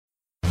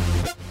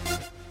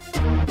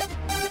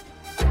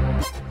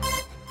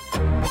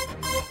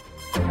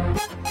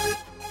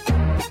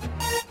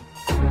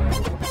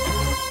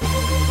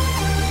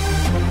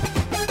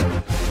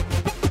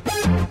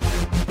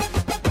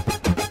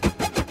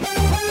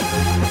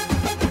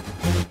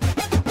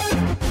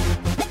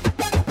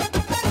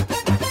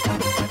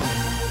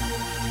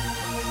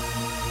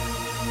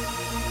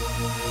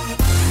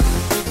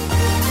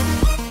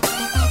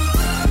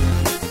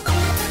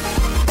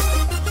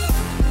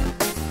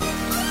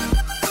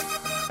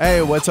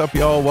Hey, what's up,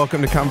 y'all?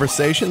 Welcome to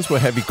Conversations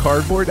with Heavy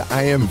Cardboard.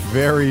 I am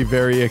very,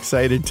 very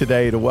excited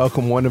today to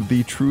welcome one of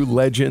the true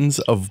legends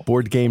of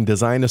board game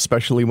design,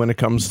 especially when it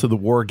comes to the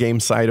war game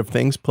side of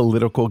things,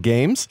 political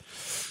games.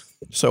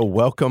 So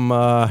welcome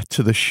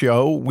to the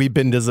show.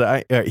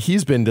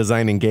 He's been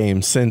designing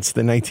games since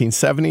the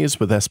 1970s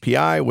with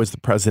SPI, was the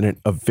president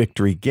of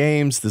Victory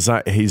Games.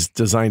 He's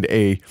designed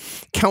a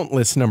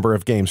countless number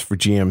of games for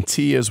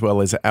GMT as well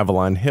as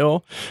Avalon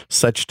Hill,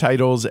 such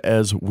titles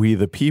as We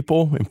the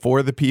People and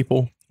For the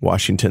People,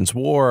 Washington's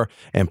War,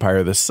 Empire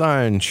of the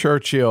Sun,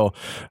 Churchill,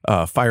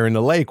 Fire in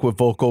the Lake with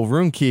Volko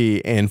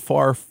Ruhnke, and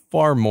far,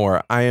 far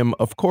more. I am,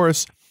 of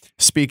course,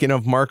 speaking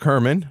of Mark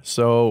Herman.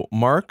 So,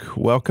 Mark,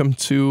 welcome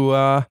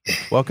to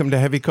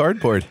Heavy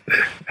Cardboard.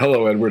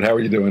 Hello, Edward. How are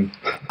you doing?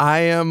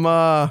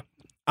 I'm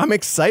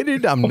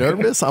excited. I'm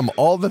nervous. I'm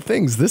all the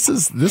things. This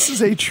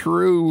is a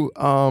true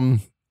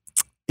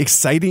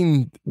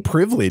exciting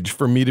privilege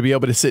for me to be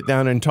able to sit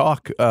down and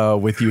talk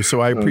with you. So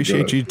I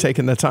appreciate you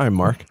taking the time,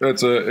 Mark. I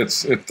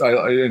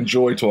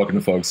enjoy talking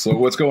to folks. So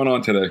what's going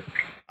on today?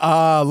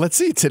 Let's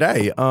see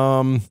today.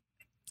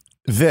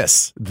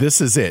 This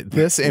is it.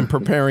 This and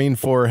preparing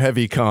for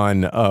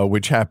HeavyCon,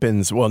 which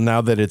happens, well, now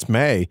that it's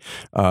May,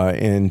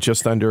 in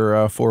just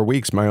under 4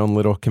 weeks, my own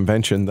little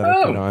convention that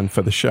I put on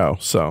for the show.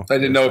 So I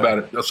didn't know about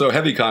it. So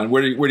HeavyCon,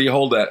 where do you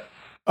hold that?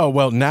 Oh,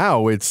 well,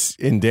 now it's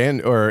in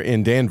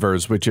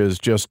Danvers, which is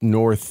just kind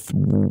of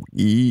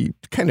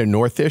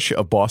northish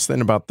of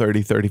Boston, about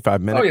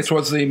 35 minutes. Oh, yeah,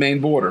 towards the Maine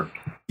border.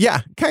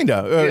 Yeah, kind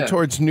of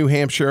towards New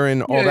Hampshire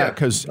and all that.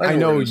 Because I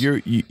know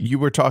you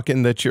were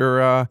talking that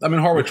you're. I'm in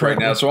Harwich right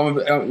now, so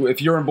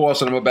if you're in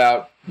Boston, I'm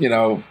about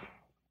 90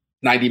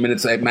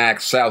 minutes at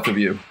max south of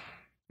you.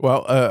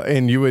 Well,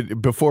 and you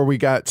would, before we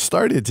got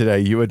started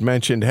today, you had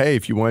mentioned, hey,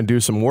 if you want to do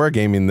some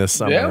wargaming this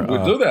summer. Yeah,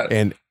 we'll do that.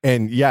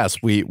 And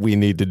yes, we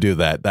need to do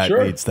that. That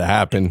needs to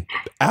happen.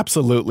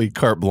 Absolutely,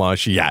 carte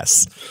blanche,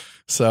 yes.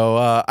 So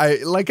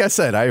like I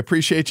said, I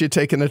appreciate you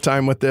taking the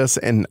time with this.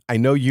 And I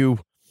know I'm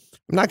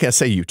not going to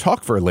say you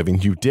talk for a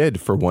living. You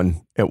did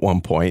at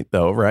one point,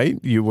 though, right?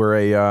 You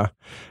were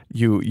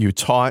you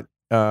taught.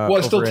 Well,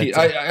 I still teach.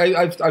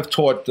 I've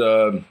taught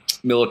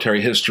military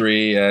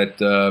history at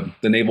the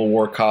Naval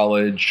War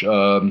College,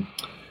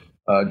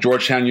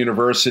 Georgetown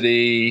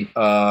University,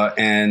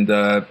 and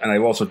I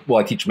also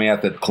I teach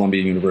math at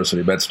Columbia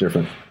University. But that's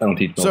different. I don't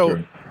teach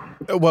military.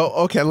 Well,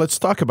 okay, let's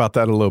talk about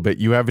that a little bit.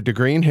 You have a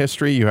degree in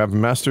history. You have a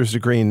master's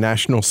degree in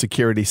national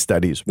security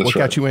studies. What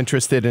got you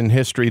interested in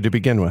history to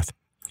begin with?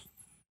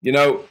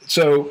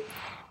 So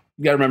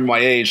you got to remember my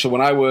age. So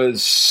when I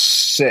was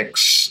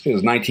 6, it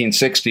was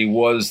 1960,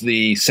 was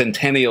the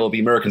centennial of the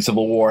American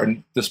Civil War.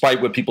 And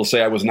despite what people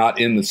say, I was not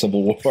in the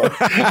Civil War.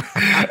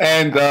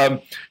 And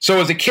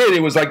so as a kid,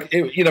 it was like,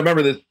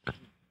 remember that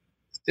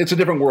it's a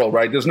different world,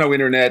 right? There's no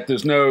internet.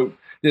 There's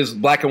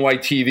black and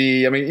white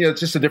TV. I mean, it's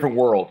just a different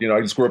world.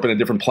 I just grew up in a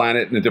different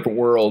planet, in a different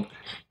world.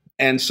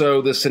 And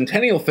so the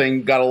centennial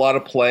thing got a lot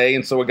of play,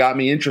 and so it got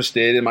me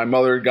interested. And my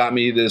mother got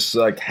me this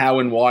How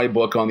and Why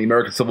book on the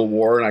American Civil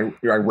War, and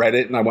I read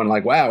it, and I went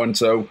like, wow. And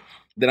so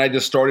then I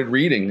just started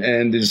reading,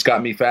 and it just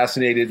got me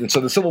fascinated. And so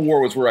the Civil War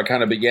was where I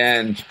kind of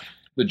began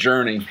the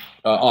journey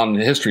on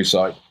the history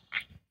side.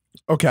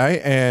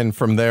 Okay, and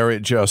from there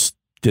it just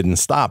didn't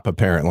stop,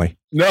 apparently.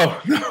 No,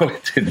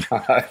 it did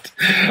not.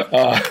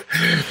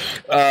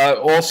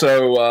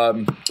 Also,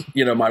 one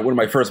of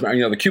my first,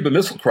 the Cuban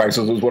Missile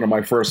Crisis was one of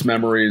my first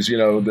memories.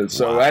 So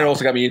that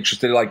also got me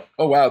interested. Like,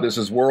 oh wow, there's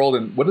this world,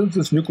 and what is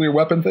this nuclear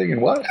weapon thing,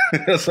 and what?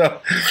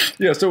 So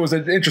it was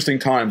an interesting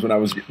times when I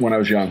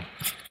was young.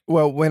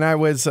 Well, when I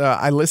was,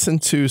 I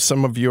listened to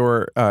some of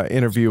your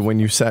interview when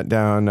you sat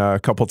down a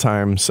couple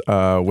times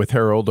with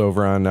Harold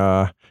over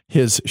on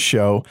his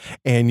show,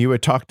 and you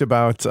had talked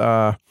about.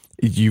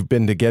 You've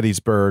been to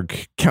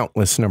Gettysburg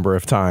countless number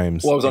of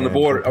times. Well, I was on the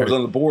board. I was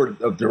on the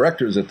board of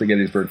directors at the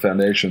Gettysburg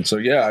Foundation. So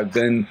yeah, I've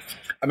been.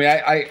 I mean,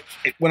 I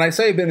when I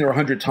say I've been there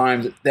 100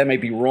 times, that may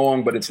be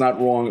wrong, but it's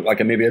not wrong.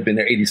 Like maybe I've been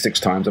there 86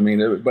 times. I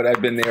mean, but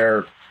I've been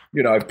there.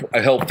 I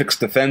helped fix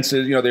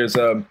defenses. There's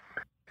a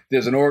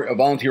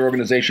volunteer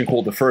organization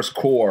called the First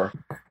Corps,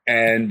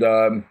 and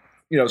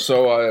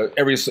so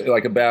every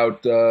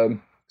about.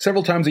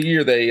 Several times a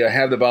year, they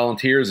have the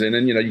volunteers in,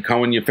 and you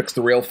come and you fix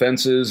the rail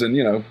fences, and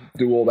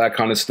do all that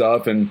kind of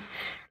stuff. And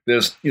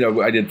there's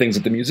I did things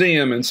at the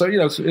museum, and so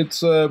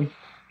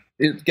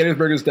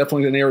Gettysburg is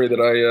definitely an area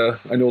that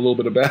I know a little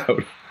bit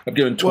about. I've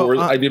given tours.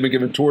 I've even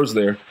given tours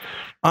there.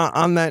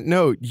 On that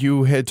note,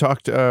 you had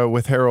talked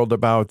with Harold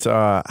about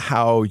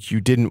how you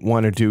didn't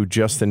want to do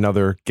just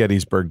another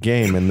Gettysburg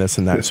game and this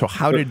and that. So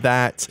how did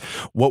that?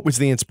 What was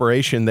the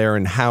inspiration there,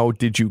 and how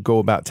did you go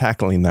about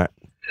tackling that?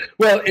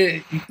 Well,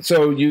 I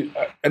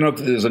don't know if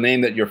there's a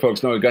name that your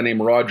folks know, a guy named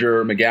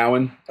Roger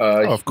McGowan.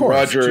 Of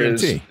course. Roger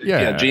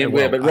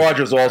GMT. But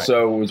Roger's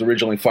also was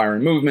originally Fire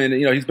and Movement.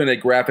 He's been a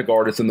graphic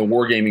artist in the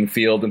wargaming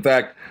field. In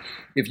fact,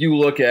 if you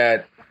look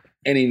at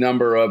any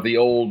number of the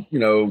old,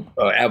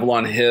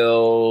 Avalon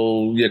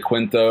Hill,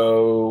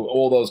 Quinto,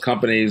 all those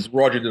companies,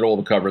 Roger did all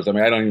the covers. I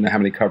mean, I don't even know how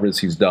many covers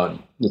he's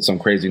done. It's some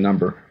crazy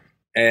number.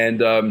 And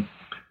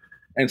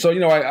so,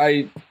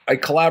 I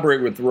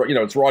collaborate with,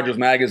 it's Rogers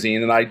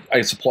Magazine, and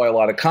I supply a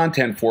lot of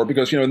content for it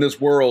because, in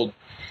this world,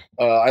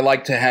 I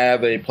like to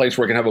have a place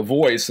where I can have a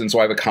voice. And so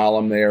I have a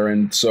column there.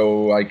 And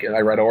so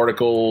I write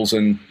articles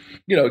and,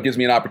 it gives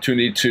me an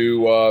opportunity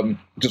to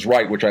just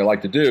write, which I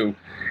like to do.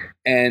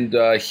 And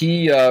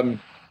he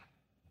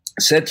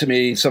said to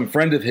me, some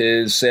friend of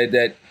his said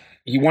that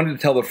he wanted to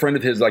tell a friend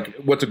of his, like,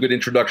 what's a good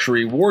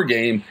introductory war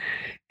game.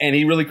 And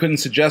he really couldn't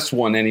suggest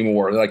one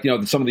anymore. Like,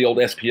 some of the old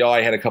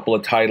SPI had a couple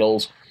of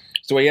titles.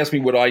 So he asked me,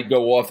 would I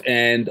go off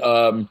and,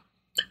 do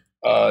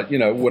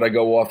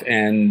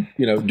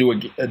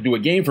a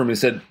game for him? I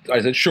said,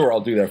 sure, I'll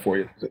do that for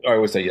you. I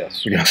always say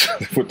yes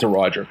to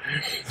Roger.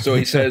 So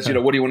he says,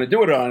 what do you want to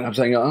do it on? I'm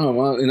saying, oh,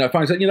 well, and I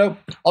finally said,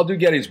 I'll do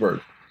Gettysburg.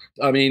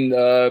 I mean,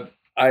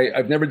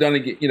 I've never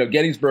done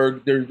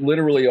Gettysburg. There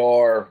literally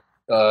are,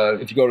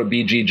 if you go to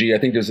BGG, I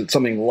think there's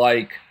something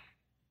like,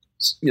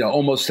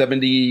 almost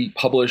 70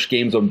 published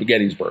games on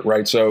Gettysburg,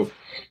 right? So,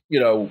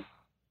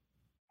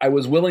 I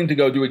was willing to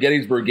go do a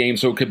Gettysburg game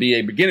so it could be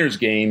a beginner's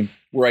game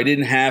where I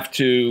didn't have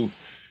to,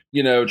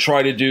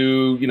 try to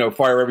do,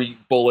 fire every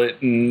bullet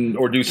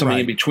or do something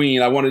in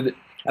between. I wanted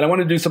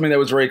to do something that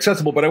was very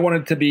accessible, but I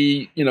wanted to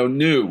be,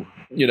 new,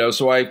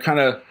 so I kind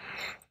of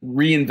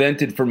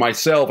reinvented for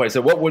myself. I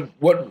said, how would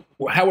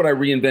I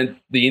reinvent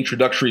the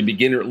introductory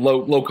beginner,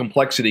 low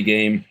complexity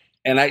game?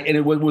 And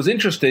it was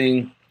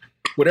interesting.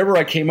 Whatever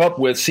I came up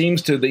with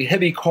seems to the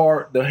heavy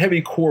core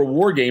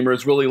war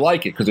gamers really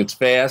like it because it's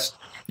fast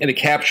and it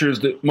captures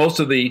most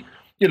of the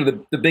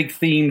the big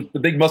theme, the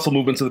big muscle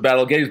movements of the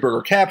Battle of Gettysburg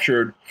are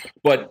captured,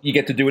 but you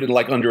get to do it in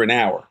like under an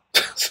hour.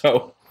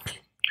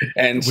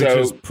 Which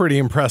is pretty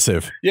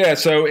impressive. Yeah,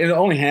 so it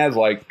only has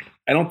I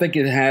don't think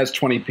it has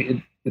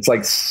 20. It's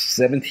like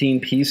 17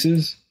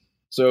 pieces.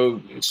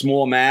 So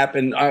small map,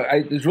 and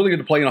it's really good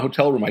to play in a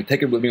hotel room. I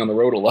take it with me on the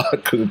road a lot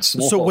because it's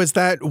small. So was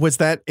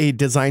that a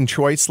design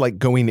choice, like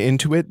going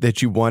into it,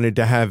 that you wanted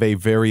to have a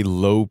very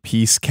low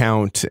piece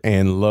count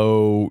and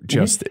low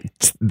just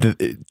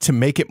to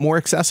make it more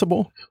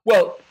accessible?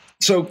 Well,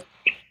 so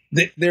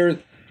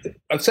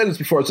I've said this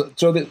before.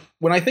 So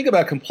when I think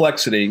about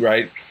complexity,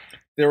 right,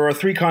 there are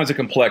three kinds of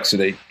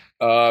complexity.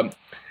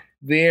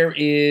 There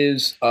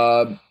is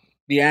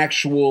the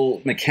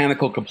actual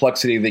mechanical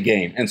complexity of the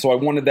game. And so I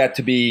wanted that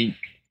to be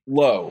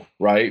low,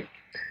 right?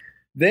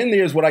 Then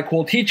there's what I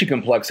call teaching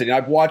complexity.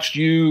 I've watched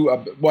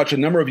a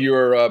number of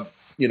your,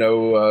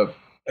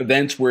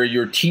 events where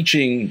you're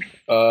teaching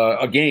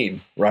a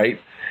game, right?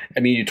 I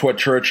mean, you taught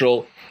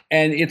Churchill,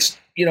 and it's,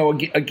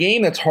 a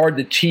game that's hard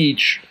to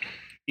teach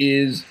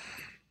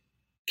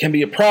can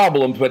be a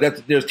problem,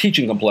 but there's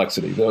teaching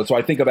complexity. So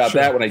I think about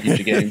that when I teach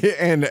a game.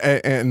 and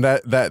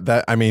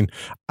that, I mean,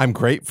 I'm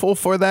grateful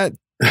for that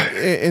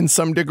in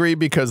some degree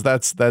because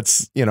that's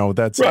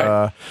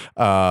right.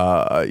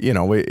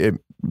 It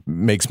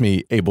makes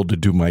me able to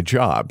do my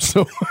job.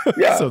 So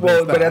yeah, so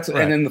well, but that's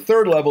right. And then the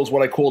third level is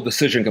what I call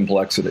decision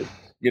complexity.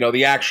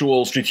 The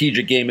actual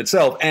strategic game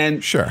itself,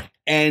 and sure,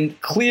 and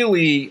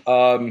clearly,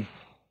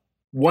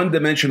 one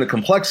dimension of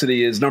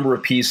complexity is number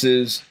of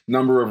pieces,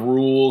 number of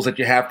rules that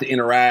you have to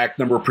interact,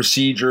 number of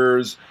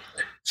procedures.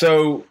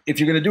 So if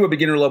you're going to do a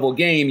beginner level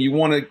game, you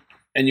want it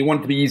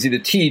to be easy to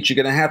teach, you're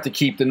going to have to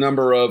keep the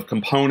number of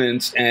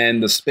components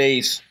and the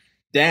space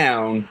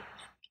down.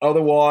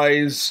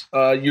 Otherwise,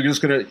 you're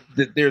just going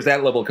to, there's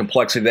that level of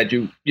complexity that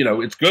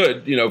it's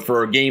good,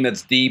 for a game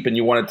that's deep and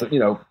you want it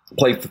to,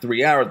 play for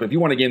 3 hours. But if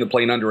you want a game to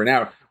play in under an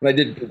hour, when I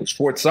did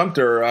Fort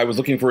Sumter, I was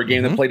looking for a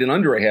game that played in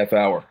under a half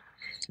hour.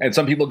 And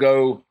some people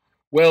go,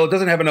 well, it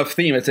doesn't have enough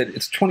theme. I said,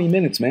 it's 20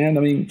 minutes, man.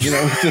 I mean,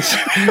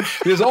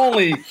 there's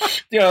only,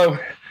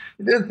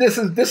 this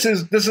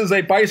is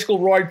a bicycle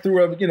ride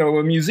through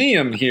a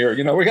museum here.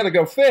 We got to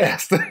go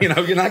fast.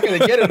 You're not going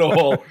to get it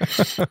all.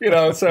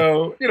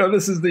 So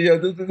this is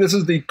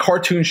the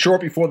cartoon short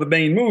before the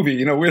main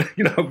movie.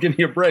 Give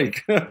me a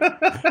break.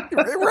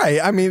 Right.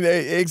 I mean,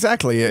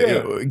 exactly.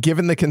 Yeah.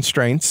 Given the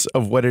constraints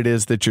of what it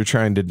is that you're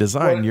trying to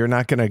design, you're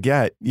not going to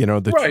get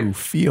the true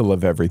feel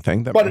of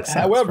everything. That makes sense,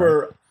 however,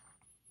 right?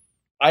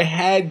 I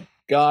had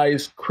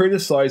guys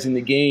criticizing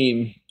the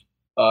game.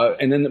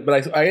 But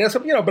I ask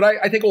them, but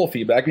I take all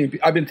feedback. I mean,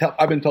 I've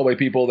been told by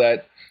people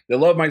that they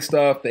love my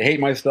stuff, they hate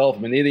my stuff.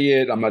 I'm an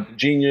idiot. I'm a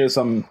genius.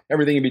 I'm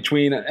everything in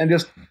between, and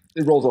just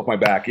it rolls off my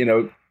back.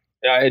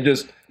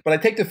 But I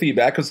take the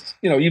feedback because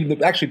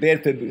even actually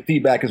bad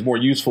feedback is more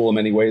useful in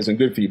many ways than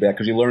good feedback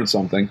because you learn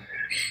something.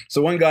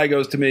 So one guy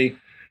goes to me,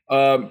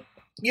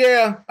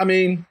 yeah, I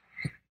mean,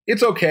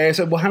 it's okay. I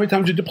said, well, how many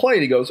times did you play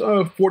it? He goes,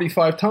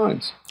 45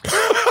 times.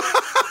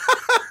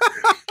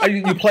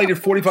 You played it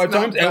 45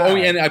 times?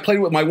 And I played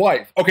it with my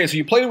wife. Okay, so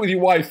you played it with your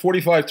wife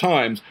 45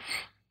 times.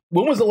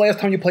 When was the last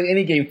time you played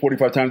any game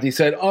 45 times? He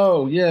said,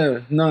 oh,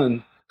 yeah,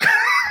 none.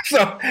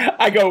 So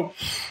I go,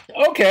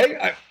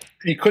 okay.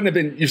 you couldn't have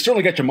been. You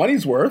certainly got your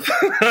money's worth.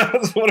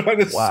 What am I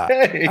to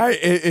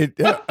say?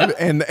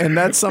 And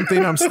that's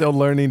something I'm still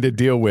learning to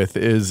deal with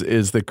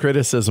is the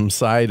criticism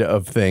side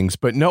of things.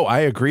 But no, I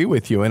agree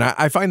with you, and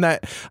I find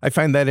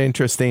that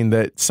interesting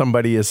that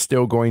somebody is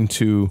still going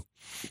to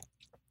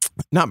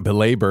not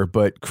belabor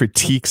but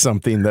critique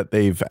something that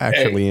they've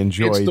actually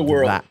enjoyed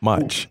that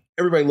much.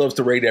 Everybody loves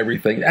to rate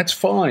everything. That's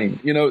fine.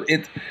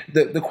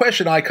 The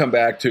question I come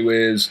back to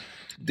is,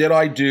 did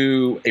I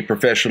do a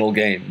professional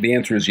game? The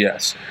answer is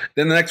yes.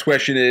 Then the next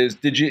question is,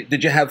 did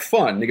you have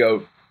fun? You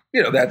go,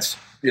 that's,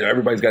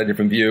 everybody's got a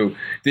different view.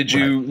 Did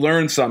you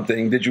learn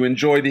something? Did you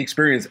enjoy the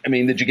experience? I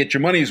mean, did you get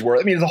your money's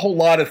worth? I mean, there's a whole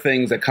lot of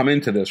things that come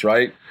into this,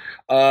 right?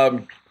 I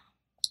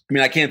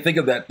can't think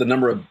of the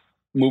number of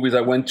movies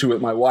I went to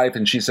with my wife,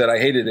 and she said I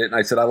hated it, and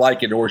I said I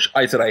like it, or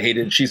I said I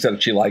hated it, and she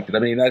said she liked it. I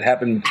mean, that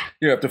happened,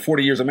 after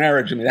 40 years of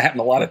marriage. I mean, that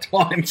happened a lot of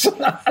times.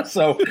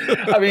 So,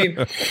 I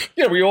mean,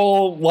 we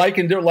all like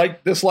and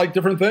dislike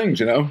different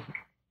things,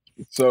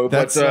 So,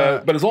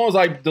 but as long as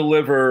I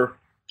deliver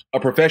a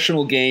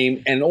professional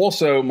game, and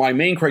also my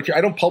main criteria,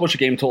 I don't publish a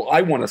game until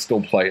I want to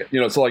still play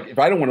it. So like if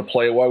I don't want to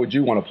play it, why would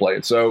you want to play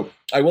it? So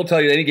I will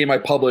tell you that any game I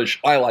publish,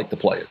 I like to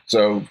play it.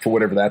 So for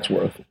whatever that's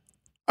worth.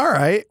 All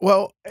right.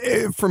 Well,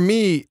 for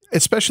me,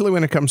 especially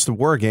when it comes to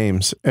war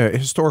games,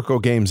 historical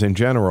games in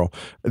general,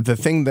 the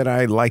thing that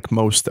I like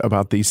most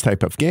about these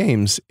type of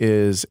games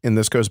is, and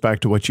this goes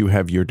back to what you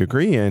have your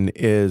degree in,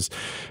 is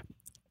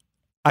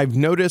I've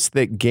noticed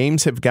that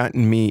games have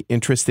gotten me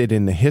interested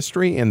in the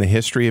history, and the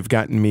history have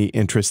gotten me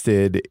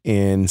interested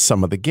in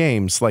some of the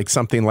games, like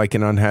something like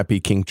an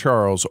Unhappy King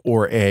Charles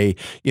or a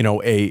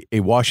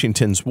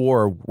Washington's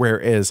War,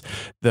 whereas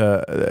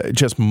the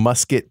just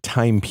musket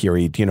time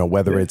period,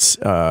 whether it's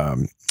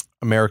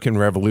American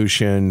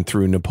Revolution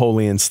through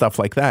Napoleon, stuff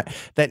like that,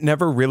 that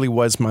never really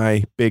was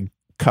my big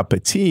cup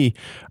of tea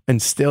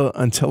until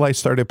I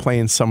started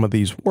playing some of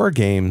these war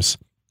games,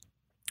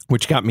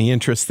 which got me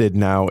interested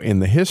now in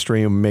the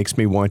history and makes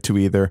me want to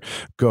either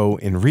go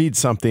and read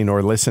something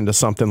or listen to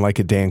something like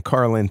a Dan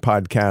Carlin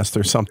podcast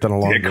or something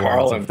along the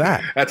lines of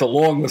that. That's a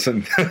long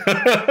listen.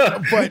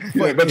 but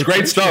it's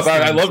great stuff.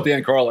 I love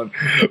Dan Carlin.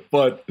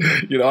 But,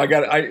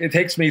 it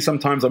takes me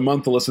sometimes a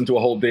month to listen to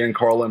a whole Dan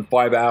Carlin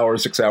 5-hour,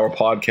 6-hour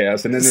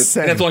podcast. And then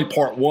that's only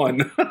part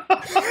one.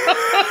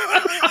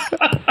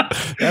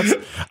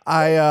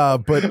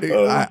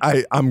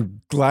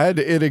 I'm glad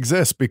it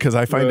exists because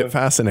I find it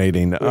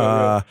fascinating.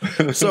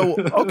 So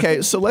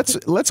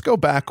let's go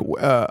back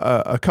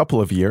a couple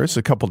of years,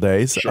 a couple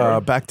days,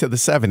 back to the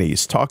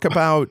 70s. Talk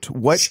about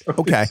what.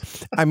 Okay,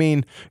 I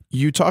mean,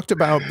 you talked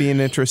about being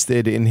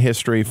interested in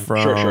history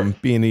from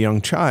being a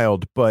young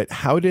child, but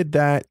how did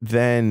that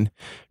then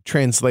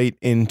translate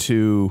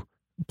into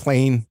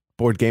playing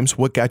board games?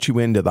 What got you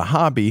into the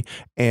hobby,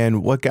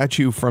 and what got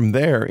you from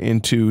there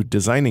into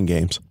designing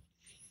games?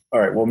 All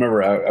right. Well,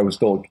 remember, I was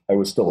still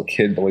a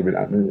kid, believe it or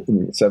not, in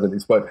the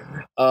 70s. But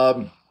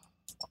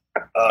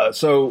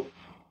so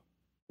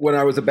when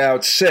I was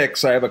about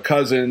 6, I have a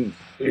cousin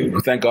who,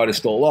 thank God, is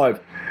still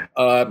alive.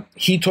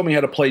 He taught me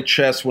how to play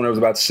chess when I was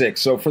about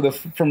 6. So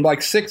from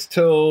like 6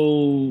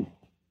 till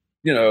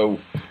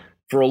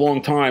for a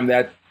long time,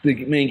 that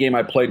the main game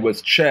I played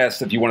was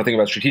chess. If you want to think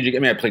about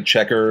strategic, I played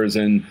checkers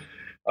and.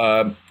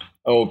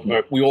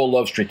 We all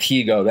love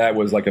Stratego. That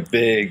was like a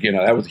big,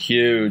 that was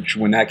huge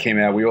when that came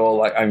out. We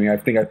all I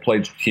think I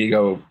played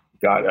Stratego.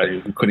 God,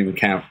 I couldn't even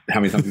count how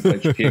many times we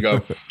played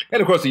Stratego.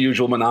 And of course, the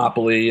usual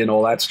Monopoly and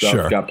all that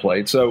stuff got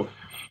played. So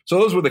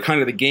those were the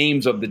kind of the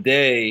games of the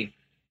day.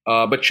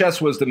 But chess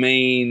was the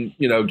main,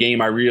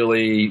 game I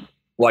really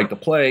liked to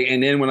play.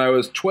 And then when I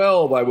was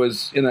 12, I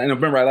was and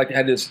remember I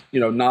had this,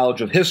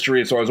 knowledge of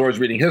history. So I was always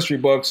reading history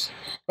books.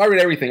 I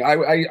read everything.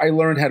 I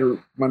learned how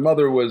to. My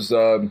mother was.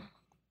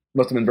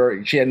 Must have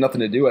been she had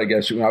nothing to do, I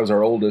guess, when I was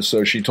our oldest.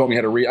 So she taught me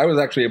how to read. I was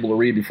actually able to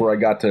read before I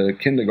got to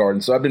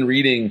kindergarten. So I've been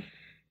reading,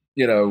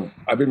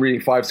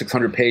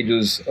 500-600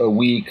 pages a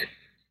week,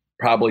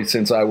 probably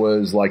since I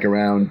was like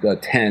around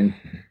 10.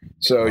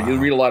 So you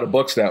read a lot of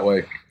books that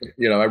way.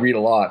 I read a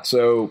lot.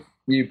 So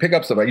you pick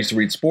up stuff. I used to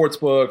read sports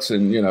books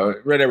and,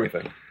 read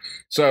everything.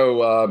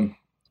 So,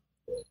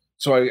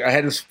 I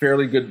had this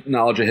fairly good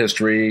knowledge of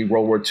history,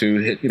 World War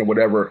II,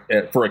 whatever,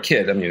 for a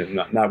kid. I mean,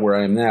 not where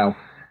I am now.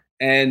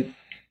 And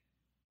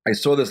I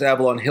saw this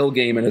Avalon Hill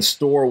game in a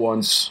store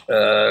once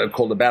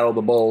called the Battle of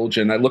the Bulge,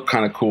 and it looked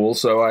kind of cool.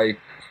 So I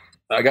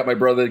got my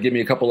brother to give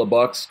me a couple of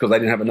bucks because I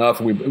didn't have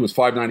enough. It was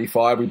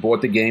 $5.95. We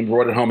bought the game,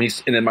 brought it home.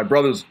 And then my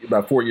brother's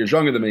about 4 years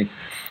younger than me.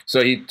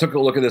 So he took a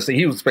look at this thing.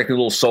 He was expecting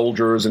little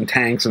soldiers and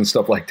tanks and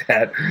stuff like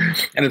that.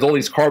 And there's all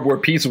these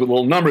cardboard pieces with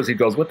little numbers. He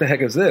goes, what the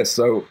heck is this?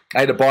 So I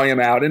had to buy him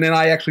out. And then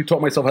I actually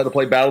taught myself how to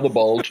play Battle of the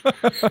Bulge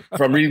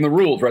from reading the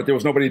rules, right? There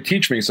was nobody to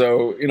teach me.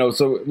 So,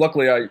 so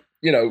luckily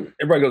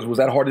everybody goes, was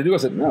that hard to do? I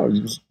said, no,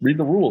 you just read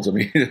the rules. I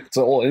mean, it's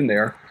all in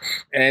there.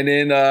 And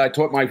then I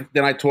taught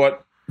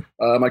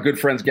my good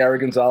friends Gary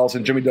Gonzalez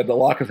and Jimmy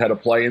Delacas how to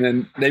play. And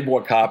then they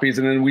bought copies.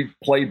 And then we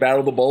played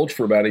Battle of the Bulge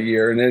for about a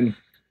year. And then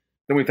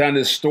then we found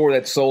this store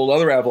that sold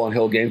other Avalon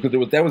Hill games,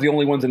 because that was the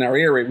only ones in our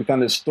area. We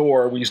found this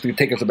store. We used to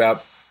take us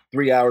about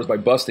 3 hours by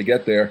bus to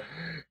get there,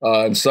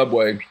 and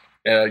subway.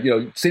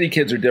 City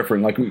kids are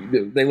different. Like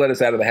they let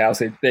us out of the house.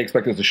 They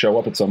expect us to show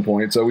up at some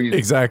point. So we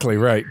exactly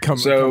right.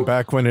 Come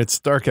back when it's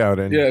dark out.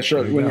 And yeah,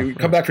 sure. When you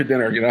come back for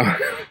dinner,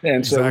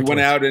 And so we went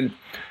out to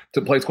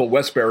a place called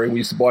Westbury. We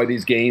used to buy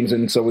these games,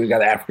 and so we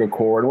got Africa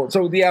Core. And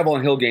so the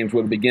Avalon Hill games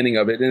were the beginning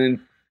of it, and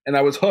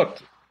I was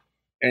hooked.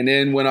 And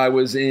then when I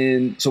was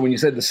when you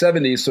said the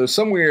 70s, so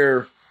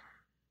somewhere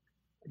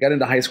I got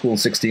into high school in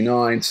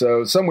 69.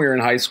 So somewhere in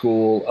high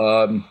school,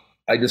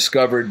 I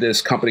discovered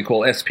this company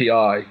called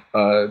SPI.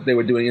 They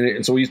were doing it.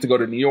 And so we used to go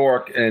to New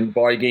York and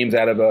buy games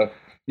out of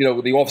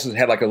the offices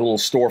had like a little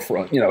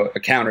storefront, a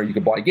counter you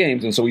could buy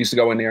games. And so we used to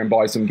go in there and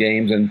buy some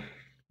games. And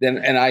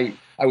I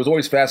was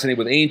always fascinated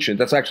with ancient.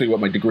 That's actually what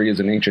my degree is,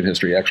 in ancient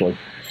history, actually.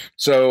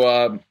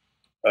 So,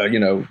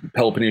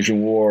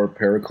 Peloponnesian War,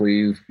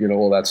 Pericles,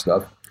 all that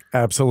stuff.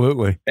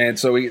 Absolutely. And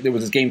so there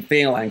was this game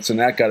Phalanx, and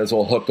that got us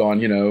all hooked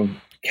on,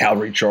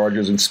 cavalry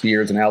charges and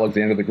spears and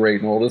Alexander the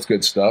Great and all this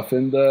good stuff.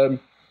 And, then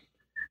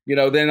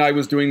I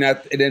was doing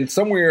that. And then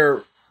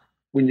somewhere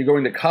when you're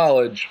going to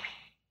college,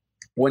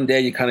 one day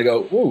you kind of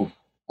go, ooh,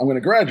 I'm going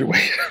to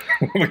graduate.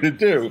 What am I going to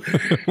do?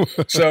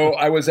 So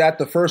I was at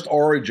the first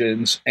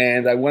Origins,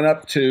 and I went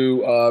up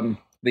to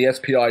the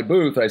SPI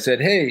booth. I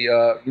said, hey,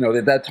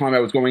 at that time I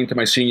was going into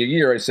my senior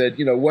year. I said, how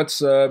do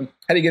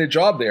you get a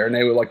job there? And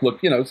they were like,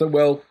 look,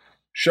 well,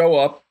 show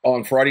up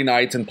on Friday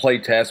nights and play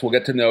test. We'll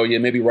get to know you,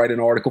 maybe write an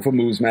article for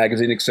Moves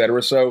Magazine, et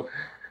cetera. So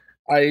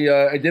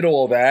I did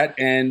all that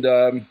and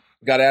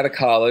got out of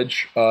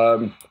college.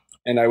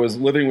 And I was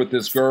living with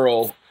this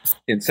girl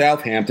in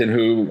Southampton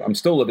who I'm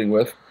still living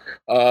with.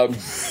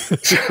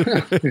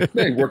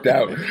 It worked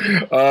out.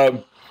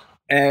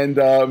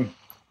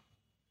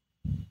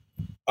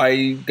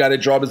 I got a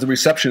job as the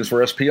receptionist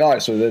for SPI.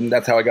 So then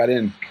that's how I got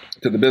into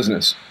the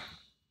business.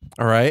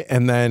 All right.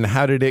 And then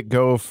how did it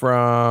go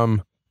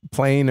from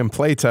playing and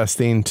play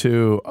testing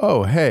to,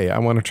 oh, hey, I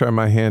want to try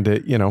my hand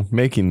at,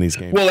 making these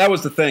games? Well, that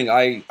was the thing.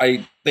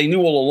 They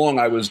knew all along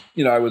I was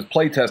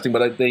play testing,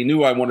 but they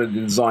knew I wanted to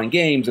design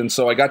games. And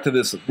so I got to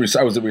this,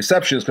 I was a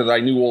receptionist because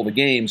I knew all the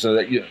games. So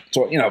that,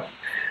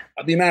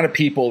 the amount of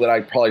people that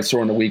I probably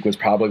saw in a week was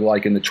probably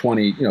like in the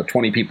 20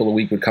 people a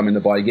week would come in to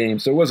buy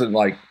games. So it wasn't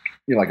like,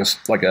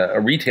 like a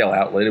retail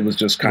outlet. It was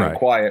just kind of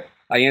quiet.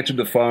 I answered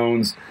the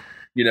phones,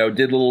 did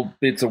little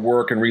bits of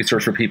work and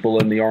research for people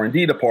in the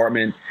R&D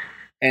department.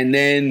 And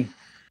then,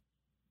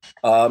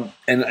 and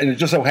it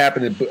just so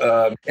happened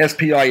that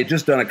SPI had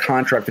just done a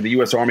contract for the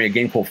U.S. Army, a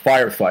game called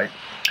Firefight.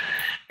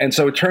 And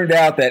so it turned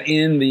out that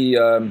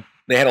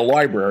they had a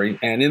library,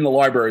 and in the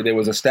library there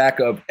was a stack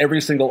of every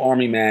single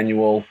Army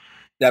manual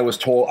that was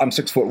told. I'm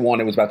 6'1".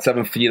 It was about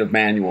 7 feet of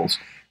manuals.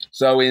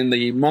 So in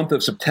the month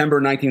of September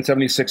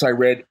 1976, I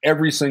read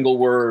every single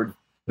word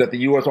that the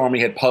U.S. Army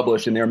had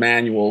published in their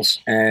manuals,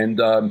 and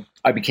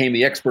I became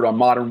the expert on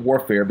modern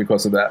warfare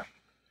because of that.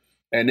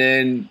 And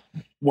then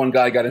one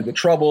guy got into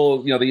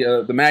trouble.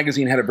 The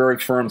magazine had a very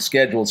firm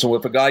schedule. So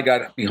if a guy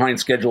got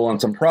behind schedule on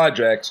some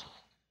projects,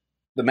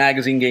 the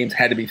magazine games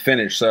had to be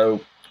finished.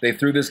 So they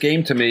threw this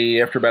game to me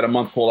after about a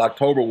month called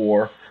October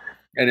War.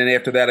 And then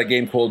after that, a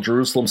game called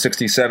Jerusalem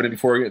 67. And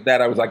before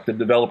that, I was like the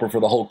developer for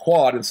the whole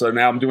quad. And so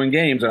now I'm doing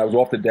games, and I was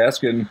off the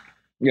desk. And,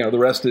 the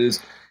rest is,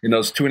 in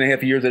those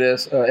 2.5 years at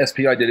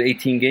SPI, I did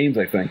 18 games,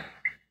 I think.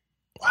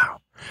 Wow.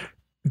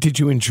 Did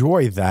you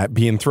enjoy that,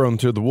 being thrown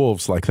to the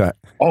wolves like that?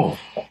 Oh,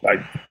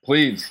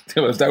 please.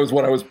 That's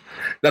what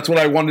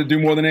I wanted to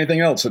do more than anything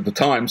else at the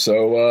time.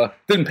 So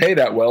didn't pay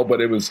that well, but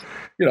it was,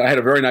 I had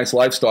a very nice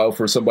lifestyle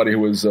for somebody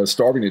who was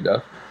starving to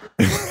death.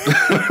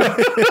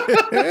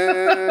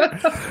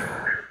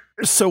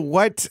 So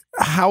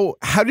how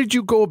did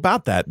you go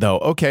about that though?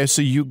 Okay.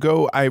 So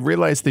I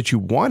realized that you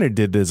wanted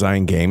to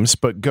design games,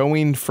 but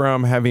going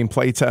from having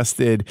play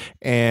tested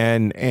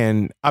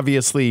and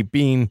obviously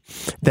being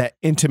that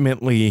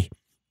intimately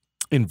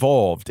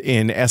involved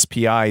in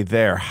SPI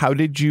there, how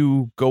did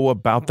you go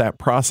about that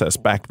process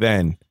back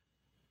then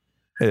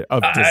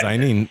of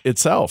designing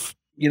itself?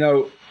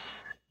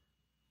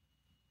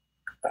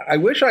 I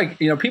wish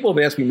people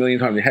have asked me a million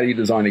times, how do you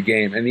design a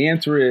game? And the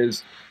answer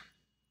is,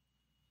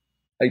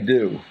 I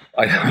do.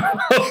 I don't.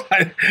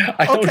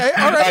 Okay.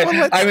 All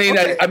right.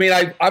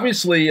 I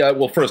obviously.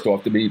 Well, first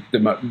off, to be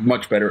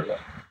much better,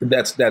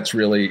 that's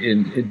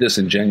really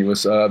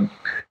disingenuous. There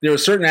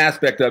was a certain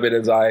aspect of it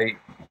as I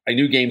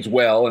knew games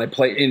well, and I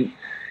play in.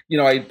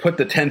 I put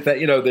the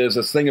 10,000. There's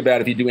this thing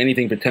about if you do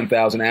anything for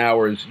 10,000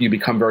 hours, you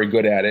become very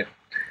good at it.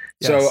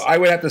 Yes. So I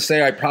would have to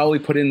say I probably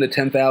put in the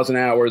 10,000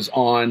 hours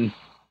on,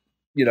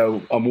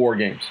 on war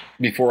games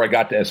before I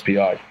got to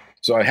SPI.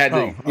 So I had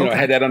to, I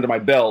had that under my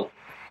belt.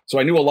 So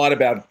I knew a lot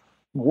about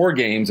war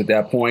games at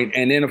that point.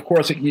 And then, of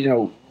course,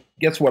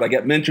 guess what? I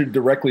got mentored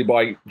directly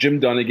by Jim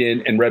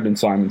Dunnigan and Redmond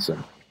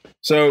Simonson.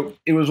 So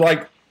it was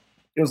like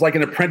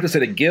an apprentice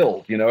at a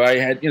guild. I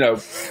had, I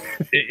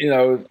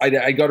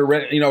go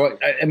to,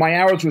 and my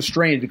hours were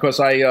strange because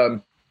I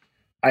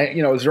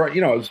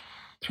was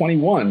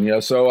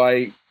 21, so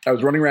I I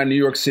was running around New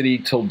York City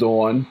till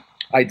dawn.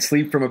 I'd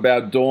sleep from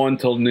about dawn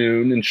till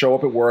noon and show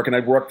up at work, and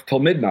I'd work till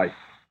midnight,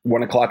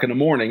 1 o'clock in the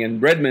morning.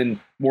 And Redmond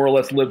more or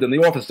less lived in the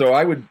office. So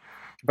I would,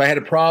 if I had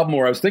a problem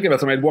or I was thinking about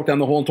something, I'd walk down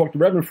the hall and talk to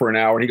Redmond for an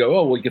hour. And he'd go,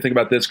 oh, well, you can think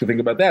about this, you can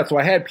think about that. So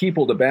I had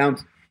people to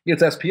bounce,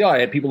 it's SPI, I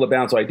had people to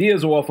bounce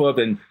ideas off of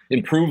and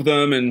improve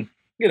them. And,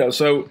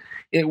 so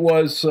it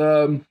was,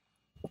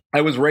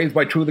 I was raised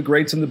by two of the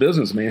greats in the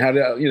business. I mean,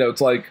 it's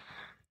like,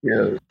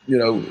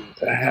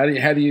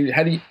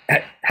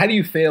 how do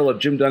you fail if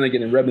Jim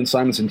Dunnigan and Redmond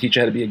Simonson teach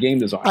you how to be a game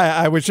designer?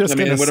 I was just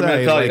going to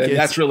say,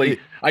 that's really,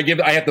 I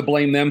have to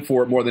blame them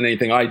for it more than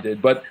anything I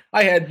did. But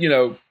I had,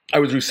 I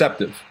was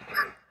receptive.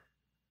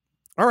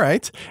 All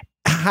right.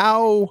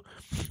 How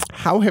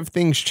have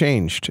things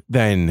changed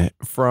then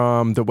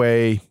from the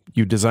way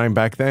you designed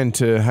back then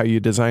to how you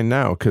design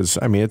now? Because,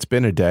 I mean, it's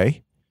been a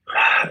day.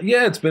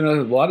 Yeah, it's been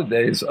a lot of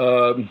days.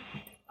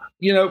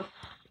 You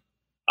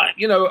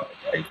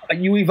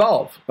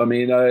evolve. I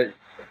mean,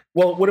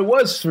 well, what it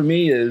was for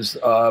me is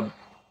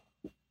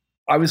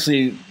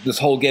obviously this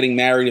whole getting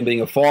married and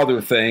being a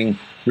father thing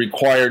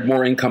required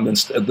more income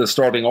than the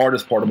starving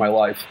artist part of my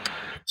life.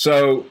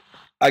 So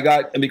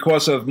and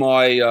because of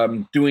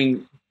my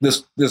doing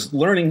this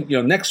learning,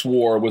 Next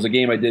War was a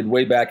game I did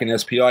way back in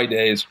SPI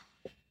days,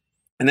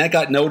 and that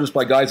got noticed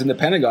by guys in the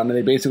Pentagon, and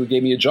they basically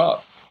gave me a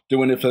job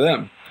doing it for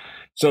them.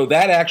 So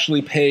that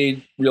actually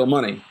paid real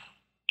money.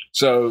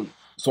 So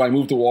I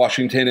moved to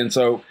Washington, and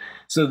so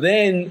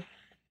then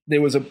there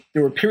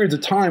were periods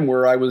of time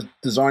where I was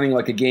designing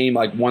like a game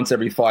like once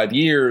every 5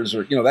 years,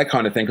 or that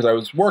kind of thing, because I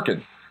was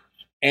working.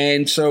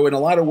 And so in a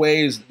lot of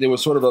ways, there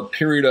was sort of a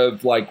period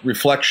of like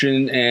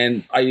reflection,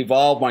 and I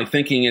evolved my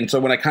thinking. And so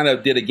when I kind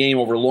of did a game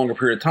over a longer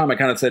period of time, I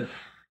kind of said,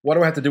 "Why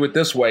do I have to do it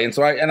this way?" And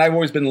so I've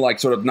always been like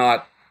sort of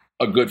not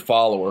a good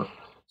follower.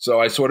 So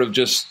I sort of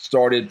just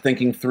started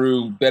thinking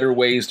through better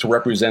ways to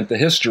represent the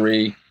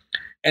history.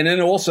 And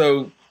then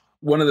also,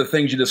 one of the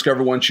things you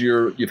discover once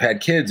you've had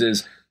kids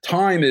is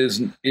time is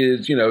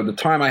the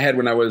time I had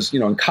when I was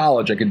in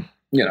college. I could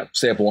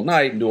stay up all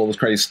night and do all this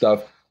crazy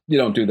stuff. You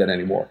don't do that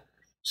anymore.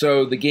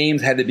 So the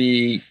games had to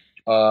be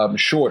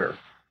shorter,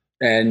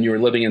 and you're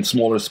living in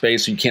smaller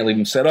space, so you can't leave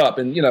them set up.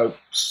 And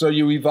so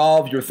you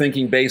evolve your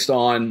thinking based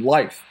on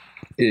life.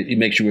 It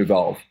makes you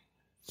evolve.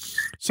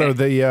 So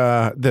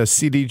the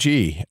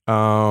CDG.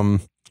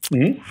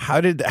 Mm-hmm. How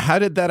did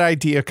that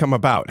idea come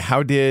about?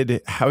 How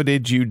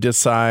did you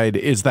decide?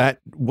 Is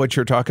that what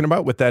you're talking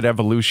about with that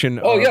evolution?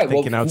 Oh yeah,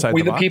 thinking outside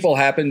the box? People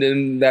happened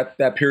in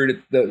that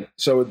period.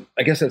 So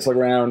I guess that's like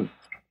around.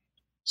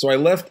 So I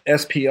left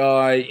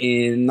SPI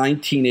in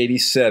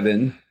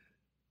 1987,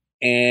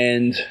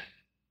 and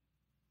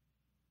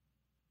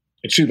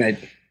excuse me,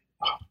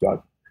 oh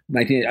God,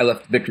 I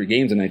left Victory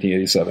Games in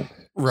 1987.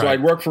 Right. So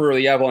I'd worked for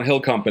the Avalon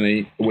Hill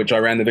Company, which I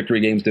ran the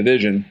Victory Games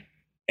division.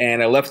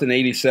 And I left in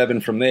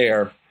 87 from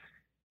there.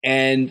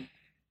 And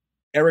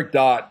Eric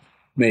Dott,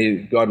 may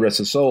God rest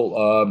his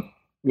soul,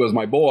 was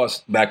my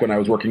boss back when I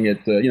was working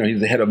at, he's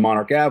the head of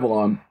Monarch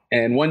Avalon.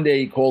 And one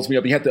day he calls me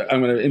up.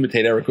 I'm going to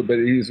imitate Eric, but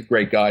he's a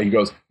great guy. He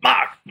goes,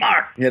 Mark.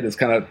 He had this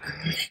kind of,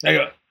 I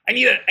go, I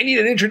need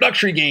an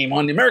introductory game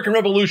on the American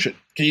Revolution.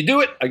 Can you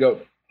do it? I go,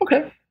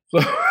 okay. So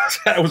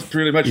that was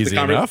pretty much easy the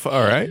conversation. Enough.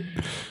 All right.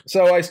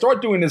 So I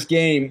start doing this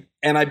game,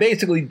 and I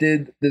basically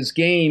did this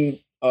game,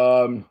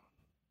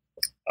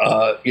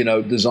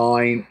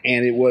 design,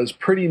 and it was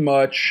pretty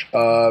much,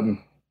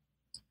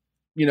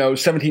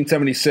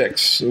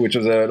 1776, which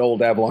was an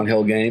old Avalon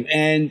Hill game,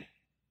 and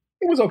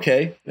it was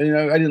okay. I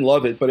didn't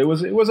love it, but it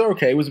was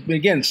okay. It was,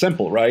 again,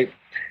 simple, right?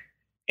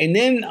 And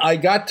then I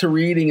got to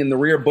reading in the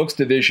rare books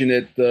division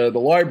at the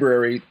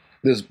library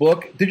this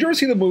book. Did you ever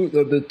see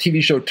the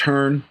TV show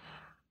Turn?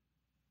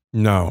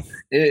 No.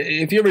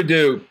 If you ever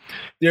do,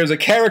 there's a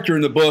character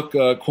in the book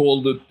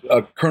called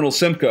Colonel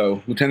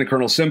Simcoe, Lieutenant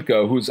Colonel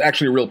Simcoe, who's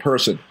actually a real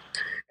person,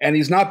 and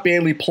he's not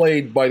badly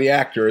played by the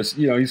actor.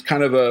 He's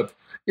kind of a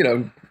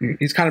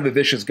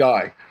vicious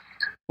guy.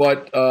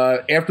 But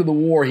after the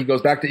war, he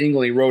goes back to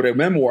England. He wrote a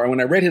memoir, and when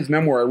I read his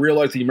memoir, I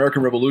realized the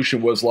American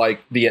Revolution was like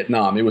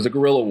Vietnam. It was a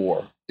guerrilla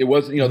war. It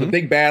was, the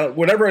big battle.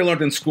 Whatever I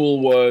learned in school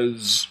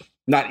was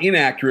not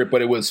inaccurate,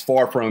 but it was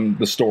far from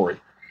the story.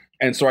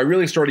 And so I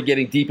really started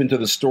getting deep into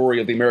the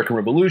story of the American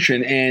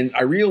Revolution, and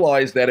I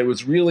realized that it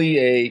was really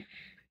a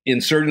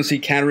insurgency,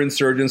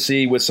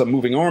 counterinsurgency with some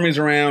moving armies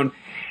around,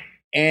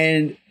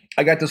 and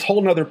I got this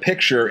whole nother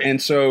picture.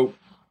 And so,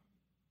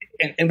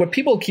 and what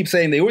people keep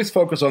saying, they always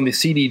focus on the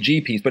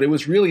CDG piece, but it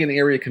was really an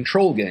area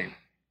control game.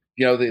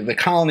 The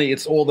colony,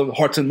 it's all the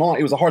hearts and minds.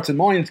 It was a hearts and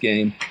minds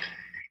game.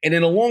 And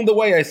then along the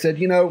way, I said,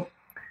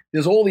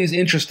 there's all these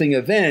interesting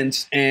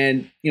events,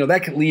 and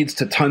that leads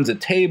to tons of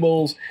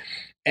tables.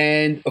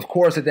 And of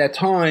course, at that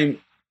time,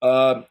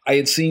 I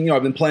had seen,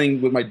 I've been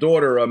playing with my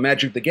daughter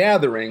Magic the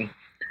Gathering,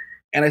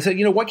 and I said,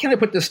 why can't I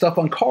put this stuff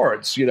on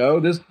cards?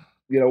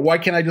 Why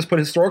can't I just put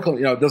historical?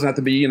 It doesn't have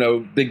to be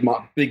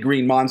big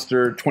green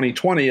monster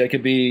 2020. It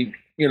could be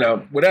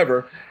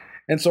whatever.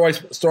 And so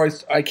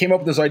I came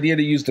up with this idea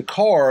to use the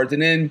cards,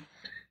 and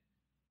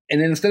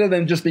then instead of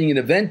them just being an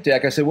event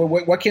deck, I said, well,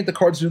 why can't the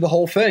cards do the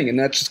whole thing? And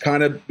that just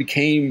kind of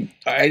became,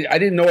 I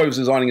didn't know I was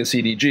designing a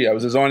CDG. I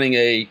was designing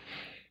a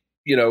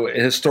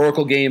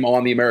historical game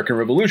on the American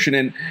Revolution.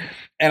 And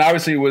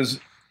obviously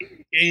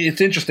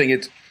it's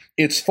interesting.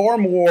 It's far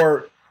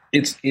more,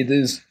 it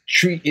is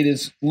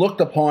looked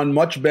upon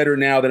much better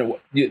now than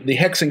the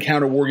Hex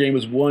Encounter war game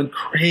was one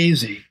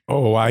crazy.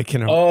 Oh, I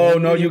can. Oh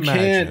no, you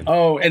can't.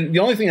 Oh, and the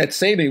only thing that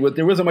saved me was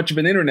there wasn't much of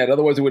an internet.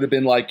 Otherwise, it would have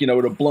been like, it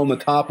would have blown the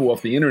top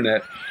off the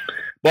internet.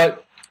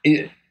 But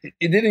it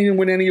didn't even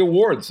win any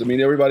awards. I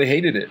mean, everybody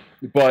hated it.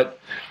 But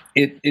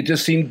it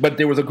just seemed. But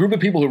there was a group of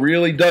people who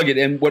really dug it.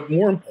 And what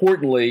more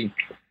importantly,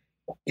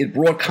 it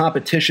brought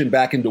competition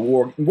back into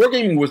war.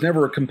 Wargaming was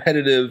never a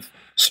competitive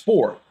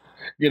sport.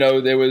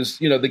 There was,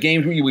 the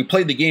games we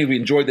played the games, we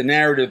enjoyed the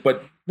narrative,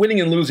 but winning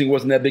and losing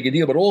wasn't that big a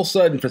deal. But all of a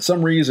sudden, for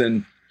some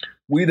reason,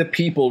 we the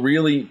people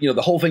really,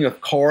 the whole thing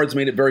of cards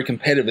made it very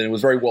competitive, and it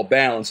was very well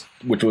balanced,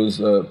 which was,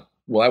 that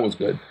was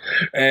good.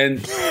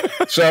 And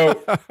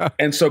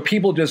so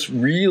people just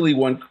really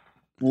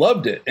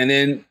loved it. And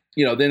then,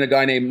 then a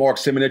guy named Mark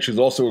Simonich, who's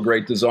also a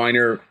great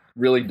designer,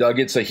 really dug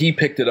it. So he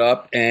picked it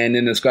up. And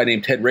then this guy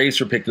named Ted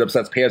Racer picked it up. So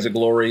that's Paths of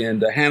Glory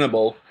and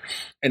Hannibal.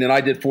 And then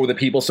I did For the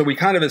People. So we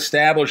kind of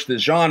established the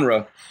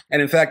genre.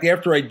 And in fact,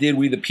 after I did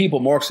We the People,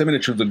 Mark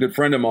Simonich was a good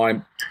friend of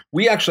mine.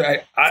 We actually,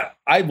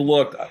 I've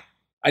looked,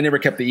 I never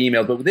kept the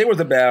emails, but there was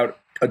about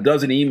a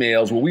dozen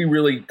emails where we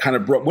really kind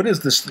of what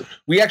is this?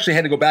 We actually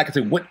had to go back and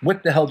say,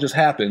 what the hell just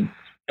happened?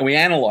 And we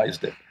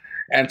analyzed it.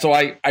 And so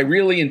I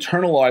really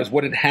internalized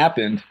what had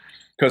happened,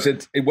 because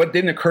what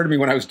didn't occur to me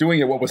when I was doing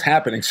it, what was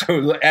happening.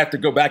 So I have to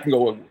go back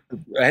and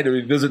I had to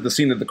revisit the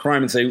scene of the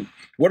crime and say,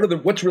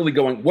 what's really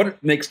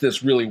what makes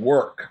this really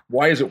work?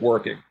 Why is it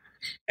working?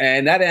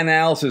 And that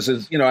analysis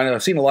is, and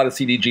I've seen a lot of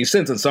CDGs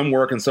since, and some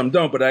work and some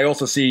don't, but I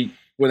also see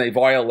when they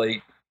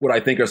violate what I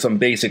think are some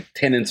basic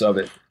tenets of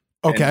it.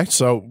 Okay,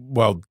 so,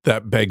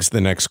 that begs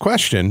the next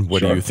question.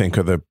 What do you think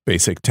are the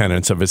basic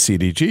tenets of a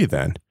CDG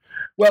then?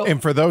 Well,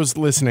 and for those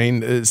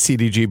listening,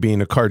 CDG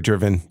being a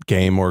card-driven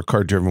game or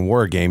card-driven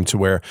war game, to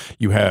where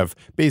you have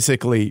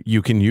basically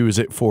you can use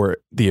it for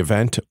the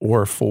event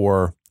or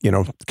for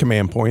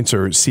command points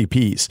or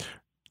CPs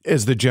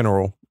as the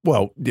general.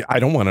 Well, I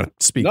don't want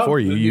to speak for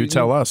you. You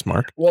tell us,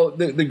 Mark. Well,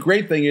 the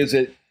great thing is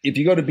that if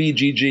you go to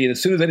BGG, and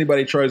as soon as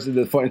anybody tries to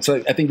define,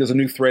 I think there's a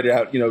new thread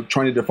out,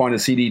 trying to define a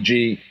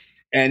CDG.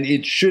 And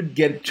it should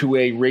get to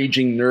a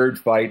raging nerd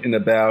fight in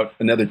about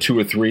another 2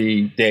 or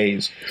 3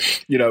 days,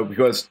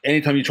 because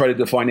anytime you try to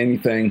define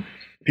anything,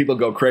 people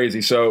go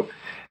crazy. So,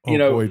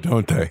 boy,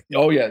 don't they?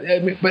 Oh yeah,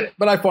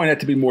 but I find that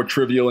to be more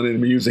trivial and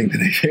amusing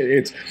than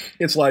it's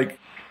just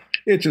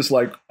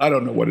like I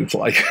don't know what it's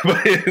like,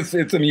 but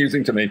it's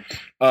amusing to me.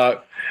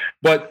 But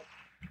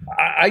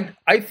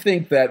I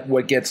think that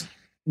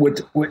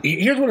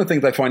here's one of the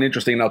things I find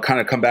interesting, and I'll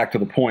kind of come back to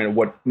the point of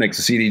what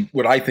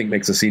I think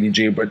makes a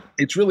CDG, but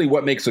it's really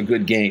what makes a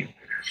good game.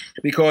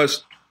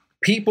 Because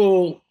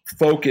people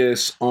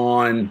focus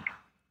on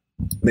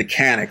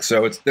mechanics.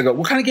 So they go,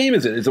 what kind of game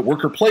is it? Is it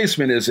worker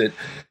placement? Is it,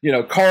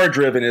 card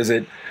driven? Is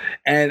it?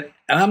 And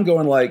I'm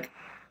going like,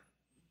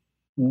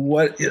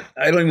 what?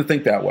 I don't even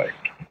think that way.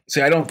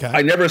 See,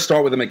 I never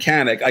start with a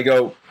mechanic. I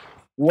go,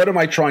 what am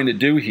I trying to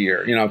do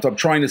here? If I'm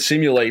trying to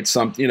simulate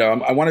something,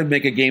 I want to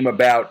make a game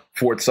about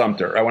Fort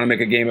Sumter. I want to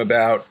make a game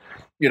about,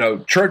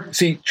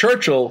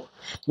 Churchill.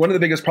 One of the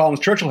biggest problems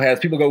Churchill has,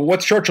 people go,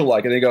 what's Churchill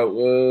like? And they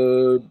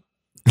go,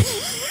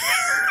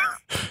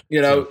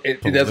 they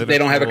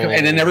don't have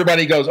and then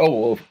everybody goes, oh,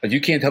 well, if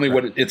you can't tell me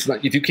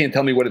if you can't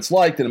tell me what it's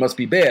like, then it must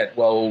be bad.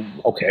 Well,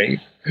 okay.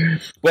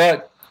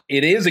 But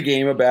it is a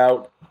game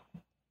about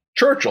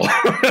Churchill.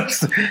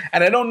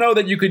 And I don't know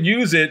that you could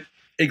use it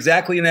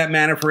exactly in that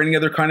manner for any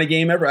other kind of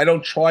game ever. I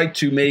don't try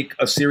to make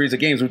a series of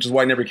games, which is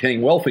why I never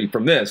became wealthy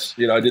from this.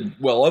 I did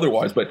well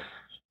otherwise, but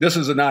this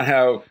is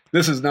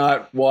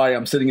not why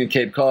I'm sitting in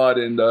Cape Cod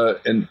and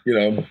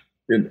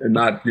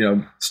not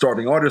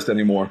starving artist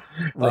anymore.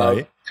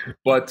 Right.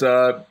 But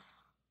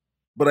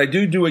I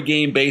do a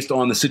game based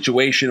on the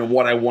situation and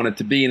what I want it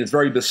to be, and it's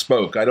very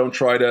bespoke. I don't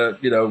try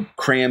to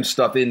cram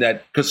stuff in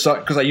that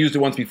because I used it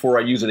once before.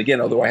 I use it again,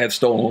 although I have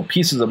stolen little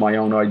pieces of my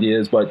own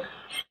ideas, but.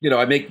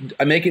 I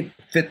make it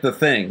fit the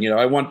thing.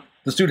 I want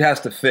the suit has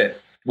to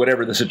fit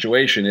whatever the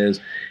situation is,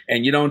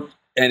 and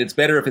it's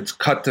better if it's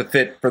cut to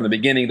fit from the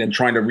beginning than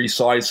trying to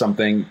resize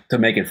something to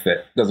make it fit.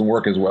 It doesn't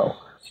work as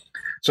well.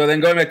 So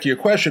then going back to your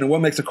question, what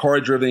makes a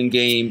card-driven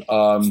game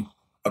a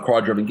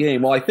card-driven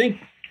game? Well, I think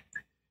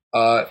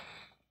the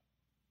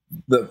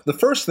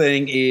first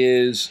thing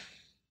is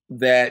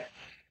that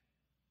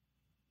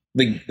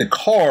the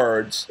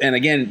cards, and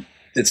again,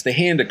 it's the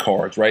hand of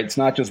cards, right? It's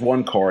not just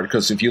one card,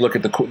 because if you look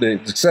at the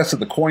success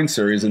of the coin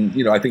series, and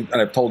I think, and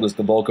I've told this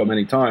to Volko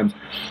many times,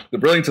 the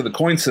brilliance of the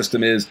coin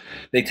system is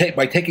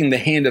by taking the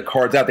hand of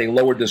cards out, they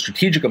lowered the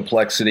strategic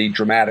complexity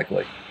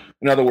dramatically.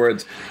 In other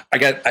words,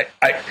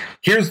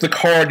 here's the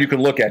card you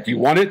can look at. Do you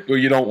want it or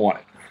you don't want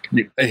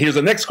it? And here's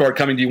the next card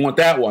coming. Do you want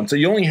that one? So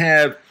you only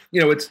have,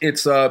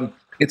 it's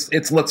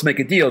let's make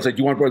a deal. It's like,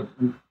 do you want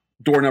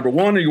door number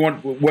one, or you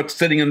want what's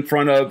sitting in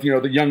front of,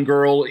 the young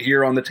girl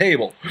here on the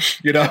table?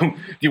 Do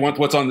you want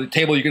what's on the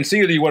table you can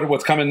see, or do you want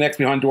what's coming next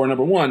behind door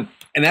number one?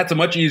 And that's a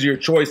much easier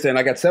choice than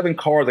I got 7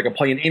 cards I can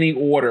play in any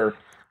order.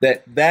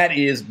 That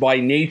is by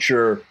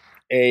nature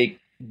a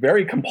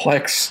very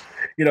complex,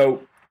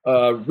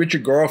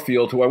 Richard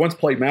Garfield, who I once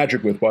played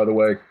Magic with, by the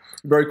way,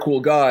 very cool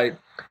guy.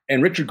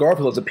 And Richard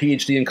Garfield has a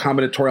PhD in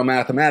combinatorial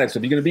mathematics. So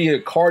if you're going to be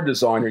a card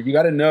designer, you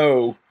got to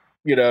know,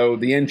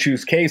 the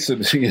end-choose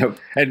cases,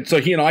 And so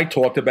he and I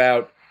talked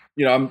about,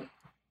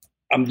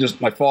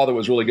 my father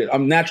was really good.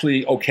 I'm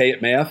naturally okay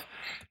at math.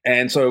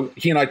 And so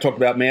he and I talked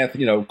about math,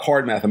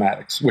 card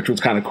mathematics, which was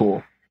kind of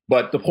cool.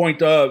 But the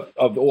point of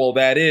all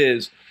that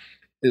is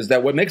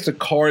that what makes a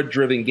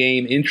card-driven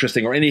game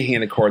interesting, or any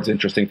hand of cards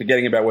interesting,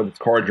 forgetting about whether it's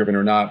card-driven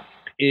or not,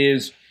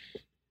 is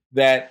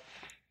that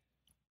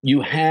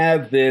you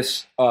have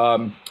this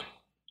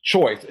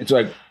choice. It's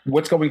like,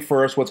 what's going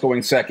first, what's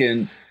going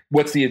second,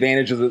 what's the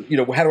advantage of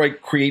how do I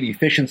create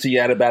efficiency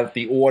out about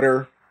the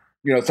order?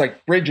 It's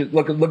like bridge.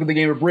 Look at the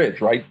game of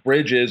bridge, right?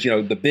 Bridge is,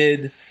 the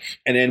bid,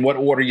 and then what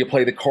order you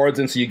play the cards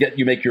in, so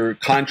you make your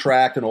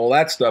contract and all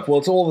that stuff. Well,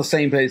 it's all the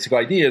same basic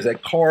idea, is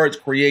that cards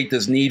create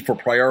this need for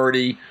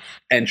priority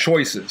and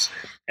choices,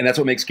 and that's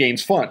what makes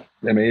games fun.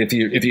 I mean, if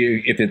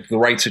it's the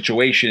right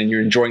situation and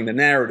you're enjoying the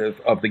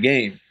narrative of the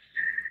game.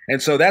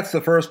 And so that's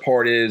the first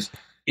part, is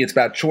it's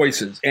about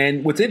choices.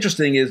 And what's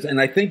interesting is, and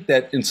I think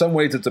that in some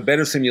ways it's a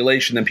better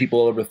simulation than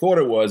people ever thought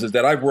it was, is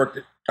that I've worked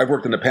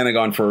in the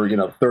Pentagon for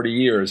 30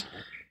 years,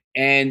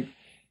 and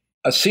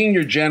a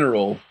senior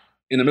general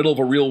in the middle of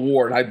a real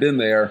war, and I've been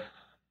there,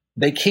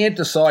 they can't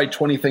decide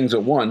 20 things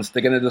at once.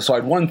 They're going to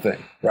decide one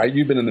thing, right?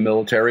 You've been in the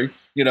military.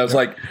 It's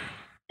like,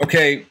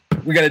 okay,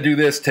 we got to do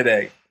this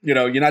today.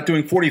 You're not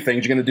doing 40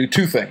 things. You're going to do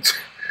 2 things.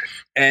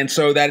 And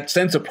so that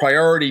sense of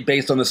priority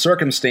based on the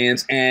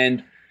circumstance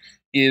and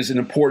is an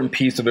important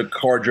piece of a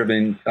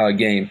card-driven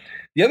game.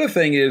 The other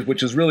thing is,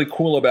 which is really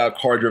cool about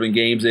card-driven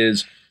games,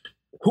 is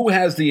who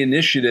has the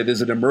initiative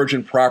is an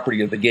emergent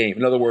property of the game.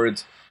 In other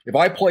words, if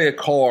I play a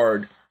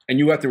card and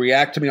you have to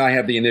react to me, I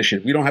have the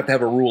initiative. We don't have to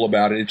have a rule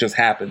about it. It just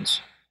happens.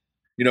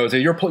 So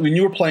when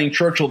you were playing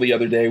Churchill the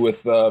other day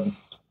with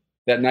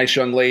that nice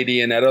young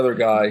lady and that other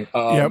guy.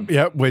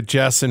 Yep, with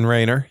Jason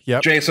Rayner.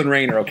 Yep. Jason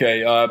Rayner,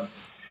 okay.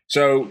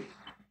 So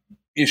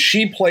if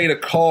she played a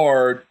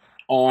card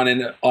on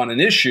an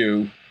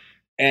issue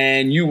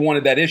and you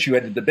wanted that issue,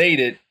 had to debate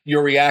it,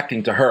 you're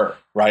reacting to her,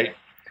 right?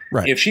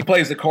 Right. If she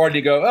plays the card and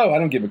you go, oh, I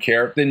don't give a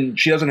care, then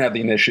she doesn't have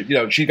the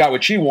initiative. She got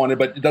what she wanted,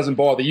 but it doesn't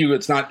bother you.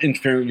 It's not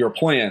interfering with your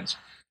plans.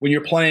 When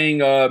you're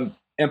playing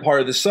Empire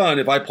of the Sun,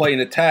 if I play an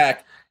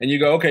attack and you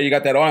go, okay, you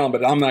got that island,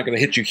 but I'm not going to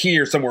hit you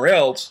here, somewhere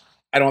else,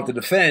 I don't have to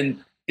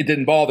defend, it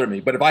didn't bother me.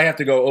 But if I have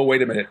to go, oh,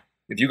 wait a minute,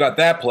 if you got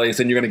that place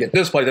and you're going to get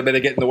this place, I better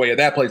get in the way of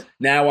that place.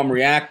 Now I'm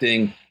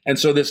reacting. And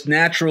so this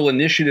natural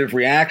initiative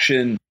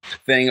reaction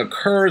thing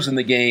occurs in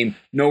the game,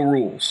 no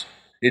rules.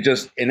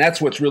 And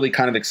that's what's really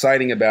kind of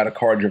exciting about a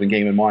card-driven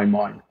game in my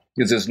mind,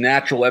 is this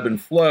natural ebb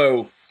and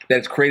flow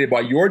that's created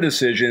by your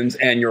decisions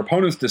and your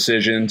opponent's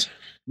decisions,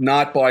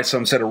 not by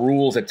some set of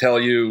rules that tell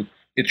you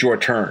it's your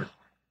turn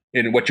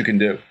and what you can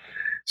do.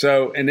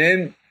 So, and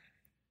then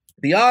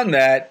beyond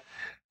that,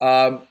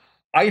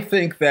 I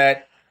think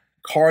that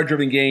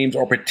card-driven games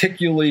are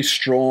particularly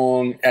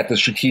strong at the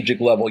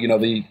strategic level.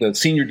 The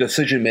senior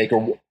decision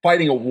maker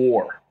fighting a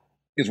war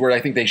is where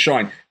I think they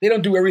shine. They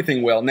don't do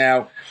everything well.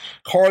 Now,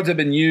 cards have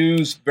been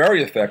used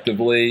very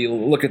effectively.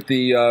 Look at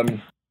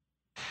the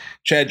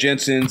Chad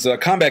Jensen's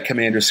Combat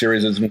Commander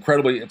series.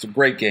 It's a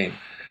great game.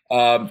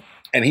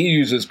 And he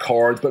uses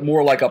cards, but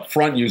more like up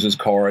front uses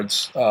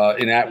cards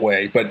in that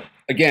way. But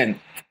again,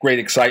 great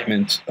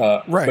excitement.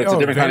 Right. But it's a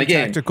different kind of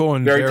game. Tactical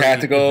and very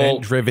tactical.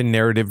 Event-driven,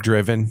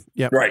 narrative-driven.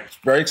 Yep. Right.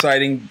 Very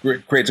exciting.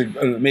 Creates an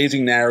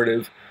amazing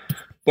narrative.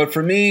 But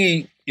for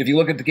me, if you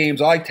look at the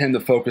games I tend to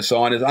focus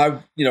on, is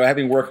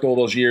having worked all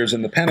those years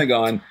in the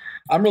Pentagon,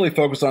 I'm really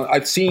focused on,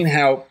 I've seen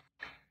how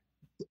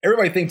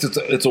everybody thinks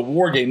it's a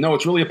war game. No,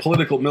 it's really a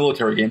political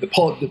military game.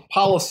 The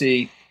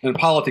policy and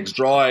politics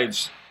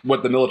drives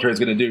what the military is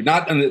going to do.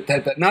 Not at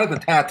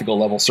the tactical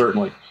level,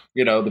 certainly.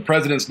 The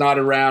president's not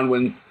around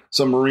when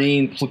some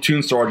Marine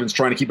platoon sergeant's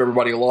trying to keep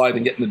everybody alive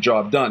and getting the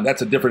job done.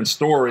 That's a different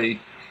story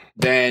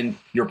than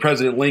your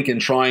President Lincoln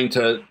trying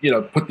to,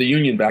 put the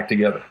Union back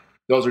together.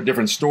 Those are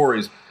different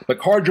stories. But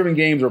card-driven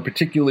games are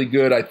particularly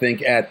good, I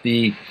think, at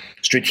the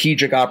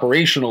strategic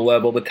operational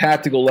level. The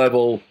tactical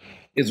level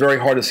is very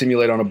hard to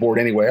simulate on a board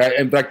anyway.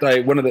 In fact,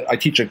 I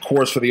teach a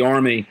course for the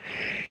Army,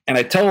 and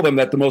I tell them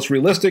that the most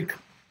realistic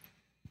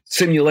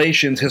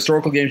simulations,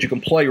 historical games you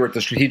can play are at the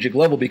strategic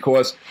level,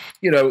 because,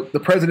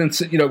 the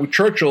president's, with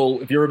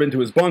Churchill, if you've ever been to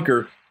his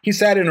bunker, he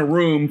sat in a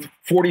room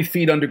 40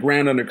 feet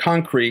underground under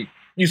concrete.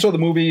 You saw the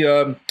movie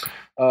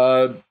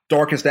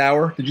Darkest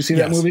Hour. Did you see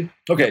that movie?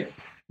 Okay.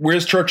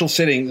 Where's Churchill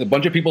sitting? A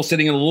bunch of people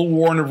sitting in a little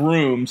warren of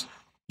rooms.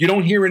 You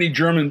don't hear any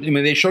German.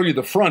 They show you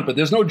the front, but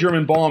there's no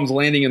German bombs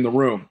landing in the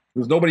room.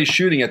 There's nobody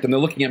shooting at them. They're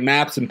looking at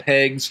maps and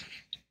pegs.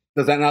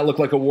 Does that not look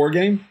like a war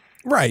game?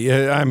 Right.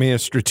 I mean, a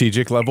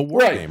strategic level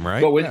war game,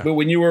 right? But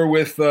when you were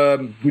with,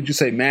 would you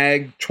say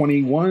MAG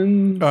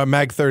 21?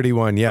 MAG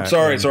 31, yeah.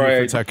 Sorry.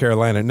 South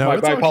Carolina. No,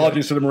 my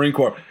apologies to the Marine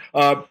Corps.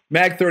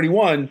 MAG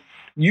 31,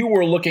 you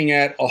were looking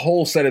at a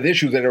whole set of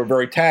issues that are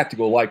very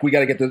tactical. Like we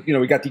got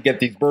to get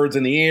these birds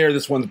in the air.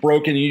 This one's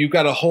broken. You've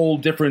got a whole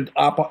different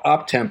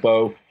op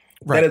tempo.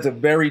 Right. That is a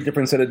very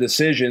different set of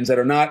decisions that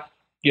are not,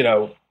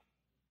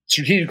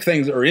 strategic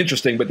things are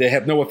interesting, but they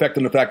have no effect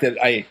on the fact that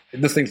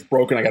this thing's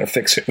broken. I got to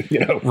fix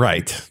it.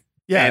 Right.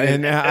 Yeah,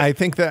 and I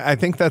think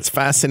that's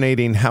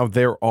fascinating how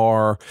there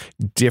are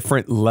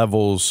different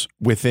levels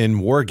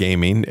within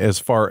wargaming as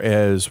far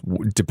as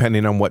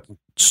depending on what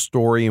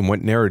story and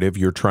what narrative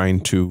you're trying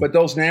to. But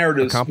those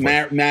narratives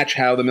match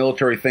how the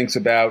military thinks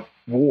about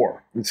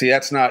war. And see,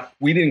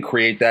 we didn't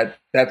create that.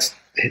 That's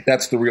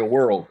the real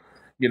world.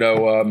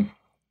 The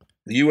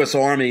U.S.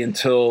 Army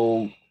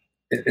until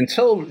it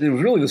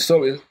was really the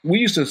Soviet. We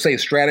used to say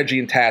strategy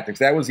and tactics.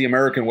 That was the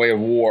American way of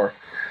war.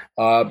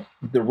 The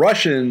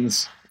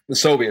Russians. The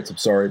Soviets, I'm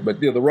sorry,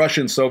 but the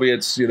Russians,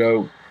 Soviets,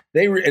 and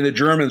the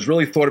Germans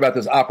really thought about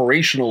this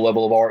operational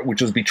level of art,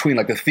 which was between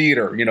like the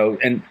theater,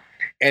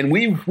 and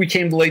we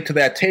came late to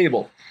that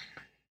table.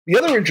 The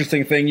other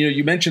interesting thing,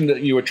 you mentioned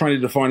that you were trying to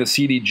define a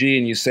CDG,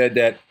 and you said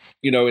that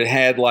it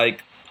had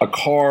like a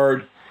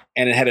card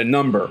and it had a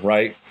number,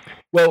 right?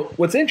 Well,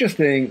 what's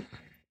interesting,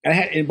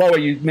 and by the way,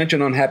 you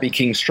mentioned Unhappy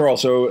King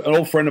Charles. So an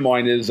old friend of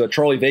mine is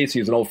Charlie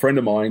Vasey, is an old friend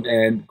of mine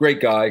and great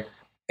guy.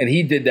 And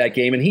he did that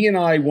game. And he and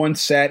I once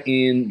sat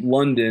in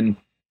London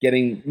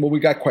we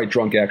got quite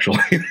drunk, actually.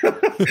 I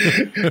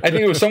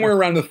think it was somewhere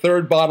around the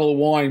third bottle of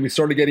wine. We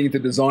started getting into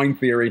design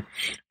theory.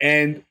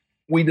 And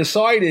we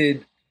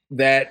decided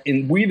that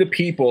in We the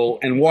People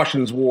and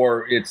Washington's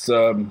War, its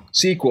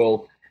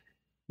sequel,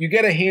 you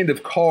get a hand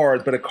of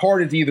cards, but a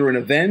card is either an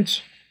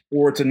event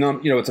or it's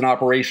it's an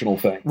operational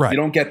thing. Right. You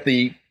don't get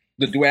the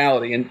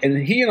duality. And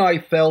he and I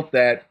felt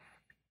that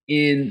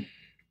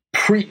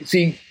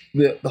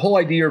the whole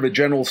idea of a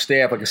general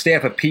staff, like a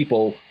staff of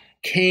people,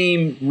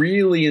 came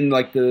really in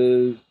like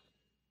the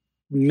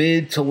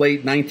mid to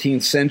late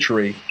 19th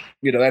century.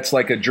 That's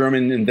like a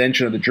German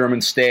invention of the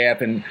German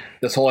staff, and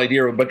this whole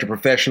idea of a bunch of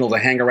professionals that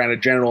hang around a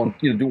general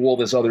and do all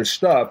this other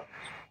stuff.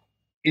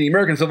 In the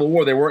American Civil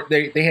War,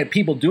 they had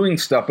people doing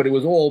stuff, but it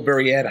was all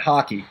very ad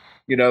hoc-y.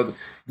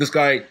 This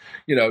guy,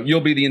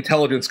 you'll be the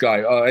intelligence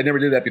guy. I never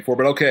did that before,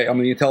 but okay, I'm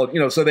the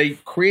intelligence. So they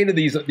created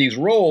these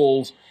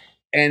roles.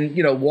 And,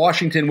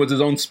 Washington was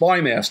his own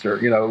spy master,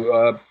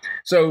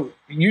 so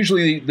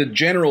usually the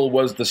general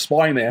was the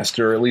spy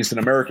master, at least in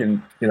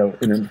American,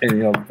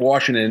 in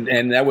Washington.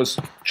 And that was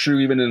true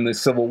even in the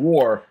Civil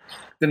War.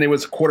 Then there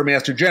was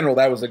quartermaster general.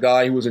 That was the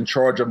guy who was in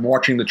charge of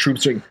marching the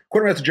troops.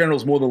 Quartermaster general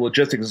is more than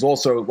logistics. It's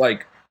also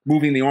like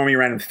moving the army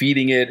around and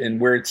feeding it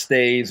and where it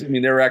stays. I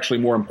mean, they're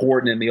actually more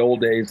important in the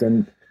old days,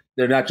 and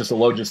they're not just a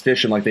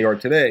logistician like they are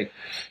today.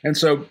 And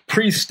so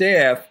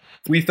pre-staff,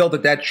 we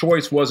felt that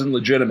choice wasn't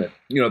legitimate,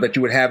 that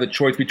you would have a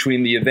choice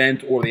between the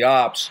event or the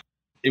ops.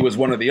 It was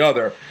one or the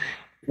other.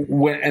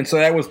 And so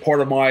that was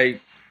part of my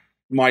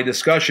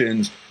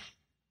discussions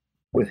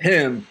with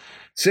him.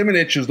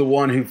 Simonich is the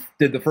one who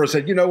did the first,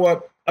 said, you know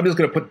what, I'm just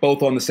going to put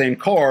both on the same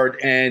card.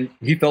 And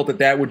he felt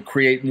that would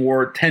create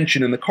more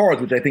tension in the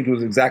cards, which I think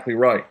was exactly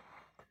right.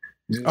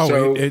 Oh,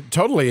 so, it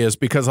totally is,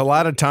 because a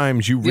lot of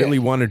times you really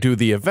want to do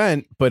the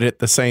event, but at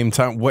the same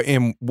time,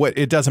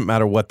 it doesn't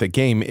matter what the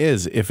game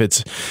is. If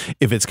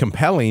it's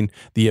compelling,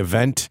 the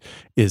event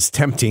is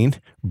tempting,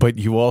 but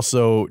you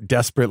also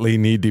desperately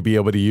need to be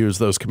able to use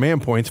those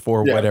command points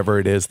for whatever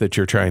it is that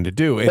you're trying to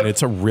do, and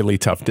it's a really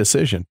tough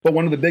decision. But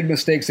one of the big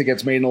mistakes that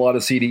gets made in a lot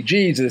of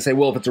CDGs is they say,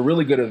 well, if it's a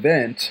really good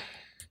event,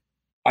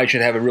 I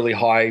should have a really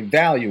high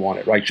value on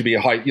it, right? It should be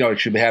it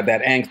should have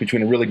that angst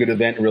between a really good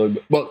event and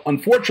really. Well,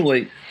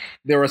 unfortunately,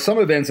 there are some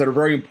events that are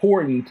very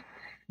important,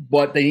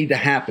 but they need to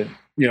happen.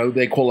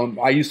 They call them.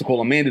 I used to call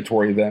them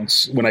mandatory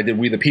events. When I did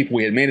We the People,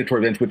 we had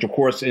mandatory events, which of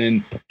course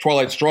in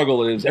Twilight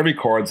Struggle is every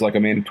card's like a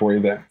mandatory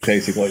event,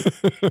 basically.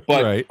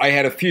 But right. I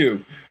had a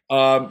few.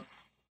 But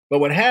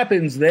what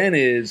happens then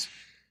is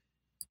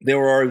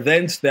there are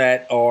events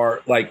that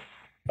are like,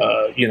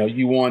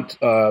 you want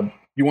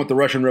the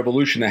Russian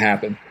Revolution to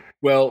happen.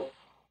 Well,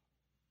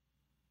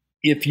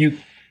 if you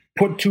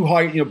put too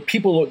high,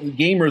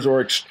 gamers are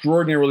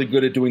extraordinarily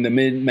good at doing the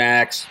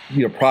min-max,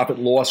 profit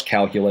loss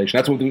calculation.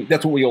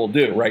 That's what we all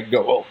do, right? You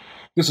go, oh,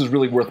 this is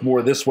really worth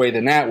more this way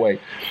than that way.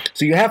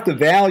 So you have to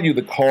value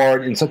the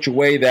card in such a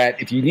way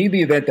that if you need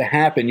the event to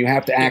happen, you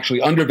have to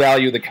actually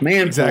undervalue the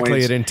command points.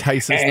 Exactly, it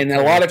entices. And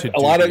a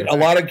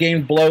lot of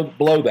games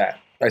blow that.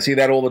 I see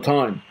that all the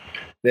time.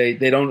 They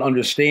don't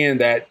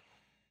understand that.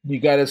 You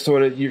got to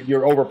sort of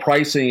you're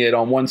overpricing it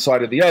on one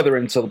side or the other,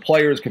 and so the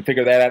players can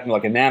figure that out in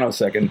like a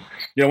nanosecond.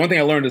 One thing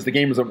I learned is the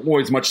gamers are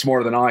always much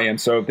smarter than I am.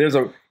 So if there's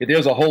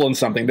a hole in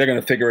something, they're going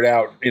to figure it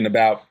out in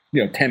about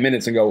 10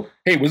 minutes and go,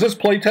 "Hey, was this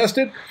play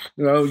tested?"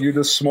 You're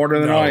just smarter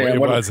than I am. It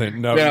wasn't.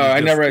 No,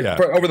 I never. Yeah.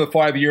 Over the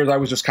 5 years, I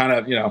was just kind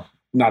of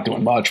not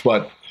doing much.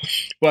 But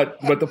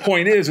the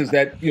point is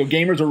that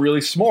gamers are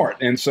really smart,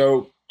 and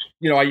so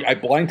I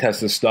blind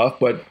test this stuff,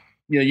 but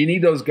you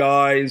need those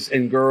guys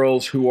and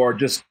girls who are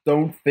just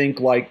don't think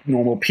like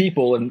normal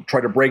people and try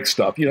to break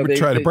stuff. They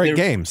try to break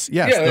games.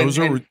 Yes, those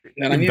are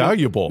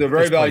invaluable. They're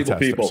very valuable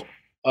people.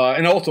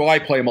 And also, I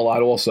play them a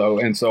lot also.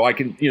 And so I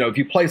can, if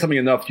you play something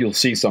enough, you'll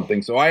see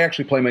something. So I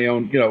actually play my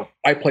own,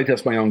 I play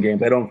test my own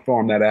games. I don't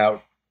farm that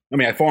out. I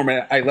mean,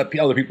 I let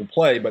other people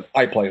play, but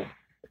I play them.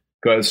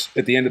 Because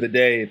at the end of the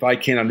day, if I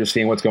can't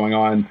understand what's going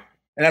on,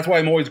 and that's why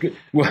I'm always good.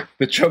 Well,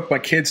 the joke my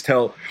kids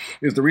tell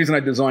is the reason I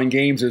design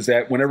games is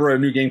that whenever a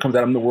new game comes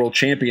out, I'm the world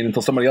champion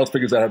until somebody else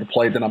figures out how to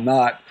play it, then I'm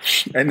not.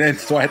 And then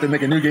so I have to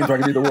make a new game so I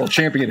can be the world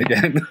champion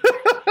again.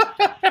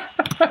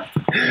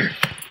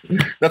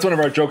 That's one of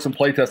our jokes in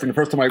playtesting. The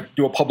first time I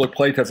do a public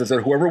playtest, I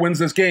said, whoever wins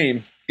this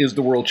game is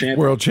the world champion.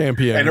 World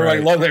champion. And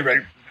everybody loves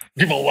it.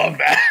 People love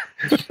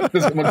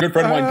that. My good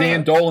friend of mine,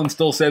 Dan Dolan,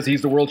 still says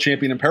he's the world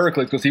champion in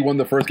Pericles because he won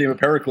the first game of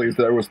Pericles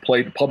that was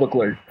played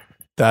publicly.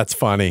 That's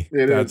funny.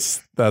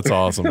 That's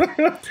awesome.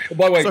 By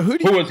the way, so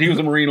he was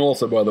a Marine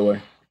also, by the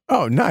way.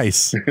 Oh,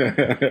 nice.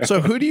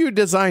 So who do you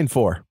design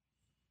for?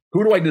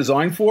 Who do I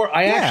design for?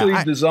 I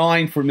actually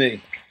design for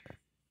me.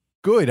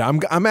 Good.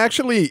 I'm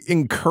actually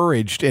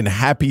encouraged and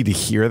happy to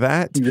hear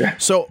that. Yeah.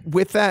 So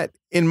with that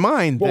in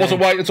mind,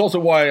 it's also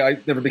why I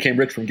never became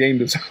rich from game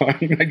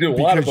design. I do a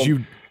lot of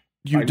them.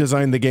 You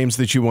design the games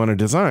that you want to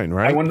design,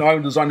 right? I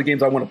design the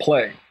games I want to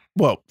play.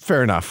 Well,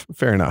 fair enough.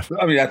 Fair enough.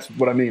 I mean, that's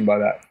what I mean by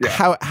that.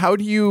 Yeah. How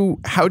do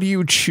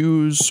you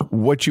choose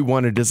what you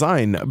want to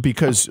design?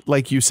 Because,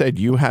 like you said,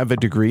 you have a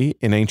degree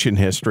in ancient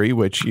history,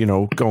 which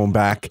going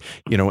back,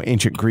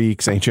 ancient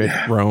Greeks, ancient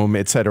Rome,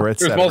 et cetera, et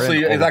cetera.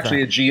 It's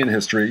actually a G in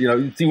history.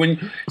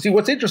 See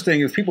what's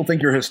interesting is people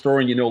think you're a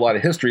historian, you know a lot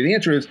of history. The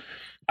answer is,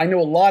 I know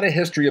a lot of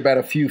history about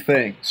a few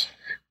things.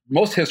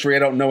 Most history I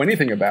don't know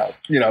anything about,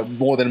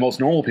 more than most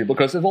normal people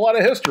because there's a lot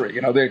of history.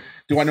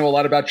 Do I know a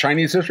lot about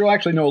Chinese history? I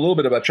actually know a little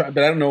bit about China,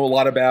 but I don't know a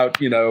lot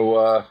about,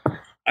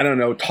 I don't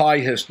know Thai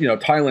history,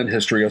 Thailand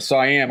history or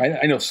Siam.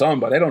 I know some,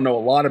 but I don't know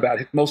a lot about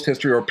most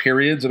history or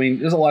periods. I mean,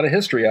 there's a lot of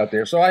history out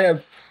there. So I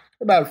have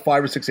about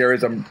 5 or 6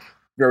 areas I'm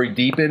very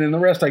deep in, and the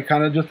rest I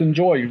kind of just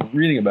enjoy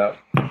reading about.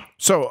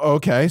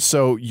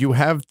 So you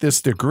have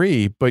this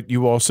degree, but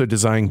you also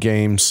design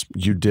games.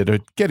 You did a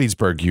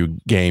Gettysburg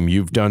game.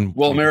 You've done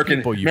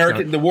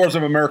the Wars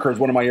of America is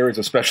one of my areas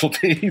of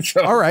specialty.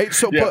 So, all right.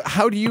 So, but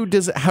how do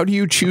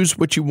you choose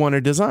what you want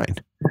to design?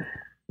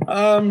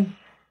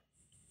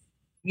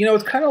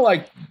 It's kind of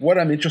like what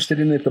I'm interested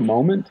in at the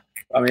moment.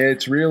 I mean,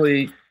 it's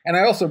really, and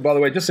I also, by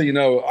the way, just so you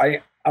know,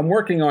 I'm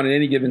working on at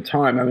any given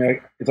time. I mean,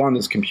 it's on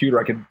this computer.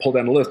 I can pull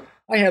down the list.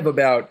 I have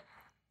about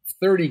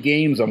 30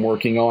 games I'm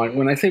working on.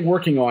 When I say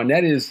working on,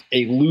 that is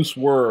a loose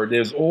word.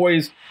 There's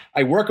always,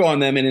 I work on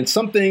them, and then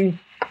something,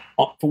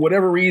 for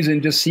whatever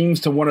reason, just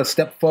seems to want to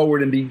step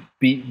forward and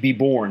be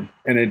born,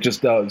 and it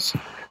just does.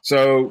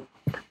 So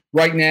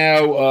right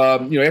now,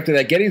 after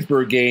that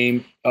Gettysburg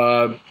game,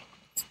 everybody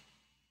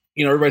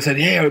said,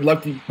 "Hey, I would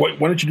love to. Why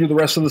don't you do the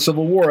rest of the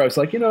Civil War?" I was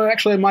like,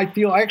 actually,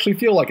 I actually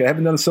feel like it. I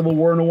haven't done a Civil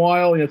War in a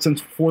while,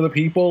 since For the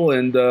People,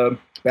 and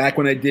back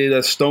when I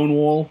did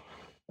Stonewall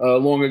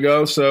long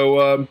ago.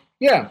 So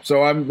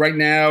so I'm right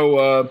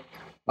now.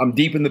 I'm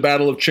deep in the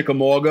Battle of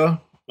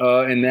Chickamauga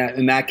in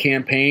that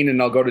campaign,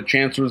 and I'll go to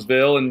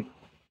Chancellorsville, and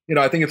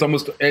I think it's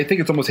almost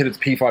hit its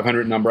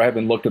P500 number. I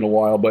haven't looked in a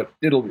while, but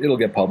it'll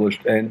get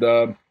published,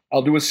 and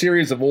I'll do a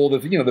series of all the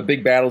the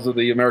big battles of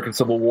the American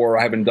Civil War.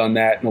 I haven't done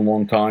that in a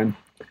long time,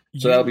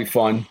 so that'll be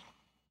fun.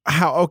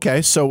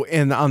 So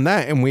on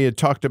that, and we had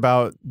talked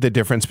about the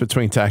difference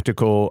between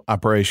tactical,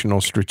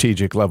 operational,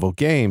 strategic level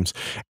games,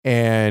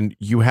 and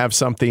you have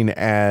something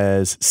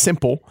as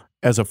simple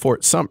as a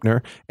Fort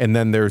Sumter, and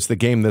then there's the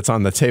game that's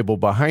on the table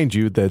behind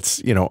you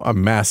that's a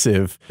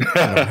massive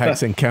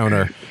hex and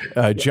counter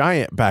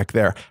giant back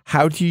there.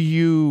 How do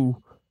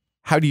you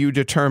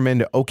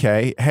determine,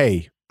 okay,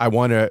 hey, I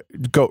want to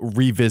go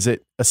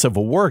revisit a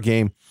Civil War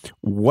game?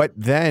 What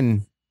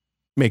then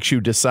makes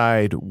you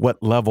decide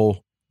what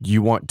level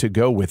you want to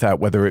go with that,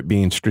 whether it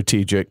being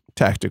strategic,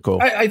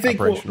 tactical, I think,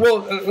 well,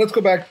 let's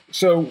go back.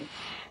 So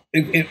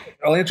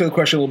I'll answer the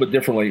question a little bit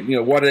differently.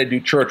 Why did I do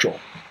Churchill?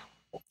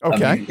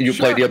 Okay. You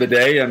played the other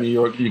day. I mean,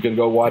 you can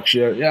go watch.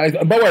 By the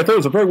way, I thought it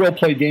was a very well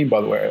played game.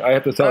 By the way, I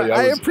have to tell you,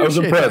 I was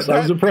impressed. I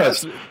was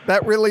impressed. I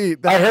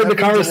heard the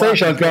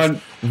conversation. I was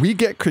going. We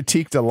get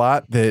critiqued a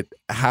lot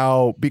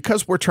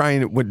because we're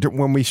trying,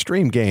 when we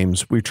stream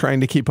games, we're trying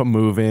to keep them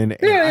moving.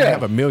 And I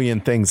have a million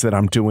things that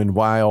I'm doing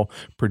while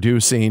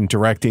producing,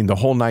 directing, the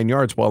whole 9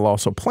 yards while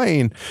also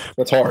playing.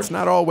 That's hard. It's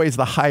not always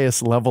the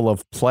highest level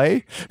of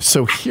play.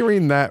 So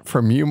hearing that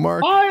from you,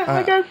 Mark,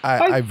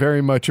 I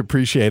very much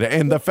appreciate it.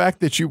 And the fact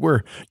that you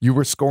were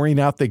scoring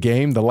out the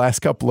game the last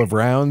couple of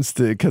rounds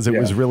because it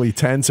was really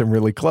tense and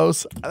really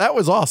close. That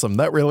was awesome.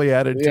 That really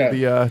added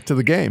to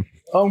the game.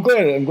 I'm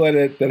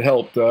glad that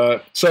helped.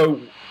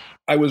 So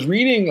I was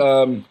reading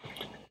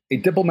a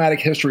diplomatic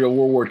history of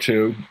World War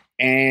II,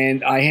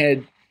 and I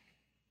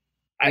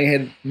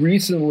had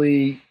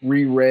recently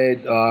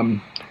reread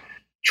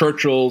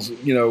Churchill's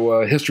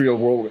history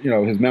of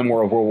his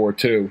memoir of World War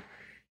II,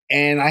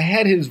 And I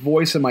had his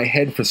voice in my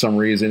head for some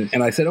reason.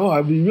 And I said, oh,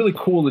 it'd be really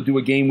cool to do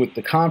a game with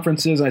the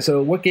conferences. And I said,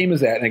 well, what game is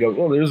that? And I go,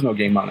 well, there's no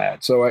game on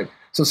that. So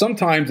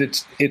sometimes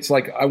it's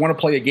like I want to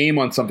play a game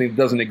on something that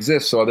doesn't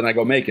exist. So then I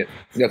go make it.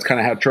 That's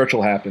kind of how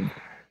Churchill happened.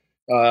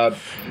 And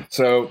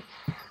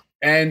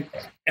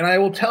I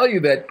will tell you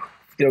that,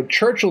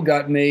 Churchill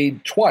got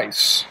made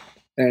twice,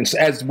 and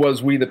as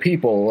was We the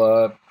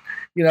People.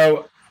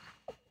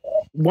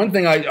 One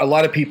thing a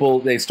lot of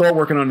people, they start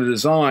working on the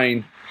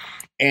design,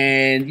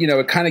 and,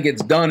 it kind of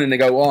gets done and they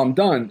go, oh, I'm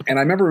done. And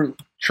I remember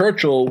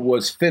Churchill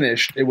was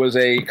finished. It was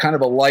a kind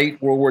of a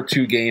light World War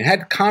II game. It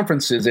had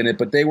conferences in it,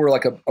 but they were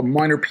like a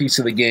minor piece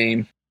of the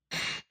game.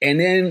 And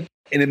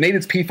it made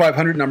its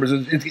P500 numbers.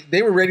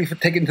 They were ready to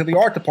take it into the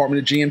art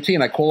department at GMT.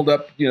 And I called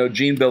up,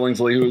 Gene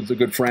Billingsley, who was a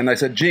good friend. I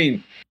said,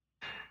 Gene,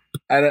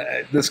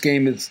 this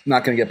game is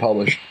not going to get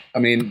published. I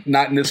mean,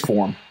 not in this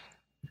form.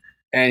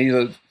 And he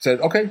said,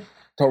 okay,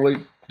 totally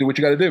do what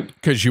you got to do.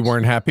 Because you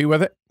weren't happy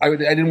with it? I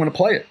didn't want to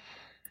play it.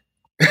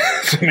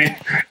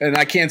 And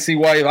I can't see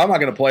why, if I'm not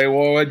going to play it,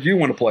 well, why do you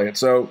want to play it?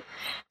 So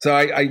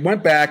I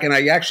went back and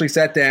I actually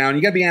sat down.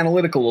 You got to be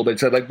analytical a little bit.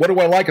 Said, like, what do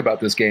I like about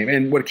this game?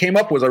 And what came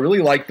up was I really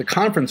liked the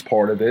conference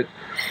part of it,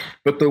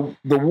 but the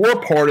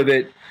war part of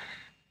it,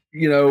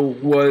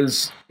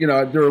 was,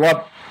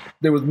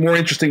 there was more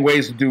interesting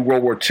ways to do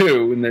World War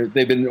II, and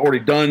they've been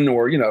already done,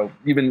 or,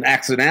 even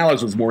Axis and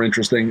Allies was more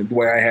interesting the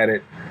way I had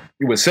it.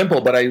 It was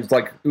simple, but it was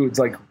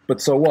like,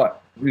 but so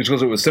what? Just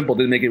because it was simple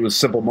didn't make it was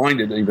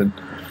simple-minded even.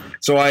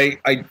 So I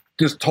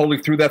just totally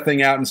threw that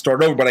thing out and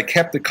started over, but I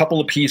kept a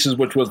couple of pieces,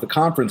 which was the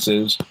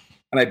conferences,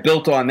 and I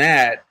built on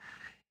that.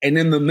 And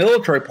then the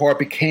military part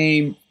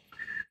became,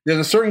 there's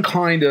a certain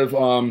kind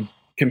of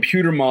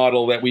computer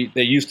model that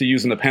they used to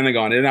use in the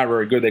Pentagon. They're not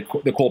very good.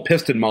 They're called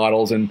piston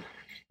models, and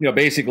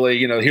basically,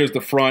 here's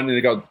the front,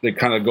 and they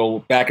kind of go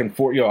back and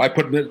forth. I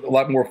put a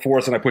lot more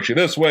force, and I push you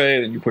this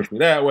way, and you push me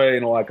that way,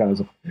 and all that kind of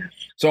stuff.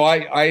 So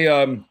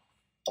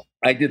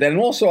I did that, and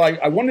also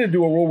I wanted to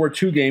do a World War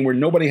II game where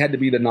nobody had to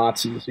be the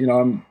Nazis.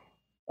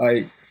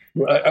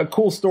 A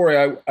cool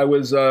story. I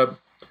was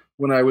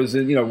when I was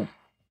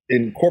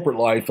in corporate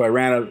life, I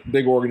ran a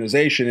big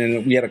organization,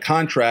 and we had a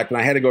contract, and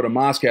I had to go to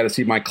Moscow to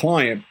see my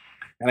client,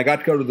 and I got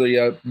to go to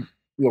the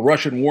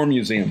Russian War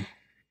Museum.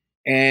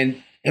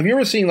 And have you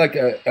ever seen like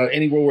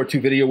any World War II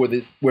video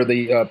where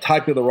the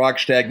type of the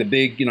Reichstag, the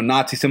big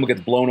Nazi symbol, gets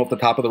blown off the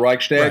top of the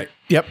Reichstag? Right.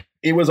 Yep.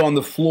 It was on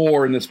the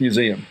floor in this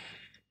museum.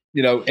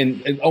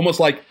 And almost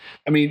like,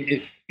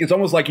 it's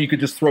almost like you could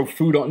just throw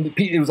food on.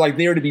 It was like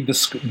there to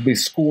be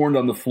scorned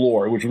on the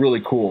floor. It was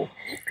really cool.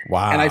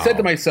 Wow. And I said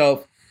to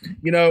myself,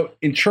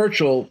 in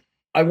Churchill,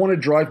 I want to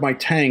drive my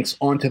tanks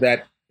onto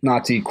that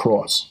Nazi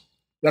cross.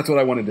 That's what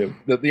I want to do.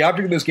 The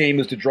object of this game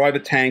is to drive a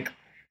tank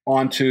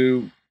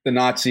onto the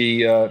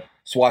Nazi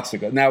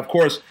swastika. Now, of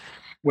course,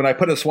 when I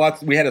put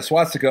we had a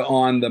swastika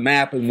on the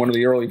map in one of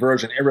the early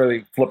versions,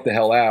 everybody flipped the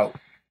hell out,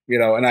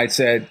 and I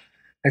said,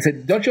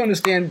 don't you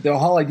understand the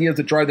whole idea is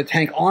to drive the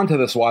tank onto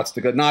the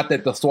swastika, not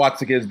that the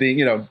swastika is being,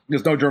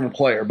 there's no German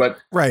player, but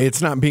right,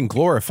 it's not being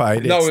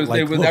glorified. No,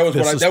 that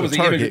was the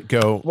target.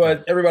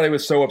 But everybody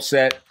was so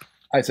upset.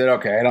 I said,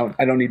 okay,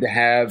 I don't need to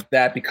have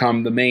that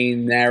become the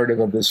main narrative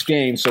of this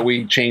game, so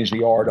we changed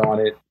the art on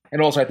it.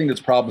 And also, I think there's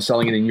a problem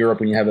selling it in Europe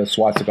when you have a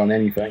swastika on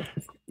anything.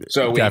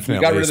 So we got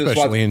rid of the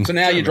swastika. So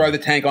now you drive the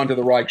tank onto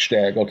the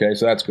Reichstag. Okay,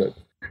 so that's good.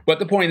 But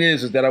the point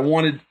is that I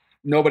wanted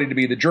nobody to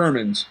be the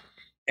Germans.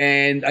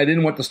 And I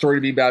didn't want the story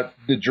to be about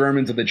the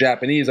Germans or the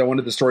Japanese. I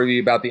wanted the story to be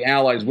about the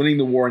Allies winning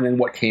the war and then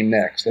what came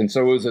next. And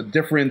so it was a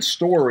different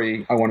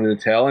story I wanted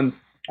to tell. And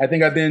I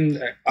think I got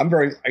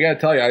to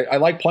tell you, I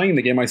like playing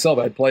the game myself.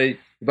 I'd play,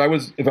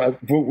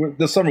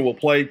 this summer we'll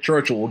play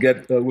Churchill. We'll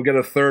get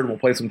a third and we'll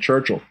play some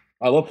Churchill.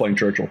 I love playing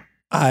Churchill.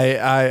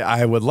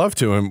 I would love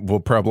to, and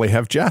we'll probably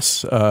have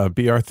Jess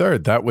be our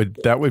third. That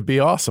would be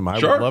awesome. I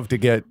would love to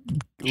get.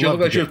 She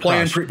looked like she was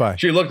playing.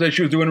 She looked like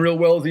she was doing real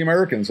well as the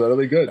Americans. So that'll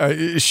be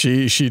good.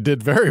 She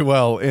did very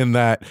well in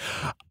that.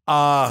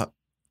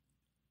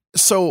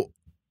 So,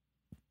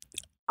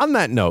 on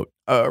that note,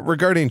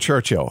 regarding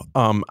Churchill,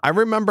 I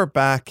remember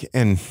back,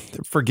 and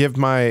forgive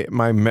my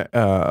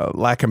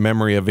lack of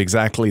memory of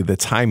exactly the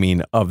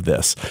timing of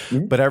this,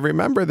 but I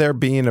remember there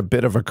being a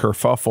bit of a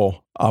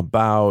kerfuffle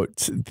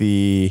about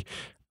the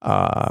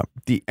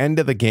end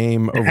of the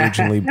game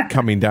originally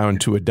coming down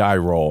to a die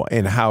roll,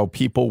 and how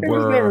people were.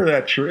 It was never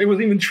that true. It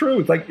wasn't even true.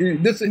 It's like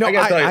this. No,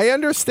 I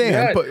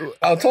understand, but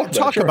I'll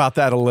talk about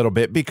that a little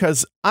bit,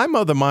 because I'm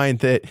of the mind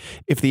that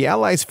if the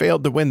Allies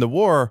failed to win the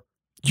war,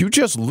 you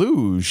just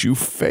lose. You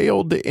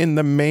failed in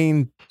the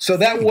main. So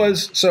that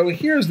was. So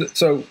here's the.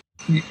 So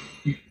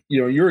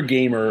you're a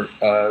gamer,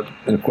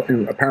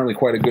 and apparently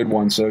quite a good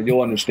one. So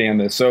you'll understand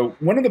this. So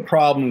one of the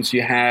problems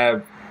you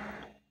have.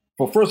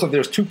 Well, first off,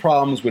 there's two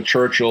problems with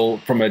Churchill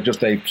from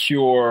just a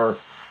pure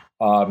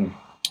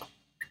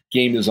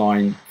game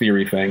design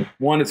theory thing.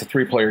 One, it's a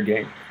 3-player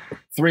game.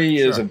 3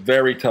 is a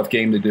very tough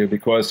game to do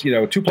because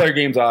 2-player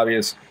game's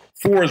obvious.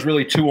 4 is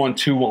really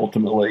 2-on-2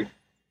 ultimately.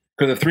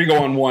 Because if 3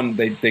 go on 1,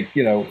 they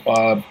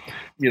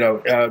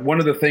one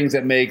of the things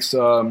that makes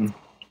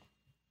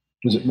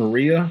was it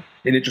Maria?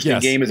 An interesting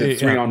game is it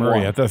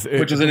 3-on-1,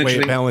 which is an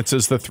interesting. It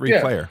balances the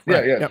three-player.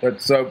 Right. Yeah.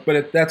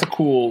 Yep. That's a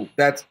cool.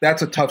 That's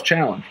a tough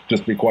challenge,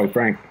 just to be quite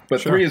frank.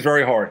 But sure. 3 is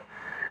very hard.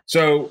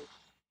 So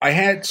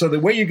the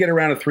way you get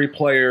around the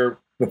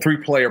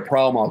three-player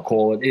problem, I'll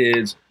call it,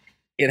 is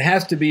it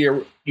has to be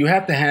you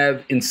have to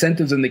have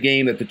incentives in the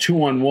game that the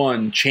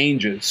 2-on-1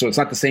 changes, so it's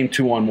not the same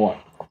 2-on-1.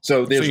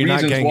 So there's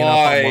reasons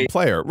why one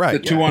player.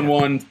 Right, the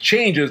 2-on-1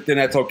 changes, then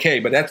that's okay.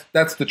 But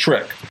that's the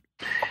trick.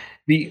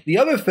 The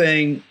other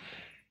thing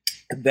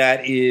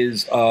that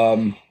is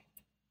a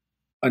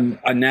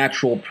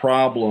natural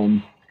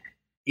problem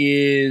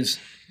is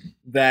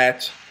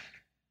that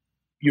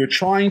you're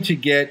trying to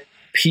get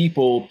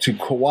people to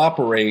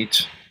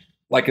cooperate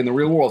like in the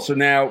real world. So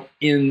now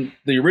in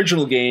the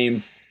original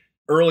game,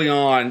 early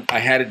on, I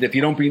had it, if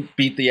you don't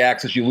beat the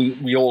Axis,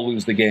 we all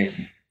lose the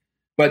game.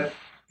 But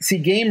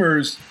see,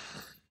 gamers,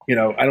 I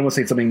don't want to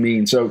say something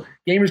mean. So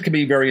gamers can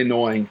be very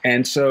annoying.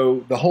 And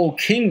so the whole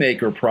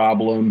Kingmaker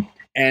problem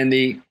and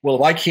if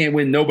I can't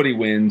win, nobody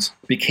wins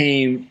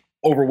became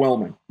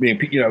overwhelming. I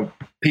mean,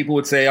 people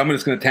would say, I'm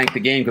just going to tank the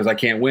game because I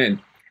can't win.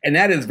 And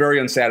that is very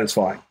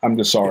unsatisfying. I'm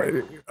just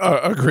sorry.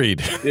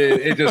 Agreed.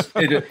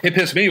 It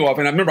pissed me off.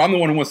 And I remember I'm the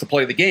one who wants to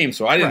play the game,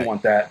 so I didn't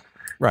want that.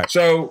 Right.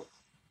 So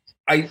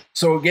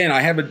again,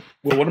 I have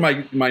one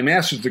of my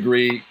master's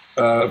degree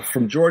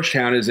from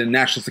Georgetown is in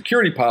national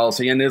security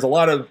policy, and there's a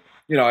lot of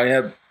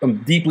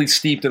I'm deeply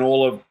steeped in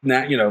all of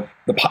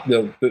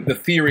the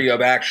theory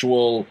of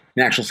actual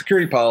national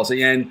security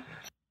policy, and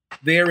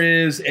there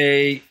is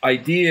a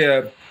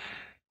idea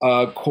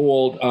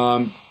called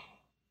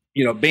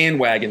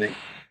bandwagoning,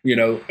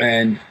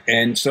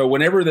 and so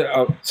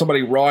whenever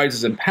somebody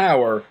rises in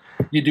power,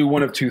 you do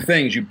one of two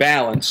things: you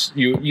balance.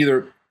 You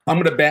either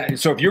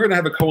so if you're going to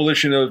have a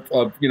coalition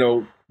of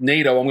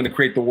NATO, I'm going to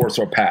create the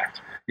Warsaw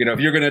Pact. If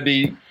you're going to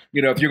be,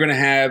 if you're going to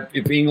have,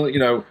 if England,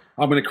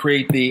 I'm going to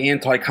create the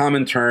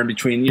anti-Comintern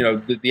between,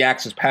 the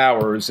Axis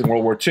powers in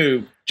World War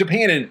II.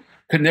 Japan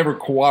could never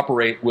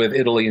cooperate with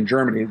Italy and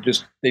Germany.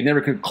 They never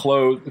could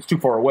close. It's too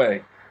far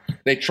away.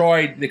 They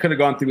tried. They could have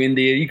gone through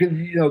India.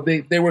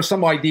 There were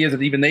some ideas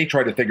that even they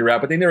tried to figure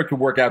out, but they never could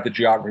work out the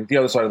geography. The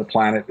other side of the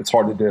planet, it's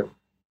hard to do,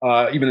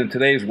 even in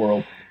today's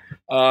world.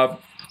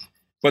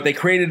 But they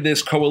created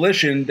this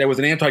coalition that was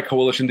an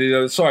anti-coalition to the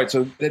other side.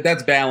 So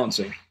that's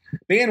balancing.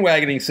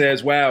 Bandwagoning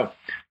says, wow,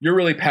 you're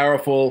really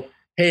powerful.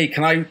 Hey,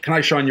 can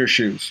I shine your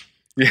shoes?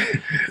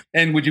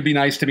 And would you be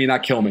nice to me,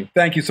 not kill me?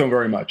 Thank you so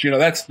very much.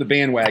 That's the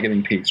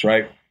bandwagoning piece,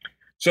 right?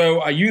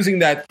 So using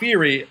that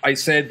theory, I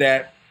said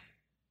that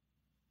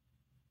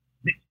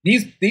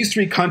these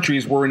three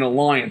countries were in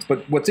alliance.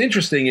 But what's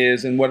interesting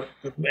is, and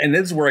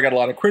this is where I got a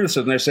lot of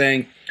criticism, they're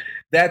saying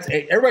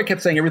everybody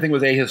kept saying everything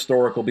was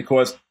ahistorical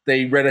because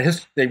they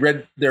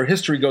read their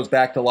history goes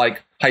back to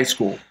like high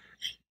school.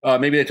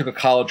 Maybe they took a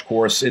college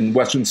course in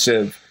Western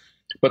Civ.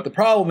 But the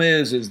problem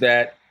is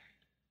that,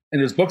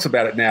 and there's books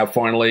about it now,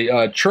 finally,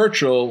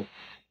 Churchill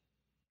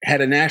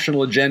had a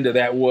national agenda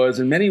that was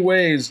in many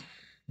ways,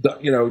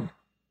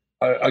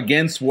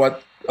 against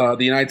what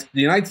the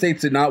United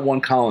States did not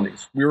want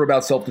colonies. We were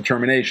about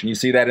self-determination. You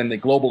see that in the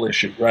global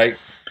issue, right?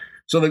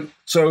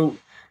 So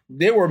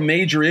there were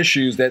major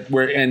issues that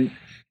were,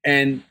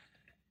 and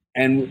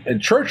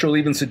Churchill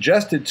even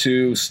suggested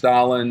to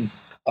Stalin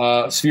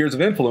spheres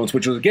of influence,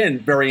 which was again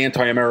very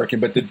anti-American.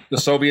 But the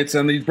Soviets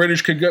and the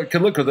British could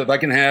look, because if I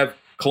can have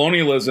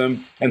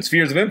colonialism and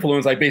spheres of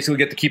influence, I basically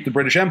get to keep the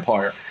British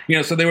Empire.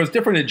 So there was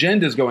different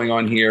agendas going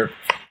on here.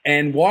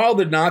 And while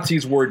the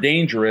Nazis were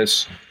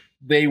dangerous,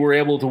 they were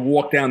able to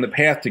walk down the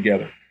path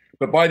together.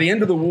 But by the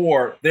end of the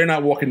war, they're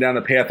not walking down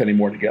the path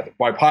anymore together.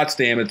 By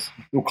Potsdam,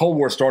 the Cold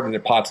War started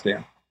at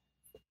Potsdam.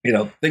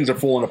 Things are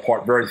falling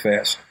apart very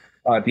fast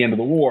at the end of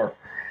the war.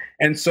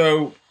 And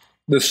so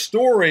the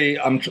story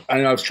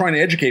I was trying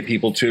to educate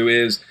people to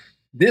is,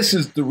 this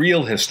is the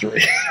real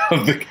history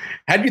of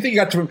how do you think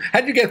how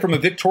did you get from a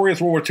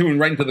victorious World War II and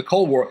right into the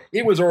Cold War?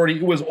 It was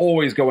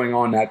always going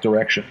on that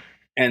direction.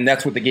 And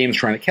that's what the game is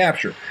trying to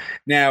capture.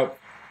 Now,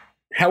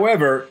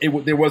 however,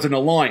 there was an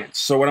alliance.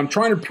 So what I'm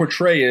trying to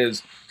portray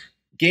is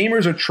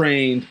gamers are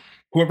trained,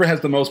 whoever has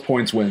the most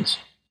points wins.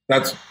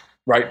 That's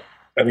right.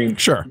 I mean,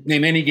 sure.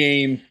 Name any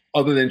game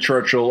other than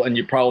Churchill, and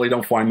you probably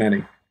don't find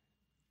many.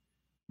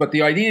 But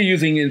the idea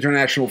using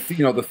international,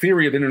 the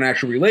theory of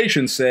international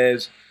relations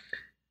says,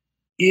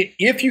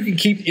 if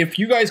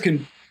you guys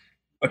can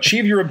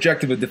achieve your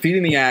objective of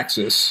defeating the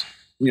Axis,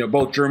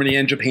 both Germany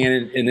and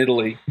Japan and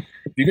Italy,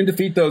 if you can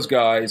defeat those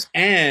guys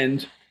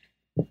and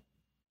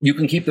you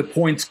can keep the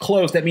points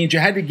close, that means you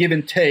had to give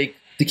and take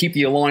to keep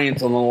the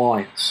alliance on the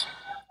alliance.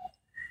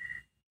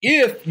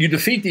 If you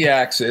defeat the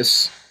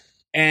Axis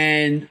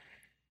and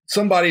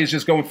somebody is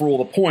just going for all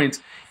the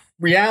points,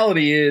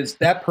 reality is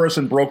that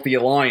person broke the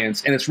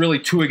alliance, and it's really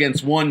 2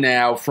 against 1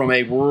 now from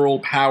a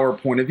world power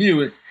point of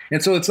view.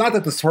 And so it's not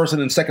that this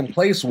person in second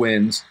place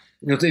wins.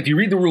 If you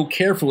read the rule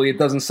carefully, it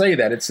doesn't say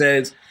that. It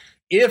says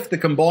if the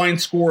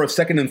combined score of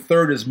second and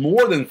third is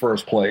more than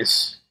first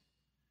place,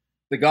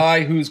 the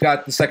guy who's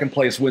got the second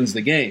place wins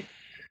the game.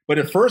 But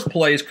if first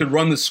place could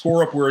run the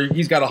score up where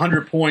he's got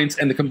 100 points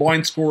and the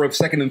combined score of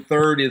second and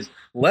third is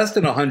less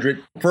than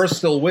 100, first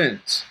still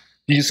wins.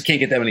 You just can't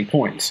get that many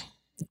points.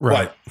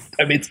 Right. But,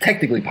 I mean, it's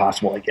technically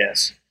possible, I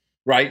guess.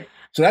 Right?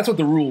 So that's what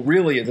the rule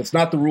really is. It's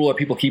not the rule that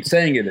people keep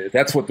saying it is.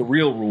 That's what the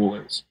real rule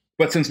is.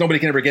 But since nobody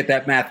can ever get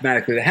that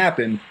mathematically to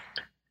happen,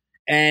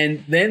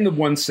 and then the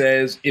one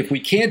says, if we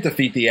can't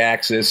defeat the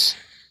Axis,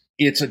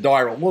 it's a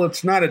die roll. Well,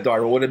 it's not a die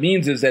roll. What it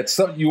means is that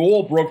you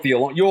all broke you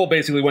all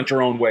basically went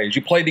your own ways.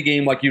 You played the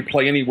game like you'd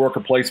play any worker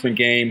placement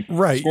game.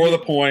 Right. Score the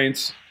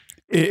points.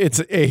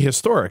 It's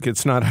ahistoric.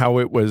 It's not how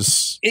it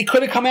was. It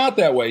could have come out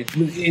that way.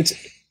 The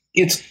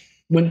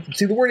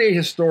word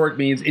ahistoric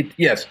means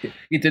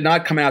it did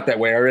not come out that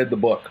way. I read the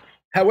book.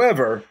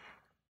 However,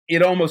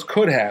 it almost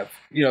could have.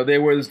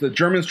 The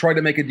Germans tried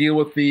to make a deal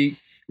with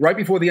right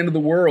before the end of the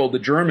world, the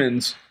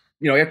Germans,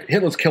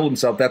 Hitler's killed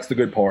himself. That's the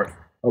good part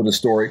of the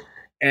story.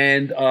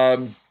 And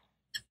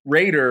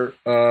Raeder,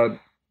 the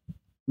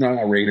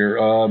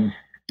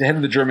head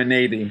of the German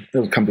Navy,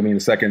 it'll come to me in a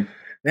second.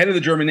 The head of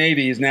the German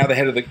Navy is now the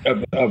head of the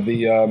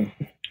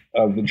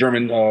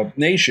German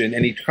nation,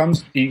 and he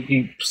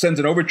sends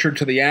an overture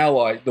to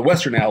the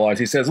Western Allies.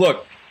 He says,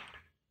 "Look,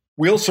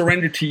 we'll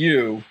surrender to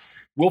you.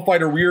 We'll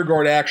fight a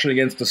rearguard action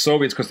against the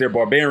Soviets because they're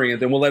barbarians,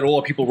 and we'll let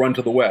all the people run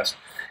to the west."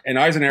 And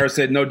Eisenhower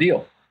said, "No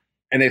deal,"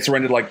 and they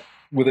surrendered like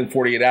within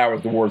 48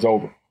 hours. The war's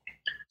over.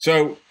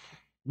 So.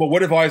 But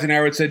what if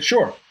Eisenhower had said,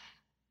 sure?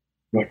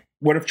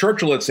 What if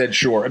Churchill had said,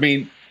 sure? I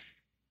mean,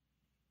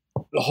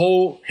 the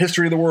whole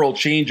history of the world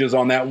changes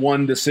on that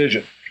one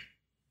decision.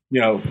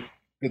 They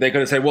could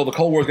have said, well, the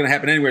Cold War is going to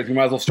happen anyways. We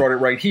might as well start it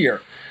right here.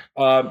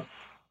 So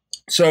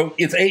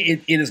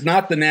it is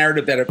not the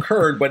narrative that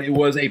occurred, but it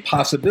was a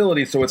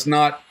possibility. So it's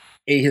not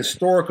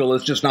ahistorical.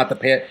 It's just not the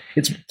path.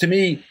 To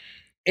me,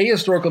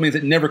 ahistorical means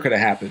it never could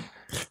have happened.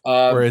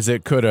 Whereas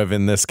it could have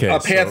in this case.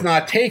 A path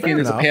not taken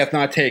is a path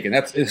not taken.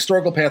 That's a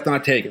historical path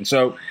not taken.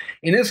 So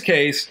in this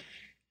case,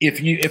 if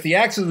the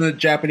Axis of the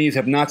Japanese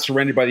have not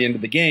surrendered by the end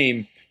of the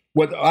game,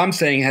 what I'm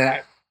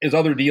saying is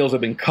other deals have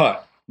been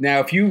cut.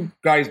 Now, if you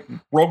guys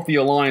broke the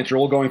alliance, you're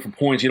all going for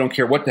points, you don't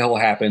care what the hell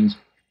happens,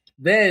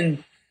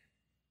 then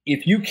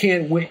if you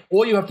can't win,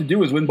 all you have to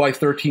do is win by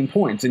 13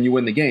 points and you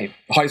win the game.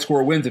 The high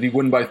score wins if you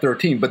win by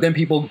 13. But then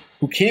people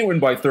who can't win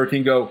by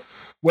 13 go,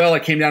 well,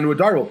 it came down to a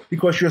die roll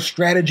because your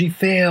strategy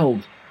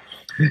failed.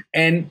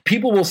 And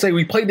people will say,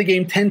 we played the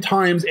game 10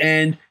 times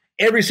and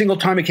every single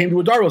time it came to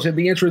a die roll. So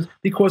the answer is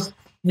because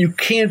you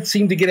can't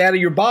seem to get out of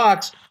your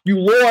box. You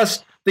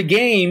lost the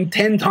game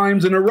 10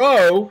 times in a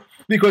row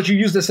because you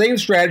used the same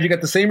strategy,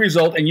 got the same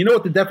result. And you know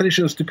what the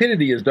definition of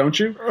stupidity is, don't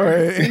you?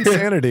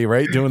 Insanity,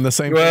 right? Doing the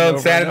same thing. Well,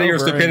 insanity or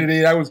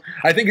stupidity. I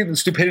think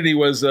stupidity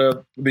was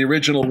the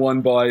original one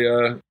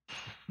by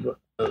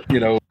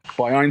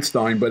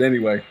Einstein. But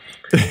anyway.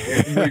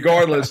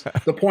 Regardless,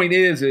 the point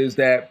is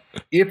that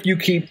if you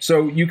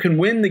you can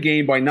win the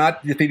game by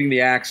not defeating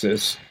the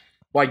Axis,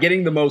 by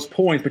getting the most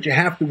points, but you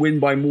have to win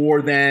by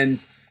more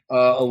than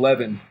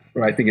 11.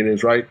 Or I think it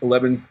is, right?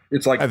 11.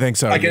 It's like I think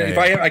so. I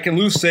can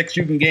lose 6,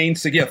 you can gain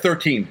 6. Yeah,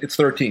 13. It's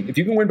 13. If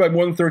you can win by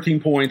more than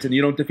 13 points and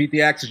you don't defeat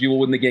the Axis, you will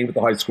win the game with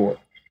the high score.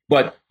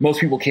 But most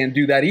people can't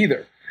do that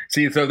either.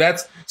 See, so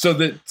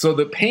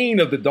the pain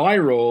of the die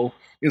roll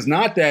is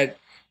not that.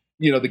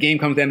 The game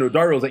comes down to a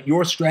die roll, is that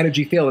your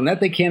strategy failed, and that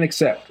they can't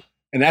accept.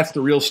 And that's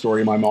the real story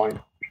in my mind.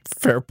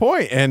 Fair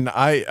point. And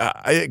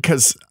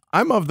because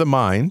I'm of the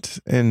mind,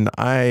 and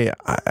I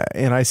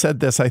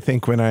said this, I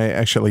think, when I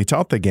actually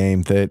taught the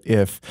game, that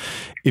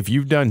if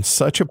you've done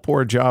such a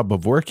poor job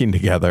of working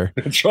together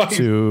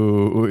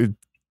to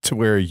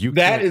where you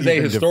that is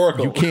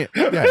ahistorical. You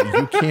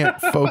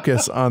can't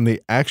focus on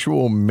the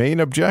actual main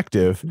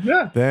objective.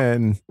 Yeah.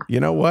 Then you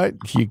know what?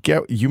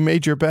 You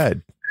made your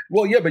bed.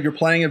 Well, yeah, but you're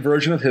playing a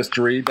version of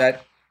history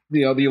that,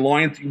 the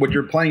alliance, what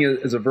you're playing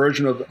is a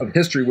version of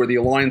history where the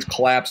alliance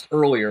collapsed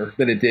earlier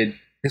than it did.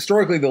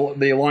 Historically,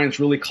 the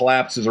alliance really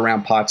collapses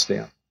around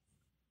Potsdam.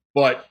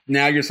 But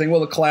now you're saying,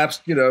 well, it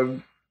collapsed,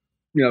 during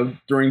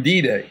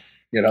D-Day,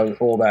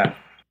 all that.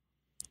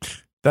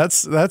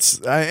 That's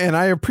and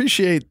I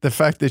appreciate the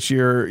fact that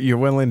you're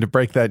willing to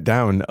break that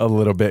down a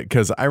little bit,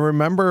 because I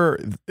remember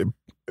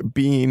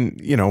being,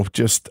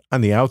 just on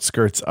the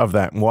outskirts of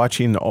that and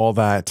watching all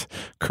that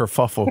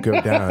kerfuffle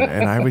go down.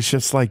 And I was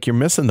just like, you're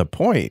missing the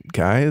point,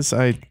 guys.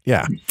 The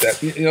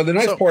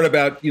nice part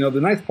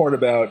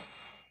about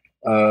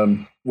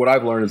what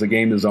I've learned as a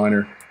game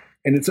designer,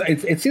 and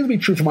it seems to be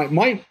true for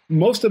my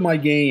most of my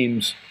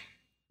games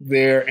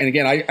there. And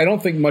again, I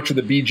don't think much of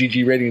the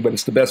BGG rating, but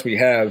it's the best we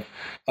have.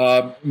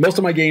 Most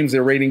of my games,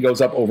 their rating goes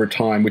up over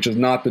time, which is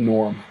not the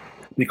norm,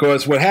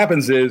 because what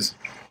happens is,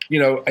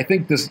 I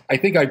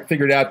think I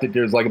figured out that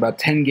there's like about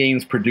 10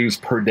 games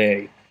produced per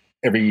day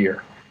every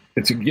year.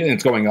 It's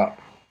going up.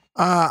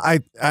 I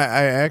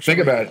actually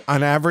think about it.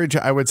 On average,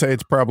 I would say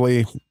it's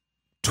probably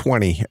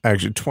 20,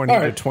 actually 20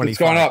 to 25. It's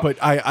gone up. But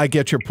I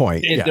get your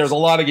point. Yes. There's a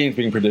lot of games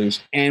being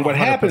produced. And what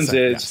happens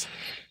is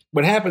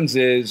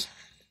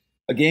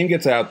a game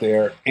gets out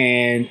there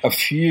and a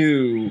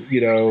few,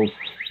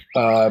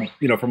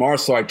 from our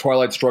side,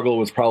 Twilight Struggle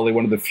was probably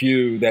one of the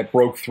few that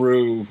broke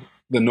through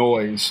the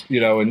noise,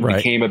 and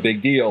became a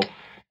big deal.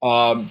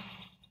 And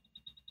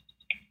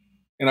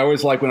I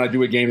always like when I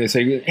do a game, they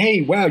say,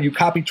 "Hey, wow, you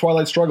copied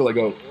Twilight Struggle." I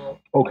go,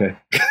 "Okay,"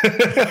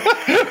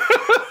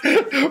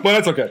 but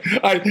that's okay.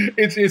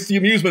 It's the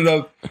amusement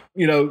of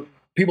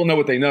people know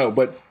what they know,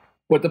 but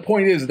the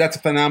point is that's a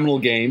phenomenal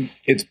game.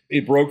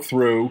 It broke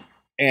through,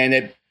 and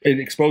it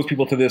exposed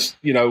people to this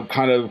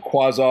kind of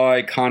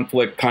quasi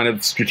conflict kind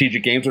of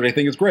strategic games, which I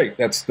think is great.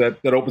 That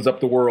opens up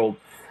the world,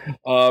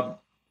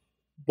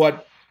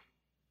 but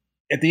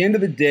at the end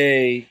of the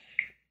day,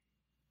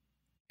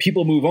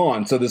 people move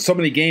on. So there's so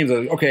many games.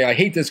 Okay, I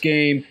hate this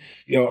game.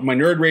 My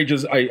nerd rage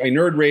is I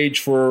nerd rage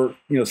for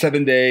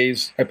 7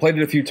 days. I played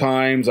it a few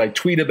times. I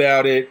tweet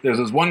about it. There's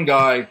this one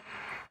guy.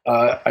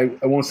 I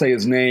won't say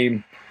his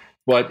name,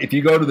 but if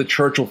you go to the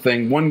Churchill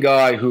thing, one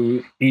guy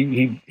who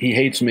he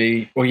hates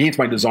me, or he hates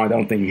my design. I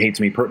don't think he hates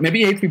me. Maybe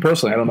he hates me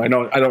personally. I don't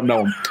know. I don't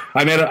know him.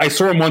 I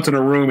saw him once in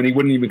a room, and he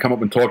wouldn't even come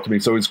up and talk to me.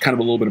 So he's kind of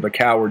a little bit of a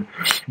coward.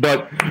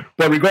 But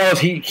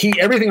regardless, he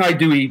everything I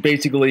do, he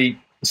basically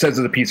says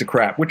is a piece of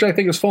crap, which I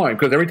think is fine,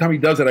 because every time he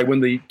does it, I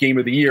win the Game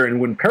of the Year. And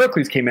when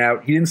Pericles came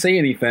out, he didn't say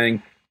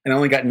anything, and I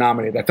only got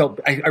nominated.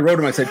 I wrote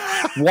him, I said,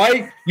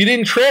 "Why you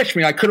didn't trash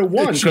me? I could have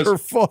won." It's your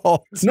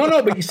fault.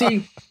 No, but you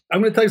see,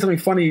 I'm going to tell you something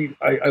funny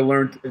I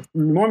learned.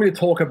 You want me to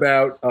talk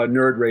about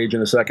nerd rage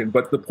in a second,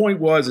 but the point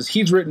is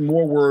he's written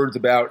more words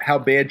about how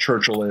bad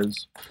Churchill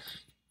is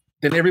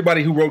than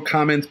everybody who wrote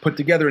comments put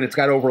together, and it's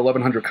got over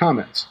 1,100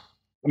 comments.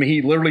 I mean,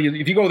 he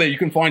literally, if you go there,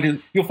 you'll find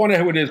out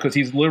who it is, because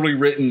he's literally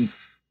written,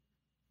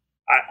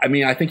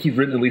 I think he's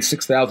written at least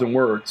 6,000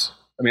 words.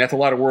 I mean, that's a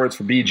lot of words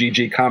for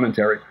BGG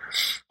commentary.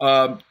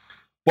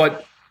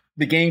 But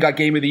the game got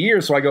Game of the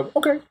Year, so I go,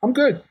 okay, I'm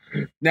good.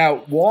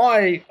 Now,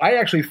 why I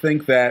actually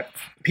think that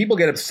people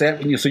get upset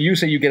when you say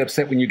you get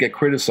upset when you get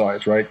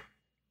criticized, right?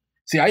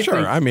 See, I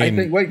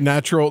think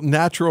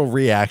natural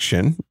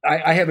reaction.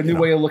 I have a new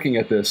way of looking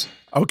at this.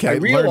 Okay, I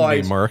realize,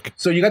 learn me, Mark.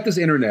 So you got this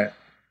internet.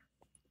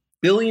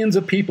 Billions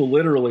of people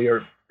literally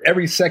are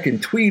every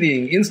second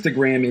tweeting,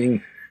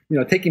 Instagramming,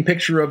 taking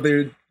picture of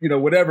their,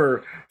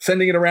 whatever,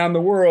 sending it around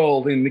the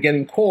world and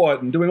getting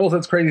caught and doing all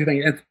this crazy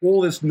thing. It's all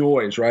this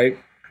noise, right?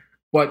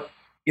 But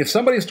if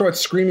somebody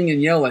starts screaming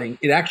and yelling,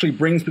 it actually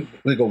brings people,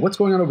 they go, what's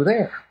going on over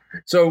there?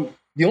 So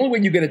the only way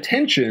you get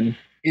attention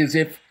is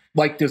if,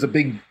 there's a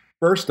big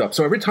burst up.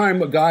 So every time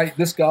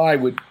this guy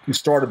would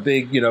start a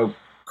big,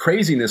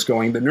 craziness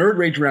going, the nerd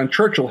rage around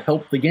Churchill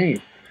helped the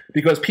game.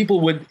 Because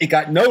it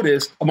got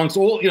noticed amongst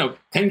all,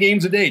 10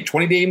 games a day,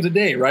 20 games a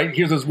day, right?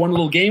 Here's this one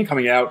little game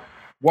coming out.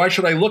 Why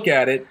should I look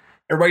at it?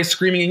 Everybody's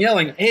screaming and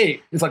yelling.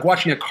 Hey, it's like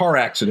watching a car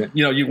accident.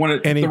 You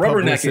want to. Any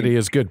publicity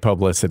is good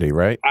publicity,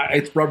 right?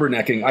 It's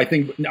rubbernecking. I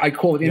think I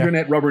call it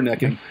internet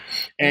rubbernecking.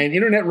 And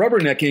internet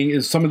rubbernecking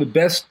is some of the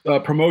best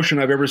promotion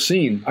I've ever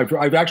seen.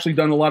 I've actually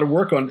done a lot of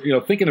work on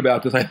thinking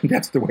about this. I think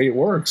that's the way it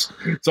works.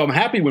 So I'm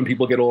happy when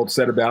people get all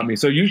upset about me.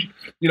 So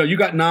you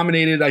got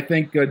nominated. I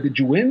think did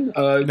you win?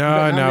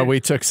 No, we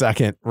took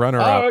second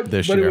runner-up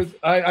this year.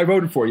 I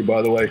voted for you,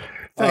 by the way.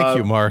 Thank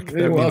you, Mark.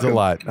 That means a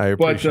lot. I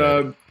appreciate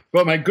it.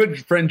 But my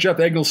good friend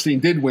Jeff Eggleston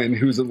did win,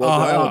 who's a local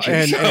allergy.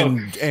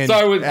 And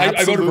so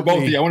I voted for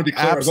both of you. I want to be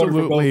clear.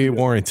 Absolutely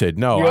warranted.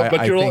 No, I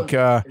think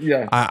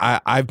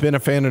I've been a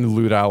fan of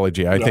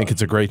Ludology. I think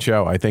it's a great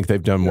show. I think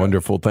they've done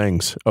wonderful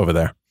things over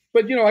there.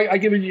 But I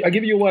give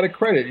you a lot of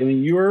credit. I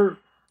mean,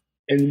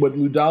 and what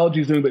Ludology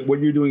is doing, but what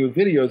you're doing with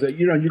videos, that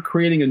you're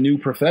creating a new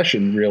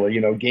profession, really.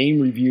 Game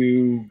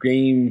review,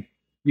 game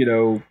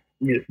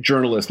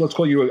journalist. Let's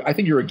call you. I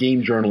think you're a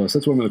game journalist.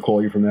 That's what I'm going to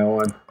call you from now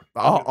on.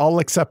 I'll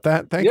accept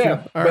that. Thank you.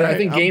 But right, I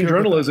think game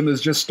journalism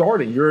is just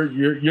starting.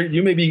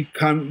 You may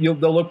become. They'll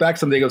look back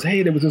someday. And goes,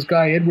 hey, there was this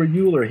guy Edward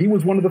Euler. He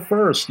was one of the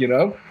first.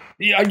 Yeah,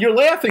 you're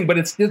laughing, but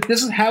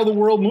this is how the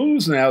world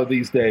moves now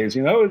these days.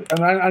 And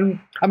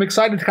I'm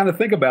excited to kind of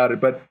think about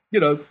it. But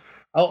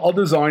I'll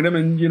design them,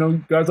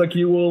 and guys like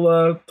you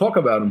will talk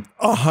about them.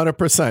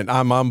 100%.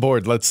 I'm on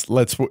board.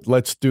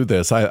 Let's do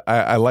this.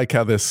 I like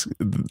how this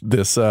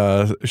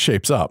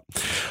shapes up.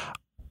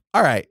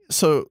 All right.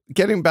 So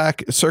circling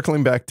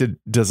back to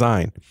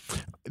design,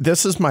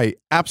 this is my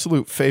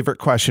absolute favorite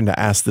question to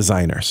ask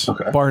designers,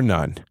 bar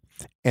none.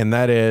 And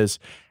that is,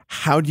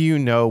 how do you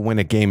know when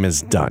a game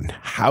is done?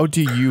 How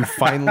do you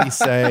finally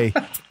say,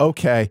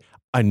 okay,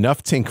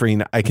 enough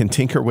tinkering. I can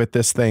tinker with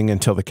this thing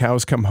until the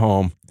cows come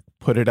home,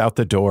 put it out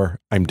the door.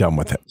 I'm done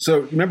with it.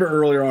 So remember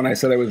earlier on, I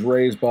said I was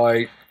raised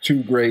by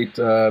two great,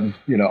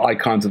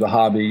 icons of the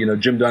hobby,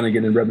 Jim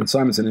Dunnigan and Redmond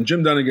Simonson. And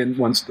Jim Dunnigan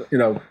once,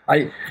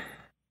 I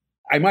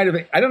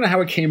don't know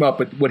how it came up,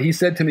 but what he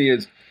said to me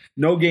is,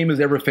 no game is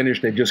ever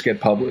finished. They just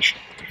get published.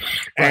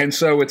 Right. And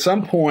so at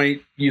some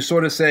point you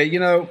sort of say,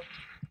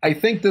 I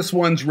think this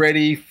one's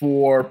ready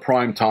for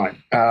prime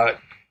time.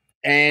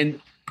 And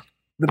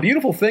the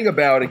beautiful thing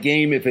about a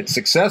game, if it's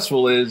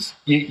successful, is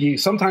you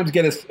sometimes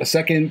get a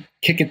second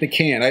kick at the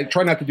can. I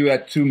try not to do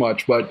that too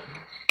much, but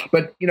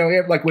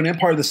like when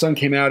Empire of the Sun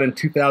came out in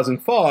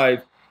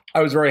 2005,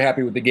 I was very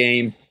happy with the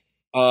game.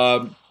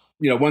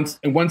 once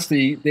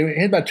they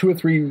had about 2 or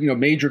 3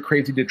 major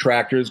crazy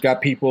detractors,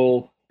 got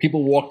people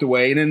walked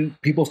away, and then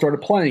people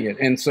started playing it,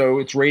 and so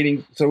its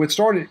rating. So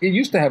it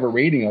used to have a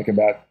rating like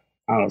about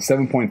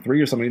 7.3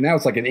 or something. Now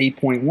it's like an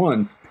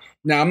 8.1.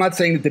 Now I'm not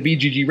saying that the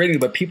BGG rating,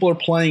 but people are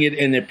playing it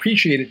and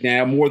appreciate it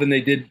now more than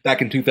they did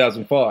back in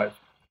 2005.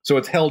 So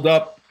it's held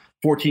up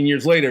 14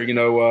 years later.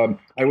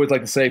 I always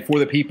like to say For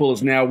the People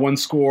is now 1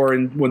 score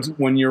and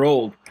 1 year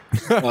old.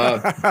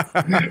 But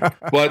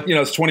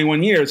it's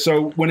 21 years.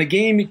 So when a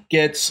game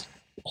gets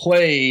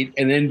played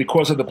and then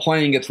because of the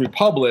playing gets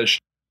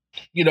republished,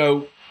 you're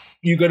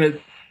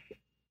going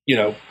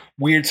to,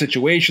 weird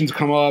situations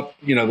come up.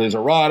 There's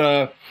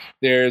errata.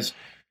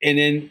 And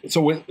then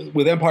so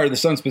with Empire of the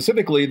Sun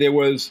specifically, there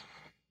was,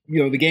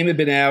 the game had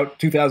been out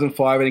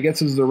 2005, and I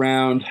guess this is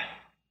around,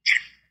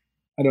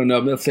 I don't know,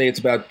 let's say it's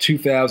about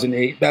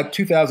 2008, about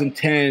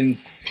 2010.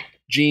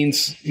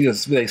 Genes,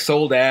 they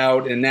sold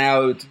out, and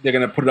now they're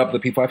going to put it up to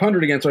the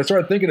P500 again. So I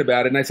started thinking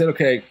about it, and I said,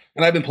 okay,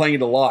 and I've been playing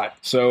it a lot,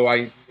 so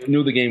I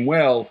knew the game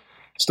well,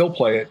 still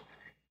play it.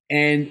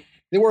 And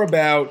there were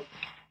about,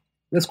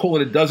 let's call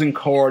it a dozen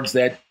cards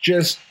that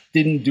just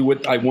didn't do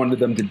what I wanted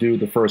them to do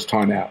the first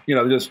time out.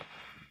 It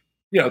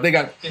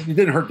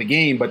didn't hurt the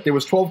game, but there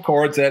was 12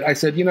 cards that I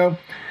said,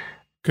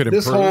 could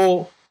this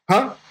improve.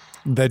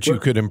 that you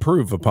could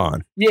improve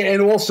upon. Yeah,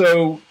 and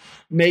also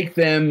make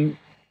them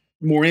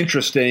more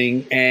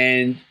interesting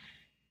and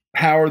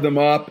power them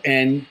up.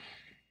 And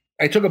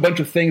I took a bunch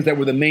of things that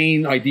were the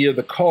main idea of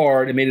the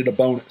card and made it a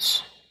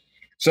bonus.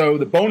 So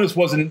the bonus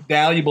wasn't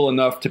valuable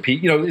enough to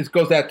people. It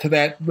goes to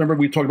that. Remember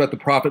we talked about the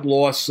profit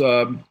loss,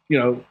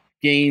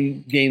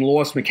 gain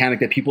loss mechanic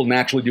that people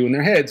naturally do in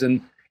their heads.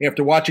 And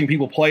after watching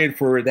people play it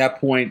for at that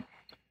point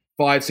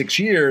 5-6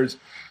 years,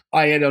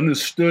 I had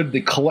understood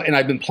and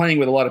I've been playing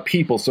with a lot of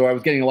people, so I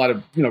was getting a lot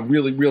of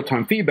really real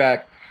time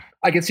feedback.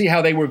 I could see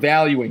how they were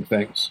valuing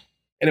things.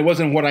 And it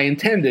wasn't what I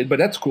intended, but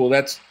that's cool.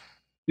 That's,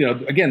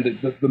 again,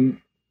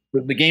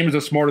 the gamers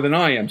are smarter than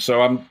I am,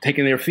 so I'm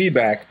taking their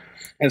feedback.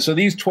 And so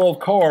these 12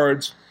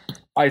 cards,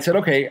 I said,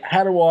 okay,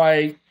 how do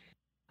I,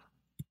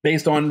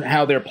 based on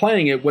how they're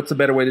playing it, what's the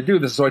better way to do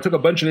this? So I took a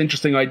bunch of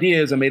interesting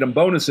ideas and made them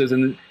bonuses,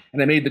 and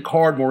I made the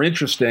card more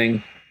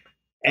interesting.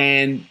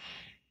 And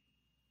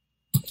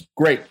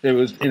great.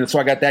 So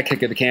I got that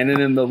kick of the can.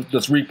 And then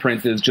this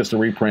reprint is just a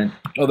reprint.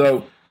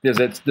 Although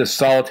this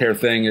solitaire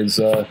thing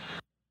is...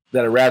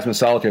 that Erasmus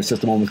Solitaire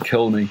system almost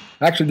killed me.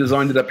 I actually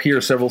designed it up here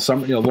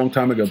a long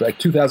time ago, like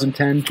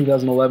 2010,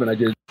 2011. I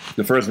did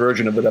the first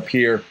version of it up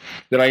here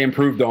that I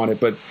improved on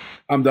it, but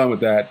I'm done with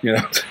that.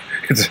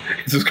 It's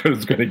as good as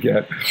it's going to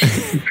get.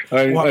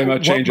 I'm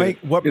not changing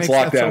it. What makes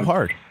that so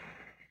hard?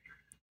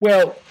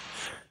 Well,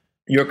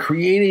 you're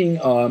creating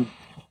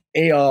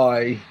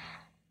AI.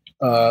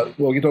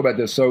 Well, you talk about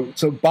this. So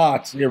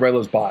bots, everybody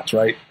loves bots,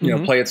 right?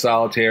 Play at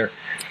solitaire.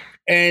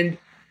 And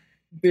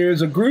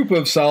there's a group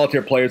of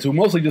solitaire players who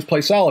mostly just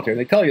play solitaire.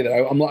 They tell you that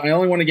I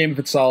only want a game if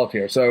it's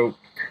solitaire. So,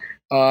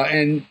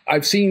 and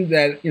I've seen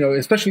that,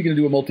 especially going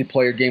to do a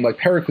multiplayer game like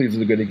Pericles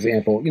is a good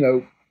example.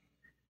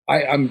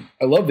 I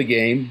love the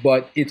game,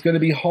 but it's going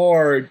to be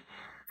hard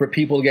for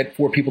people to get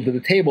 4 people to the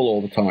table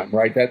all the time,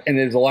 right? And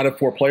there's a lot of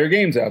 4-player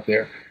games out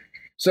there.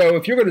 So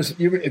if you're going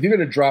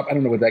to drop, I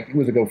don't know what that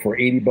was, it go for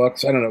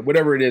 $80? I don't know,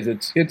 whatever it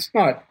is. It's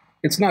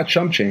not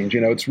chump change.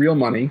 It's real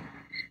money.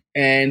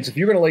 And if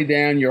you're going to lay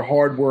down your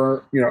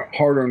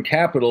hard-earned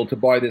capital to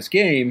buy this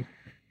game,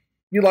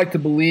 you like to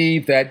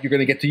believe that you're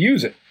going to get to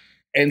use it.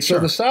 And so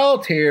the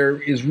solitaire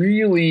is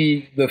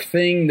really the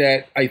thing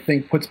that I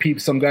think puts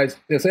some guys,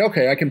 they say,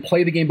 okay, I can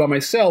play the game by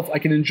myself. I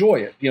can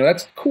enjoy it.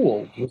 That's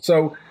cool.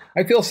 So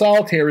I feel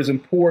solitaire is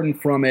important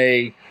from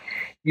a,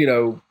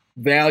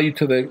 value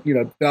to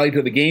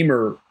the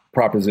gamer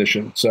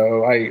proposition.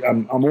 So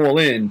I'm all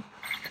in.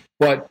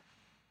 But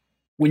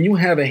when you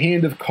have a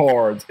hand of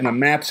cards and a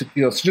map, so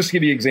just to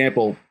give you an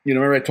example,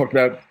 remember I talked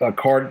about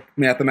card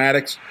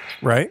mathematics?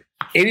 Right.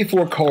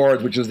 84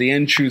 cards, which is the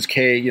n choose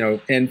k,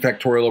 n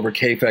factorial over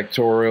k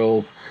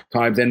factorial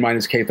times n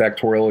minus k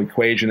factorial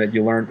equation that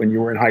you learned when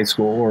you were in high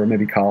school or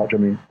maybe college,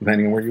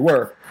 depending on where you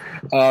were.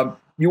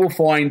 You will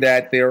find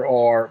that there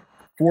are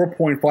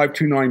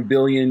 4.529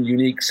 billion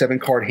unique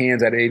 7-card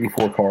hands out of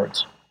 84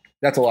 cards.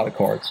 That's a lot of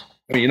cards.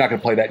 You're not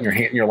going to play that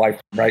in your life,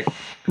 right?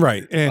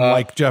 Right. And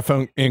like Jeff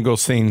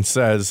Engelstein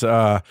says,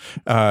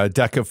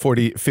 deck of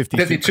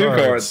 52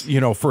 cards,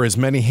 for as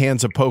many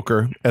hands of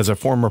poker as a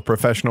former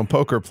professional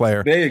poker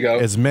player. There you go.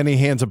 As many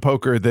hands of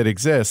poker that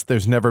exist,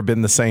 there's never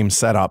been the same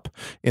setup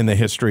in the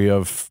history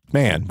of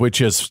man, which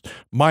is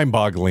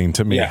mind-boggling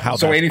to me. Yeah. How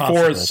so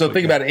 84 is,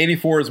 think about it,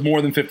 84 is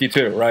more than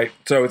 52, right?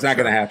 So it's not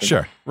going to happen.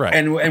 Sure. Right.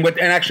 And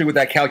actually with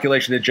that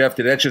calculation that Jeff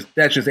did, that's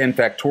just n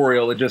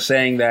factorial. It's just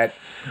saying that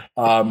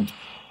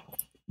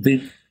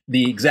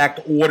the exact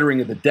ordering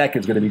of the deck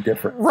is going to be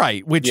different,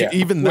 right? Which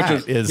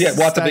is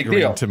what's a big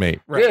deal to me.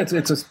 Right.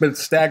 Yeah,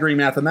 it's staggering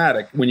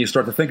mathematic when you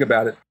start to think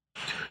about it.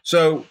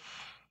 So,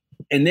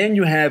 and then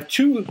you have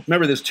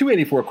there's two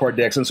 84 card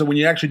decks, and so when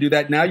you actually do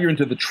that, now you're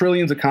into the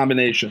trillions of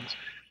combinations.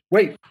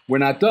 Wait, we're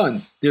not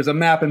done. There's a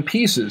map and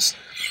pieces.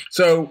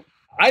 So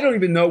I don't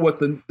even know what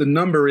the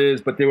number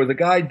is, but there was a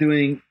guy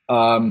doing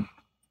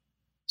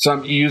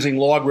some using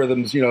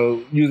logarithms,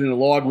 using the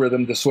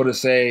logarithm to sort of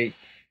say,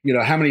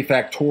 how many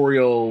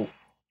factorial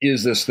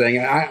is this thing?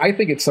 And I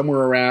think it's somewhere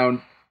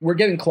around, we're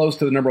getting close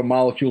to the number of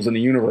molecules in the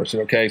universe.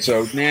 Okay.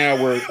 So now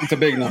it's a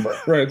big number,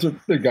 right? It's a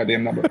big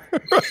goddamn number.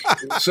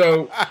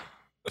 So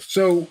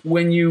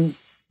when you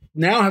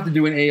now have to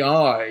do an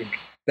AI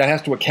that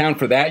has to account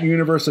for that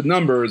universe of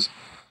numbers,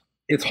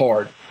 it's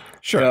hard.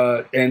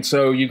 Sure. And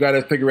so you got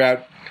to figure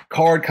out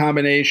card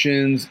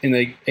combinations.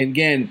 And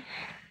again,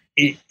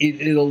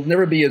 it'll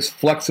never be as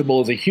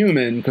flexible as a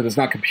human because it's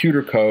not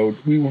computer code.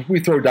 We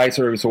throw dice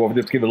every so often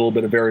just to give it a little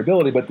bit of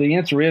variability. But the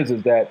answer is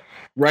that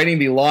writing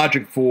the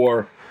logic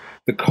for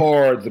the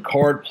cards, the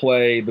card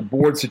play, the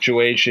board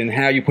situation,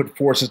 how you put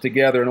forces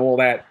together and all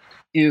that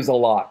is a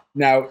lot.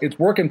 Now, it's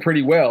working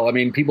pretty well. I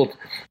mean,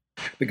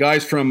 the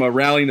guys from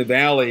Rally in the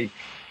Valley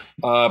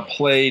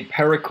played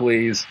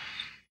Pericles,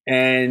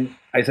 and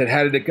I said,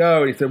 "How did it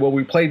go?" And he said, "Well,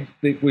 we played,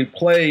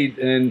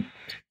 and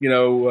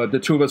the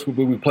two of us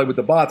we played with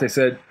the bots." I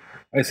said,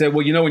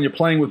 "Well, when you're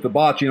playing with the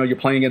bots, you're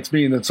playing against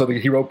me." And then so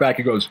he wrote back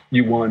and goes,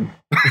 "You won."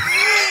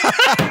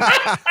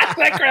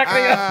 That cracked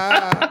me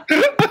up.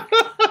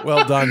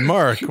 Well done,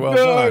 Mark. Well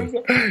done.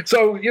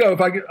 So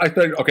I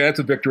think, okay, that's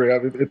a victory.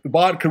 If the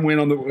bot can win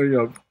on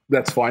the,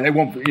 that's fine. It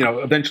won't.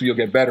 Eventually you'll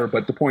get better.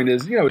 But the point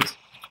is,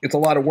 it's a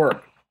lot of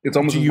work. It's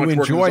almost do as you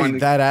much work enjoy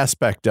that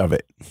aspect of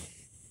it?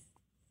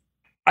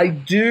 I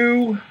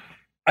do.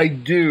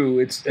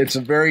 It's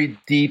a very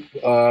deep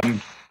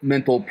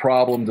mental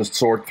problem to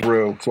sort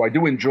through. So I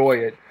do enjoy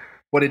it,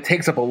 but it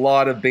takes up a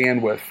lot of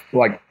bandwidth.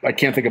 Like I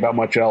can't think about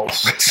much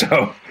else.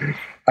 So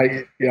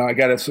I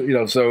gotta,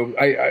 so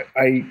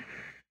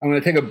I'm going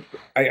to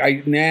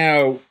take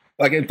now,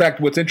 like, in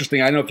fact, what's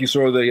interesting, I don't know if you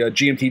saw the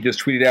GMT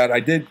just tweeted out, I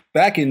did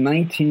back in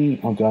when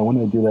did I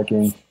do that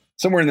game?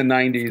 Somewhere in the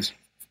 90s,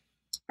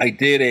 I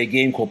did a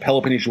game called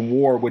Peloponnesian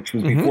War, which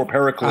was before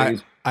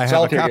Pericles. I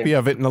have a copy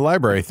of it in the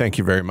library. Thank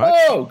you very much.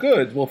 Oh,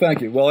 good. Well, thank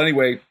you. Well,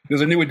 anyway,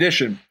 there's a new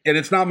edition, and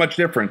it's not much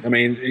different. I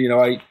mean,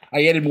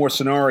 I added more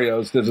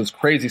scenarios. There's this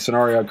crazy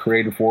scenario I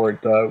created for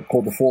it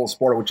called The Fall of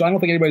Sparta, which I don't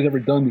think anybody's ever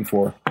done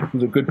before.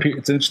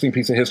 It's an interesting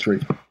piece of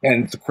history,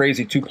 and it's a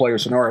crazy 2-player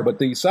scenario. But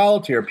the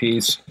solitaire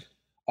piece,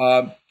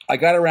 I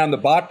got around the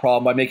bot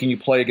problem by making you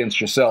play against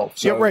yourself.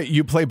 So, yeah, right.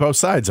 You play both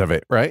sides of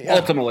it, right?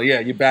 Ultimately,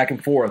 yeah, you back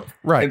and forth.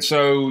 Right. And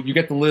so you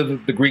get to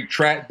live the Greek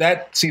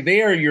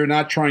there you're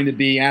not trying to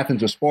be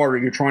Athens or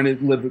Sparta, you're trying to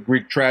live the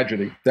Greek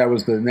tragedy. That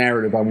was the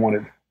narrative I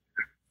wanted.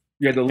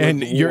 You had to live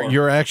and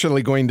you're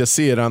actually going to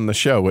see it on the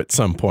show at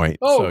some point.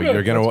 Oh, so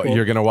good.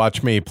 you're gonna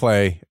watch me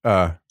play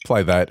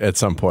that at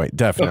some point,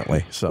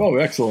 definitely. So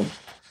excellent.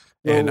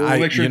 And we'll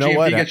make sure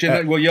GMT gets you.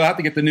 Well, you'll have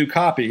to get the new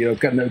copy.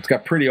 It's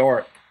got pretty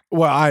art.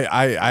 Well,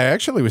 I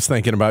actually was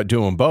thinking about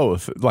doing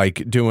both,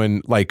 like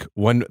doing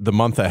the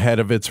month ahead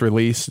of its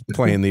release,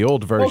 playing the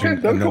old version,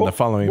 and then the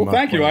following month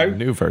thank you. the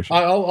new version.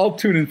 I'll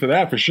tune in for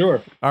that for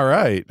sure. All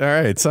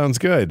right, sounds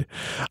good.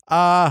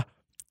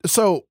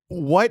 So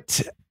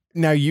what?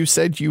 Now you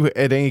said you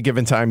at any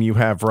given time you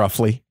have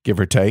roughly, give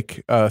or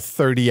take,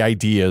 30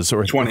 ideas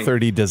or 20.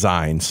 30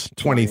 designs,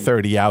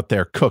 30 out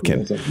there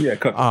cooking. Yeah,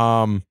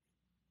 cooking.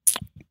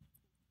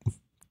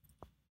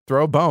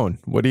 Throw a bone.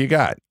 What do you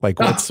got? Like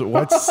what's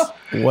So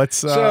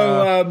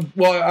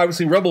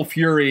obviously Rebel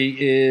Fury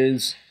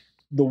is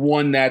the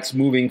one that's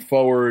moving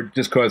forward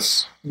just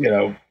because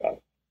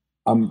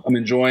I'm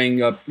enjoying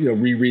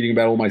rereading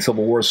about all my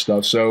Civil War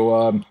stuff.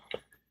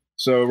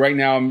 So right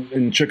now I'm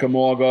in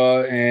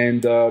Chickamauga,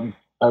 and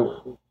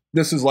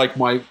this is like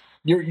my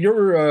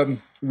your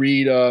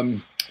read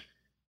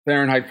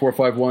Fahrenheit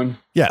 451.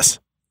 Yes.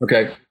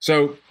 Okay.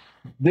 So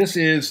this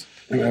is,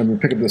 I'm going to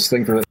pick up this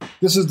thing for it.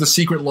 This is the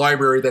secret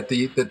library that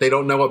they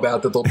don't know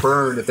about, that they'll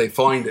burn if they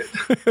find it.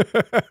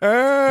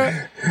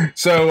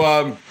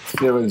 So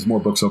there's more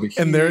books over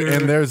here. And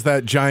there's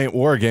that giant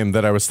war game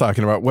that I was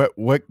talking about.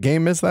 What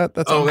game is that?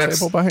 That's on the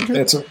table behind you?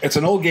 It's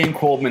an old game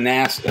called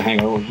Manassas.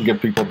 Hang on, we'll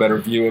give people a better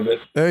view of it.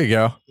 There you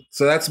go.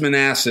 So that's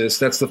Manassas.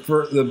 That's the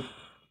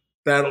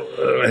battle.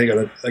 I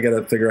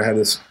gotta figure out how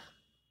this.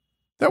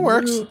 That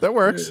works.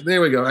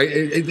 There we go.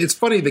 It's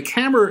funny. The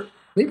camera.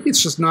 Maybe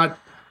it's just not.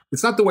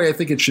 It's not the way I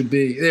think it should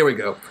be. There we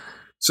go.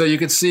 So you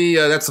can see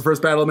that's the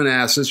first Battle of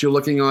Manassas. You're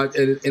looking at,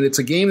 and it's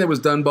a game that was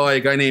done by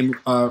a guy named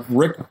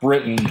Rick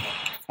Britton.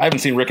 I haven't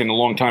seen Rick in a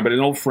long time, but an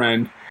old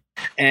friend.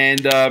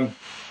 And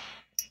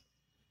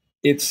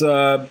it's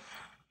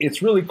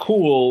really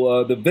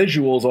cool. The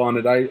visuals on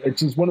it.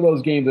 It's just one of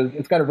those games.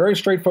 It's got a very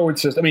straightforward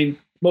system. I mean,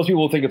 most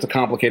people will think it's a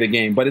complicated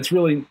game, but it's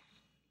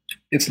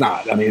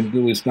not. I mean, at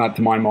least not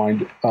to my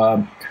mind.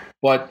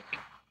 But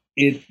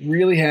it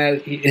really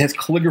has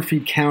calligraphy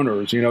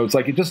counters. It's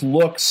like it just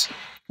looks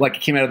like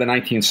it came out of the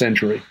 19th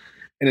century,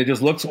 and it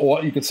just looks.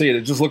 You can see it.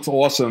 It just looks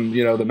awesome.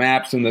 The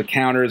maps and the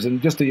counters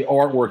and just the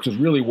artwork just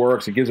really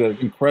works. It gives an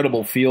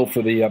incredible feel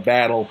for the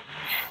battle.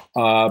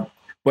 But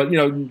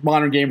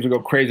modern games will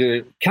go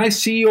crazy. Can I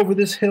see over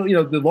this hill?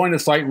 The line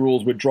of sight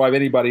rules would drive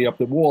anybody up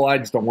the wall. I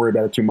just don't worry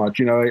about it too much.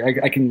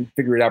 I can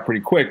figure it out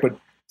pretty quick. But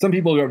some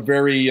people are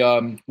very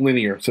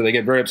linear, so they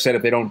get very upset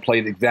if they don't play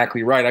it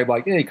exactly right. I'm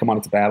like, hey, come on,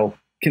 it's a battle.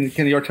 Can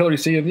the artillery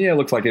see him? Yeah, it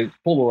looks like it.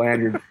 Pull the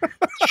lanyard,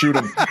 shoot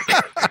him.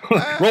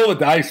 Roll the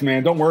dice,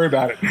 man. Don't worry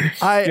about it.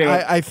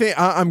 I think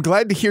I'm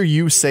glad to hear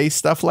you say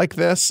stuff like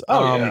this.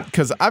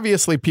 Because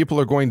obviously people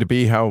are going to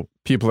be how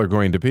people are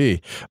going to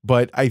be.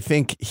 But I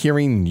think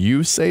hearing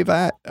you say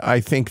that,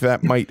 I think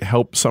that might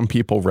help some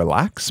people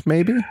relax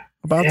maybe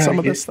about some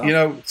of this stuff.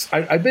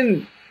 I've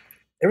been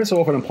every so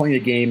often I'm playing a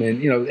game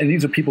and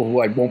these are people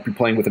who I won't be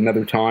playing with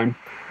another time,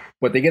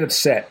 but they get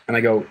upset and I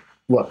go,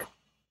 look,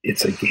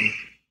 it's a game.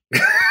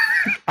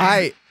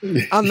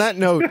 On that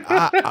note,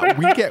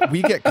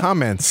 we get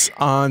comments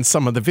on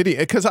some of the video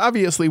because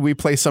obviously we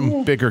play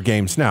some bigger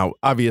games now.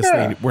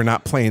 Obviously, we're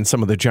not playing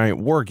some of the giant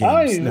war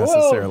games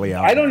necessarily.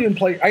 I don't even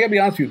play. I gotta be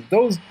honest with you;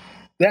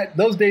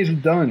 those days are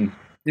done.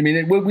 I mean,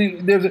 you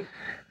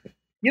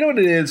know what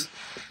it is,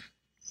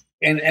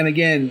 and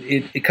again,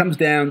 it comes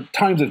down.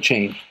 Times have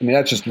changed. I mean,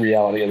 that's just the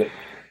reality of it.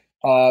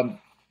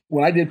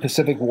 When I did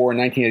Pacific War in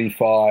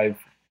 1985.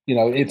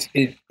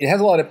 It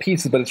has a lot of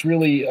pieces, but it's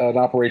really an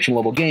operation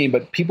level game.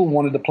 But people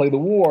wanted to play the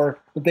war,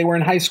 but they were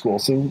in high school.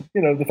 So,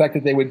 the fact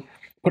that they would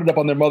put it up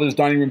on their mother's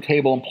dining room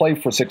table and play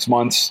for 6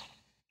 months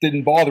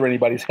didn't bother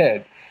anybody's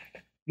head.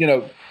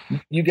 You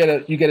get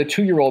a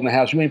 2-year-old in the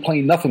house, you ain't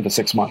playing nothing for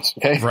 6 months.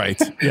 Okay.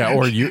 Right. Yeah.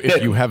 Or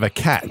if you have a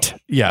cat.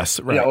 Yes.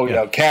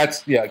 Right.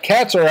 Cats. Yeah.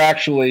 Cats are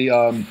actually,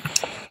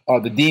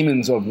 the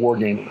demons of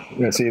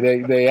wargaming. See,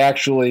 they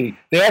actually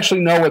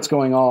know what's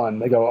going on.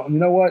 They go, you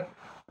know what?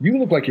 You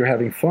look like you're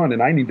having fun,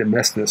 and I need to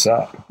mess this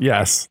up.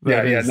 Yes.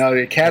 No,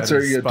 the cats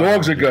are.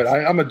 Dogs are good.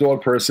 I'm a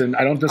dog person.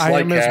 I don't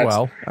dislike cats. As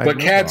well.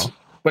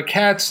 But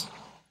cats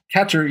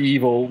are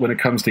evil when it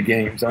comes to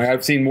games.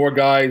 I've seen more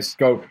guys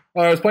go,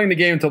 I was playing the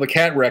game until the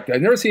cat wrecked. I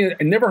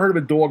never heard of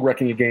a dog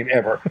wrecking a game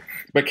ever.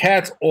 But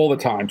cats all the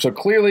time. So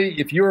clearly,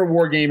 if you're a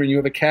war gamer and you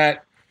have a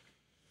cat,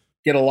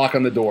 get a lock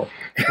on the door.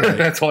 Right.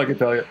 That's all I can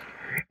tell you.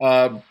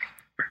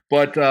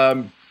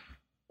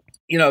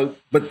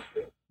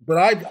 But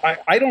I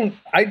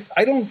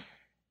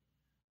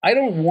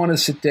don't want to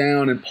sit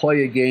down and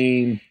play a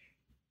game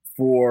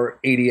for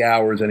 80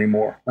 hours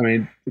anymore. I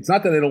mean, it's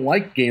not that I don't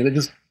like games. I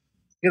just,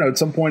 at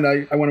some point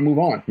I want to move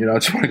on. I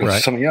just want to go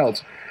to something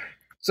else.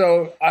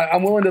 So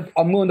I'm willing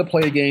to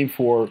play a game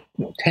for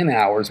 10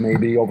 hours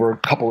maybe over a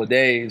couple of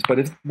days. But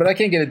I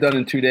can't get it done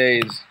in 2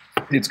 days.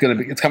 It's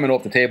coming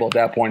off the table at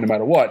that point, no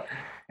matter what.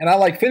 And I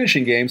like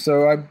finishing games,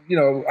 so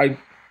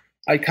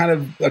I kind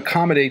of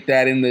accommodate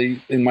that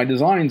in my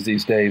designs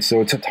these days.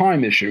 So it's a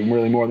time issue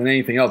really more than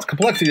anything else.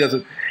 Complexity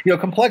doesn't,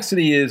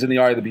 complexity is in the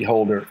eye of the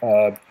beholder.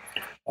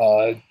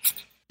 I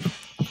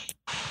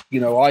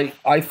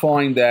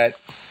find that,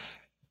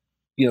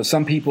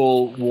 some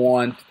people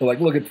want,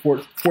 look at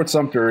Fort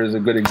Sumter is a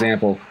good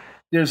example.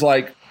 There's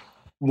like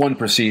one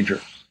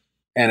procedure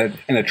and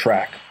a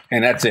track,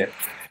 and that's it.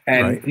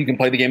 And you can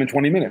play the game in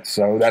 20 minutes.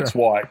 So that's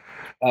why.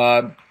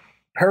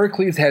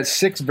 Pericles has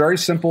 6 very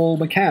simple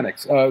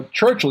mechanics.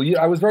 Churchill,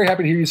 I was very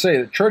happy to hear you say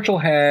that. Churchill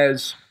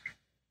has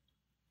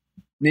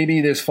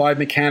there's 5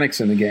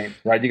 mechanics in the game,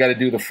 right? You got to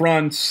do the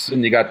fronts,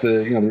 and you got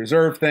the the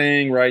reserve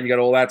thing, right? You got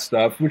all that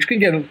stuff, which can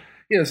get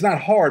it's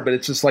not hard, but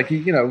it's just like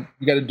you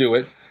got to do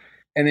it,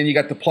 and then you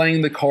got the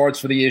playing the cards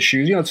for the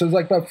issues, So there's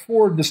like about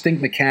 4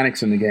 distinct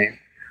mechanics in the game.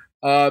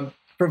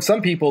 For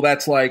some people,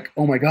 that's like,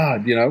 oh my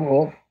god,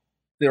 well.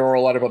 There are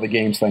a lot of other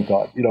games, thank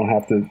God. You don't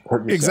have to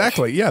hurt yourself.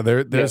 Exactly. Yeah,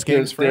 there's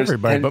games for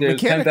everybody. But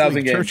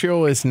mechanically,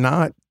 Churchill is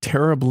not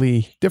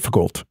terribly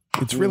difficult.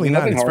 It's really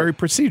not. It's very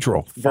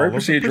procedural. Very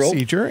procedural.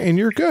 Procedure, and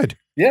you're good.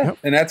 Yeah,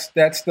 and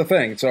that's the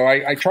thing. So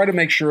I try to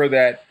make sure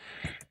that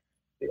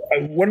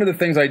one of the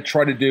things I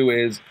try to do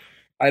is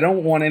I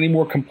don't want any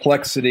more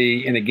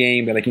complexity in a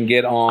game that I can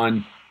get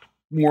on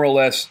more or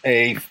less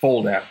a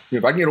fold out.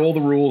 If I can get all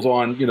the rules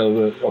on, a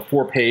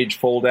 4-page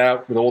fold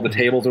out with all the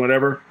tables and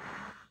whatever.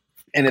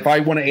 And if I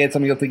want to add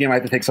something else to the game, I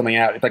have to take something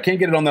out. If I can't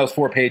get it on those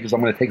 4 pages, I'm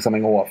going to take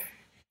something off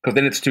because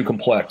then it's too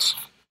complex.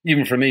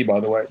 Even for me, by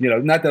the way.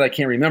 Not that I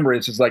can't remember.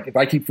 It's just like if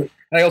I keep. And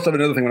I also have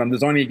another thing when I'm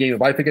designing a game.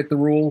 If I forget the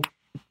rule,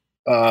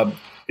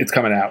 it's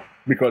coming out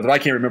because if I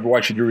can't remember, why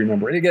should you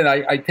remember? And again,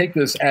 I take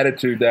this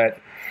attitude that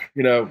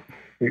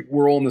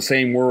we're all in the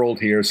same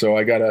world here, so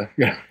I gotta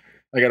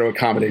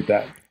accommodate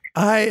that.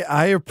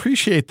 I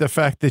appreciate the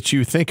fact that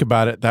you think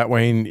about it that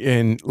way,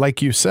 and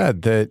like you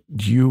said, that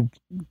you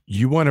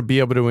want to be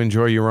able to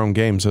enjoy your own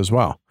games as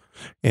well.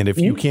 And if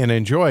you can't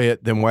enjoy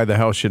it, then why the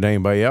hell should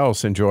anybody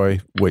else enjoy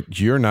what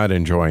you're not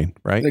enjoying,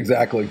 right?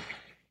 Exactly.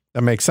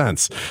 That makes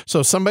sense.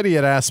 So somebody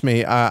had asked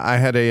me, I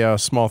had a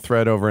small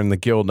thread over in the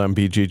guild on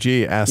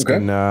BGG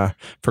asking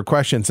for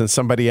questions, and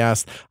somebody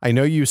asked, I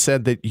know you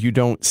said that you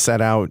don't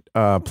set out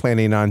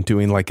planning on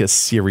doing like a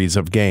series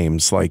of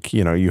games, like,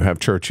 you have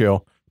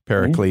Churchill,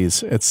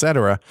 Pericles,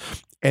 etc.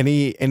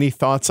 Any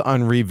thoughts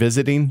on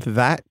revisiting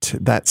that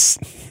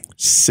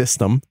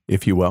system,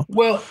 if you will?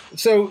 Well,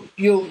 so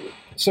the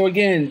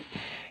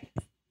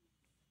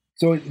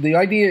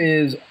idea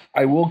is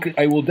I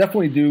will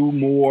definitely do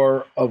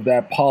more of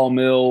that Paul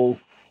Mill,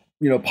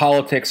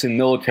 politics and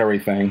military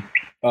thing.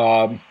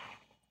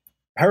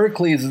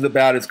 Pericles is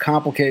about as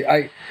complicated.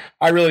 I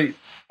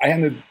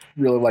happen to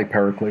really like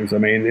Pericles. I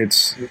mean,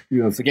 it's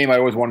the game I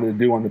always wanted to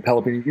do on the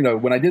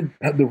Peloponnesian. When I did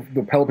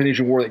the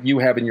Peloponnesian War that you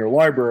have in your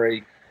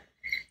library,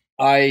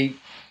 I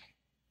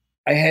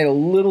had a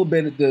little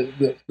bit.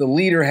 The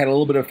leader had a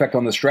little bit of effect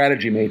on the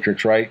strategy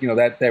matrix, right?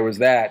 That there was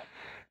that,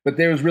 but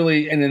there was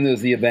really, and then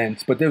there's the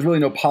events, but there's really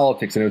no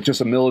politics in it. It was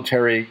just a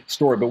military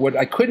story. But what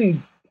I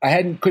couldn't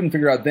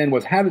figure out then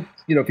was how to,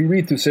 if you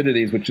read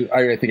Thucydides, which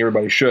I think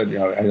everybody should,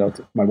 I know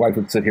my wife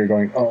would sit here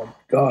going, oh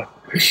God,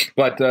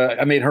 but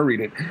I made her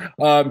read it.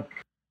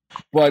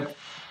 But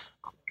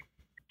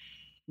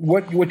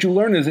what you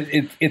learn is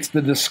it's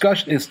the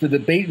discussion, it's the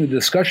debate and the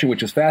discussion,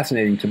 which is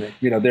fascinating to me.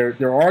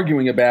 They're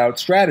arguing about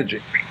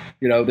strategy.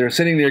 They're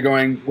sitting there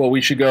going, well,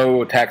 we should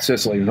go attack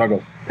Sicily. And I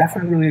go, that's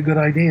not really a good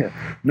idea.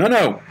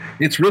 No,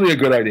 it's really a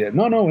good idea.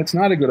 No, it's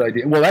not a good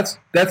idea. Well,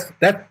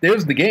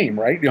 there's the game,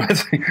 right?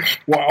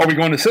 Well, are we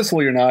going to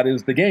Sicily or not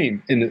is the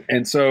game.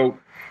 And so,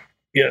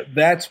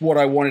 that's what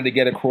I wanted to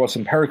get across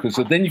in Pericles.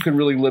 So then you can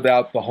really live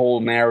out the whole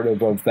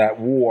narrative of that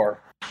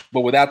war.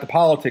 But without the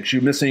politics,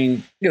 you're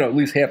missing, at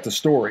least half the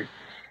story.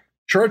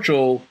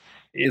 Churchill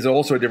is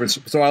also a different.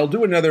 So I'll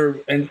do another,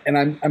 and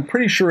I'm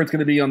pretty sure it's going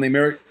to be on the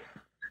American.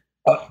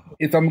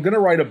 If I'm going to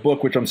write a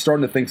book, which I'm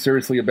starting to think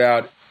seriously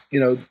about,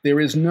 there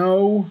is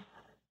no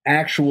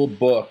actual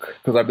book,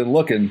 because I've been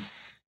looking,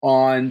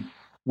 on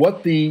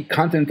what the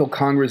Continental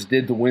Congress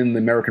did to win the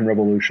American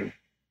Revolution.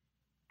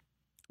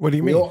 What do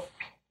you mean?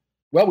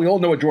 We all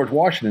know what George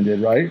Washington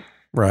did, right?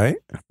 Right.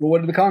 Well, what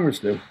did the Congress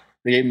do?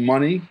 They gave him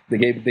money. They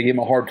gave him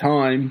a hard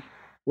time.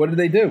 What did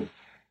they do? Do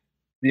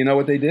you know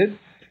what they did?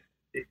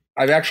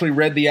 I've actually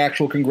read the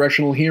actual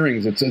congressional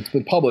hearings. It's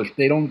been published.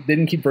 They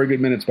didn't keep very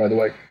good minutes, by the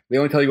way. They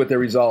only tell you what they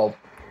resolved.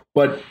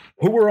 But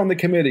who were on the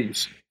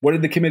committees? What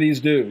did the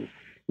committees do?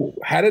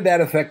 How did that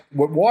affect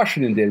what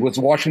Washington did? Was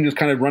Washington just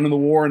kind of running the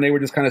war and they were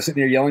just kind of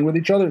sitting there yelling with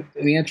each other?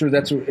 And the answer is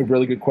that's a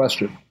really good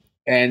question.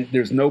 And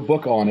there's no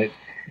book on it.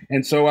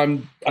 And so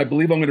I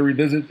believe I'm going to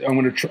revisit.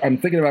 I'm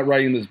thinking about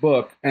writing this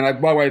book. And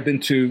by the way, I've been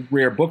to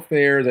rare book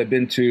fairs. I've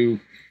been to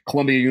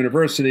Columbia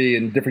University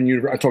and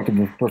different. I talked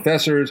to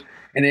professors.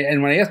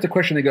 And when I ask the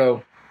question, they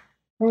go,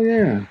 "Oh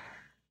yeah,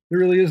 there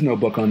really is no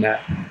book on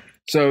that."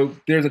 So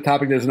there's a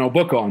topic there's no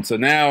book on. So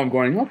now I'm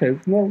going, okay,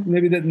 well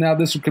maybe now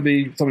this could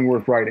be something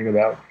worth writing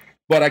about.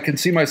 But I can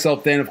see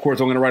myself then. Of course,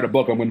 I'm going to write a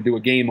book. I'm going to do a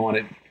game on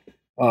it,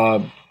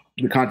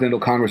 the Continental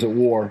Congress at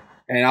War,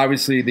 and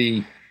obviously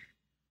the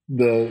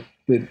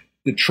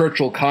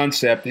Churchill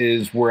concept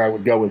is where I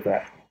would go with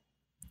that.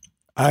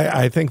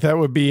 I think that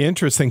would be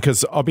interesting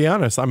because I'll be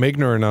honest, I'm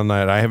ignorant on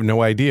that. I have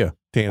no idea.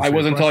 I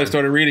wasn't until I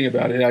started reading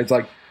about it. I was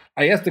like,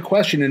 I asked the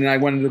question and I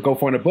wanted to go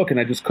find a book and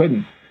I just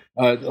couldn't.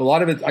 A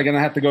lot of it, I'm going to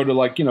have to go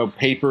to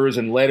papers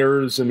and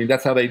letters. I mean,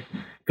 that's how they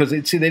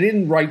they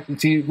didn't write.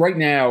 See, right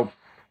now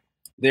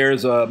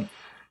there's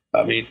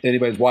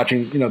anybody's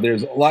watching,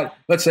 there's a lot.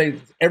 Let's say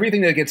everything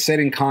that gets said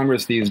in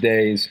Congress these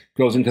days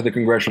goes into the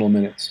congressional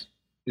minutes.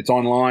 It's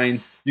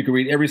online. You can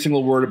read every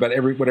single word about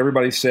what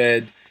everybody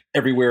said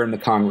everywhere in the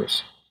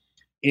Congress.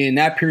 In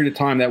that period of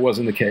time, that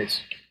wasn't the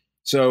case.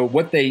 So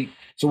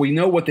we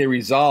know what they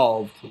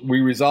resolved. We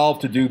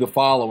resolved to do the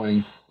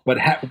following, but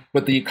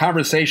the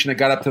conversation that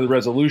got up to the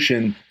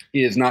resolution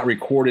is not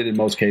recorded in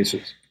most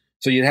cases.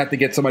 So you'd have to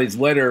get somebody's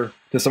letter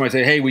to somebody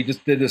say, "Hey, we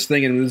just did this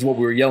thing, and this is what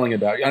we were yelling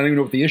about." I don't even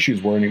know what the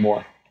issues were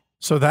anymore.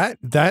 So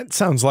that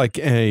sounds like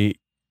a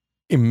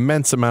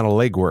immense amount of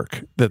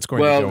legwork that's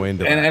going to go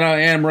into that. And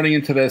I am running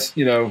into this,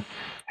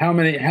 how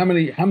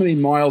many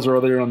miles are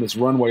there on this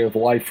runway of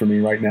life for me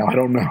right now? I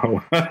don't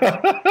know.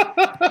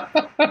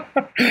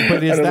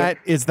 But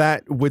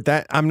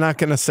I'm not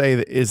going to say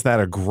is that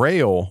a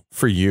grail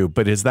for you,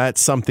 but is that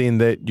something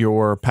that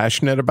you're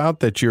passionate about,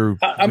 that you're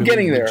I'm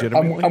getting there.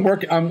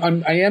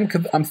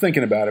 I'm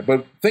thinking about it,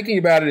 but thinking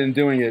about it and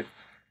doing it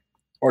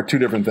are two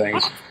different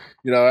things.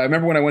 I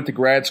remember when I went to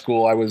grad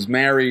school, I was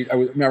married.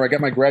 I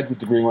got my graduate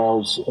degree when I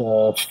was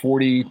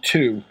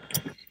 42.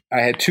 I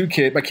had 2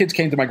 kids. My kids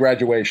came to my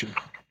graduation.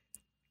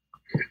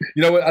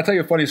 You know what? I'll tell you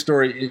a funny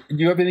story. Do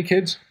you have any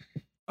kids?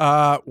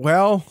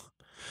 Well,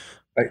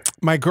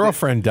 my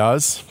girlfriend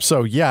does.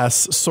 So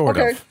yes, sort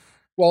of.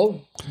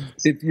 Well,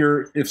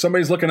 if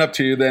somebody's looking up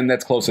to you, then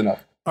that's close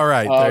enough. All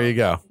right. There you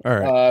go. All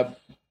right.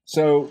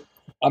 So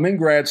I'm in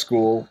grad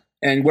school,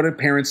 and what do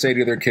parents say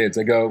to their kids?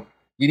 They go,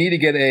 "You need to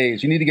get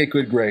A's. You need to get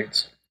good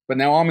grades." But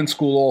now I'm in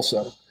school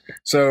also.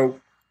 So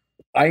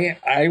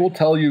I will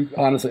tell you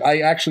honestly, I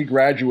actually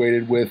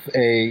graduated with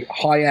a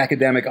high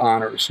academic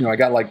honors. I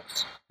got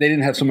they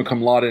didn't have summa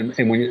cum laude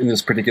in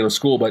this particular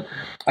school, but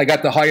I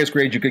got the highest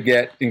grade you could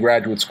get in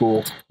graduate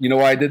school. You know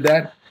why I did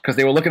that? Because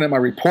they were looking at my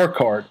report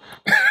card.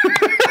 They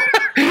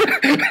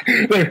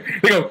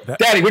go,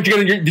 "Daddy,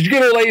 did you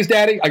get A's,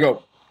 Daddy?" I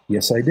go,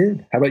 "Yes, I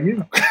did. How about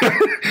you?"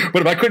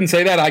 But if I couldn't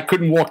say that, I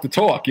couldn't walk the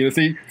talk.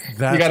 See,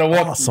 that's you got to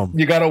walk. Awesome.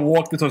 You got to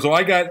walk the talk. So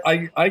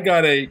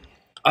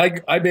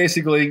I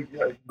basically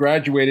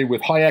graduated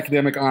with high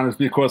academic honors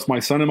because my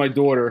son and my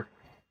daughter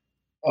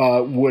I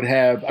would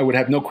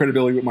have no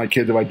credibility with my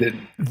kids if I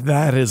didn't.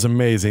 That is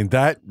amazing.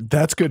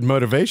 That's good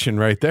motivation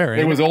right there.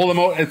 It was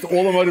it's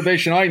all the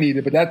motivation I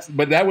needed,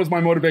 but that was my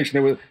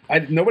motivation.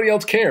 Nobody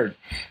else cared.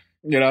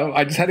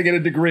 I just had to get a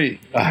degree.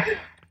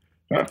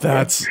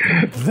 That's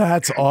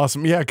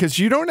awesome. Yeah, because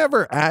you don't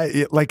ever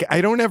I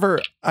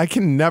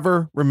can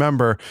never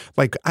remember.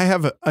 Like, I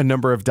have a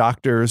number of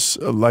doctors,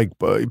 like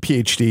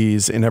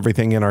PhDs and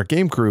everything in our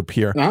game group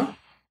here. Uh-huh.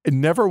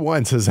 Never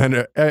once has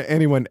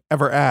anyone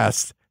ever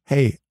asked,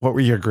 "Hey, what were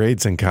your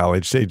grades in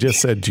college?" They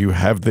just said, "Do you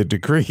have the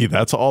degree?"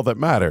 That's all that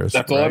matters.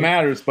 That's all that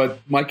matters. But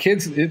my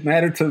kids, it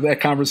mattered to that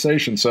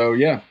conversation. So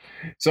yeah.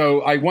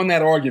 So I won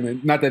that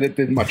argument. Not that it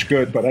did much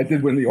good, but I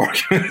did win the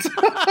argument.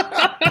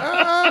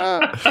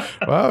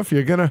 Well, if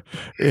you're gonna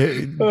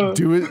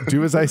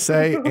do as I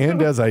say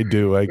and as I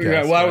do, I guess.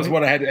 Yeah. Well, that was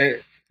what I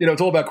had.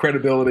 It's all about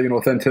credibility and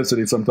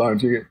authenticity.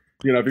 Sometimes if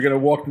you're gonna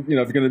walk, if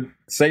you're gonna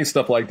say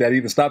stuff like that,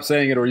 either stop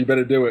saying it or you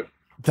better do it.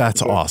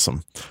 That's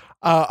awesome.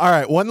 All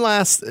right, one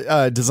last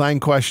design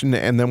question,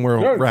 and then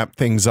we'll wrap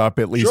things up,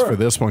 at least for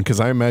this one, because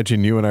I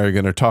imagine you and I are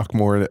going to talk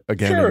more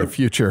again in the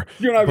future.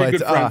 You and I will be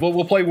good friends.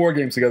 We'll play war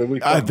games together.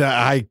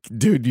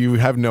 Dude, you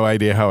have no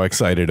idea how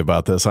excited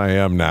about this I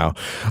am now.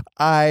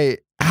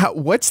 How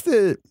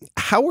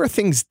are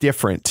things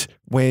different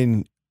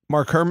when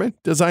Mark Herman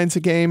designs a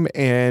game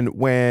and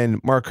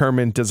when Mark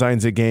Herman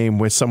designs a game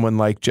with someone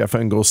like Jeff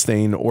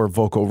Engelstein or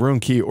Volko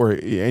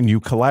Ruhnke, and you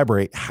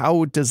collaborate?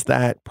 How does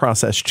that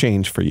process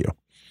change for you?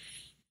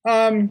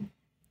 That's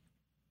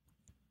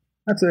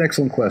an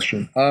excellent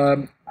question.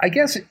 I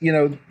guess,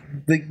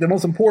 the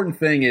most important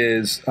thing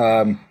is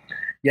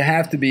you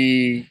have to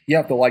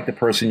like the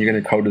person you're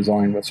going to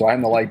co-design with. So I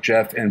happen to like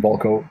Jeff and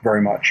Volko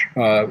very much.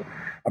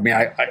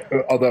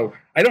 Although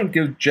I don't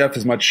give Jeff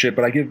as much shit,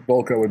 but I give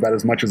Volko about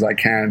as much as I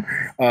can.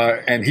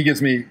 And he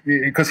gives me,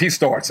 because he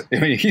starts.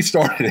 He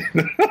started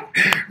it.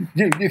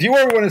 If you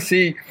ever want to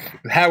see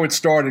how it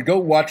started, go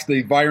watch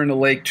the Fire in the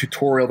Lake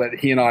tutorial that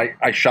he and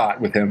I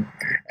shot with him,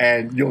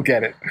 and you'll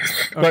get it.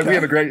 But we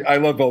have I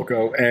love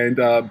Volko.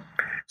 And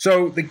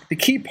so the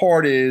key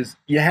part is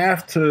you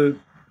have to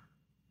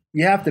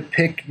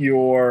pick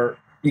you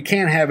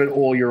can't have it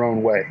all your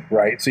own way,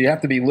 right? So you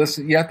have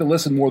to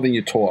listen more than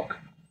you talk.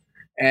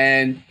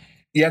 And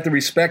you have to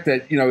respect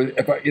that,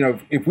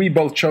 if we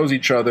both chose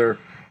each other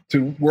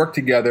to work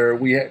together,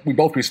 we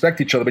both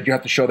respect each other, but you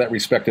have to show that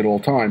respect at all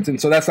times.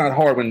 And so that's not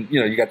hard when,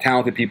 you got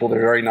talented people that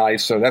are very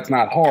nice. So that's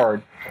not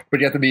hard, but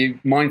you have to be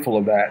mindful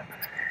of that.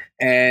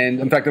 And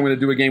in fact, I'm going to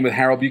do a game with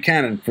Harold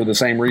Buchanan for the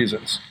same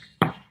reasons,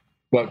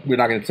 but we're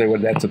not going to say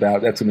what that's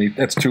about. That's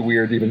too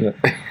weird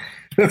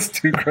that's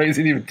too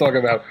crazy to even talk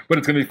about, but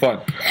it's going to be fun.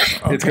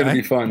 Okay. It's going to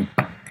be fun.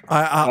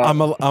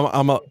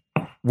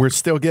 We're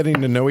still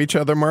getting to know each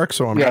other, Mark,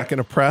 so I'm not going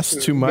to press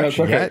too much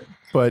yet.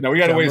 But no, we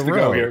got a ways to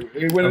go here.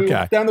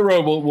 Down the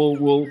road,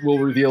 we'll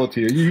reveal it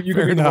to you. You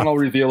can be the one I'll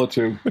reveal it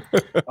to.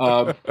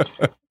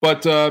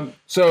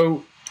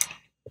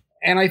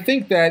 And I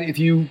think that if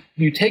you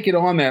take it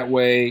on that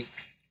way,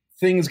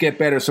 things get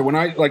better. So when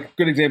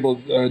good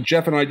example,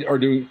 Jeff and I are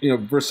doing,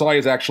 Versailles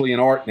is actually an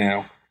art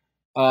now.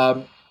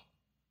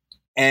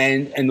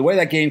 And the way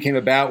that game came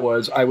about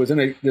was I was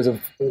there's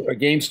a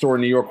game store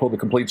in New York called The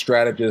Complete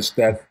Strategist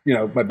that,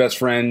 my best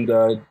friend,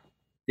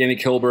 Danny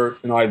Kilbert,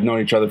 and I have known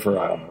each other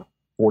for,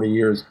 40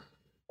 years.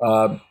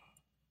 I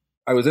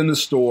was in the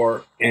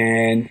store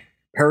and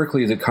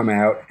Pericles had come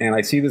out, and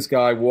I see this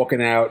guy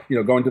walking out,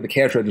 going to the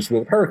cash register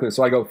with Pericles.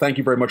 So I go, "Thank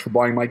you very much for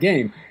buying my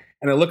game."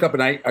 And I look up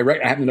and I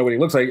happen to know what he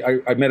looks like.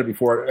 I met him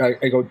before.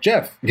 I go,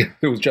 "Jeff."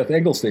 It was Jeff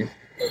Engelstein.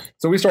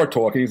 So we start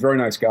talking. He's a very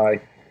nice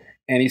guy.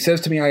 And he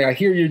says to me, I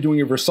hear you're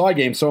doing a Versailles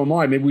game, so am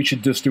I. Maybe we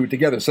should just do it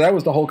together. So that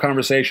was the whole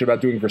conversation about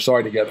doing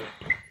Versailles together.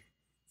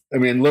 I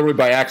mean, literally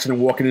by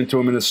accident, walking into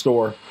him in the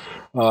store.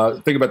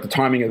 Think about the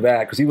timing of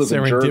that, because he lives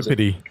in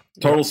Jersey.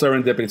 Total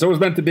serendipity. So it was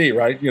meant to be,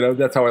 right?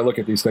 That's how I look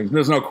at these things.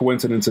 There's no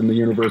coincidence in the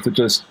universe.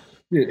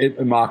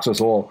 It mocks us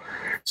all.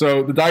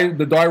 So the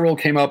die roll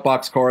came out,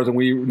 boxcars,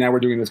 and now we're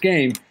doing this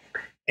game.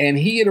 And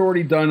he had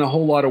already done a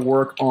whole lot of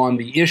work on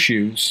the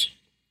issues.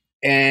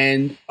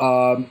 And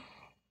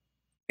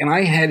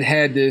I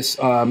had this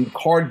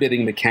card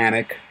bidding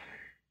mechanic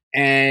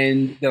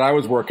and that I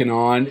was working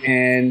on,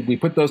 and we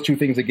put those two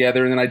things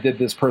together, and then I did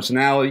this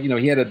personality.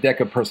 He had a deck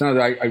of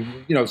personality.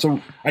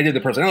 So I did the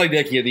personality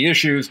deck. He had the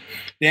issues.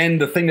 Then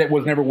the thing that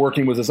was never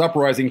working was this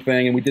uprising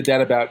thing, and we did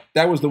that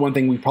that was the one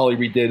thing we probably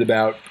redid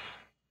about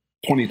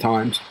 20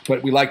 times,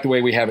 but we like the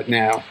way we have it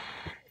now.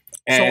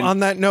 And so on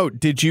that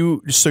note,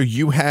 you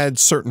had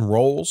certain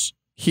roles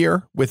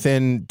here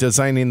within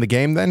designing the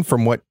game then,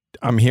 from what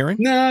I'm hearing?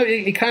 No,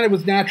 it kind of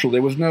was natural.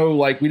 There was no,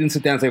 we didn't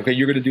sit down and say, okay,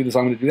 you're going to do this,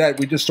 I'm going to do that.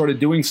 We just started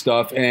doing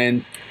stuff,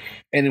 and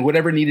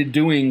whatever needed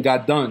doing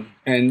got done.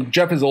 And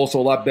Jeff is also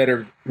a lot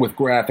better with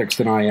graphics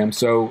than I am.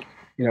 So,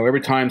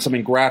 every time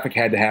something graphic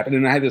had to happen,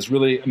 and I had this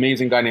really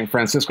amazing guy named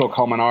Francisco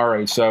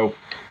Colmenare. So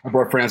I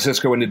brought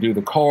Francisco in to do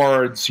the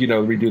cards,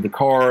 redo the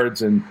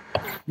cards, and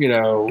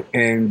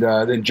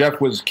then Jeff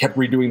kept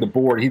redoing the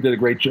board. He did a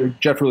great job.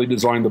 Jeff really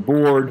designed the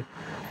board,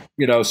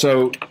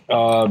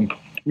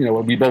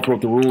 we both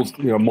wrote the rules.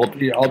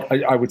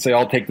 I would say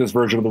I'll take this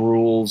version of the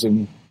rules,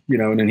 and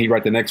and then he'd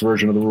write the next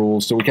version of the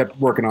rules. So we kept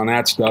working on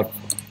that stuff,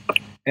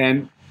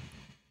 and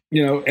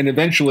and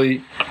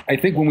eventually, I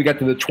think when we got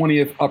to the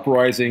 20th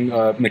Uprising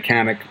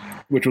mechanic,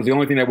 which was the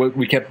only thing that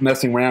we kept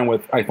messing around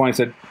with, I finally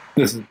said,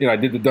 "This is," I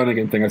did the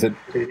Dunnigan thing. I said,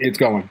 "It's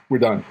going. We're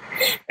done."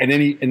 And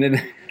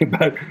then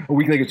about a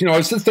week later, I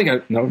was just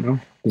thinking, no,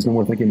 there's no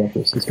more thinking about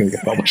this. It's going to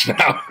get published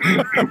now.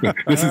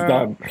 This is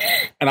done.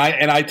 And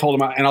I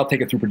told him, and I'll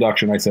take it through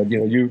production. I said,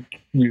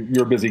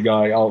 you're a busy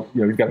guy.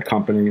 You've got a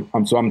company,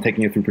 so I'm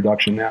taking it through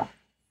production now.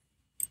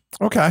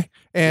 Okay.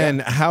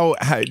 And how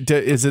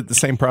is it the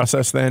same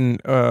process then?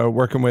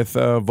 Working with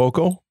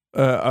Vocal?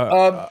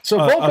 So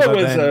Vocal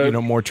was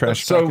more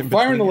trash. So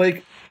Fire in the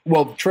Lake.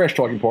 Well, the trash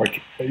talking part,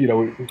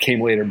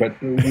 came later. But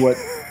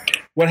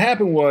what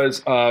happened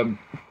was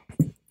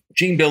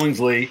Gene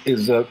Billingsley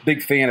is a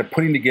big fan of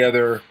putting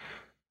together.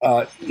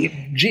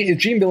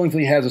 Gene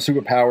Billingsley has a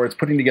superpower. It's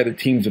putting together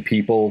teams of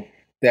people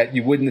that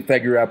you wouldn't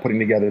figure out putting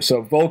together.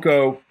 So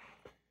Volko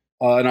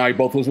and I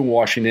both live in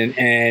Washington,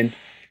 and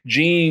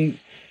Gene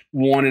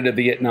wanted a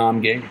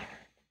Vietnam game.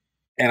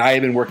 And I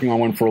had been working on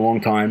one for a long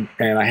time,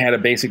 and I had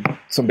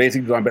some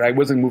basic design, but I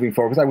wasn't moving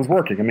forward because I was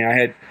working.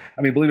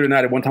 Believe it or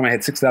not, at one time I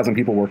had 6,000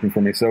 people working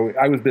for me, so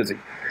I was busy.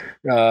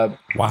 Wow!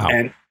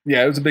 And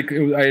yeah,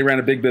 I ran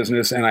a big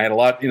business, and I had a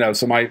lot.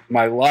 So my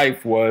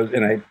life was,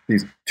 and I had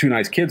these two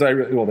nice kids.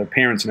 They're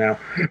parents now,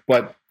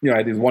 but I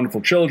had these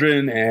wonderful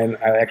children, and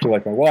I actually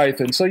like my wife,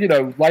 and so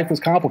life was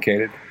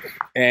complicated.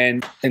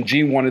 And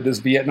Gene wanted this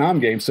Vietnam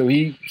game, so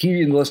he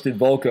enlisted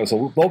Volko.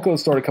 So Volko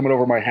started coming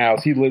over to my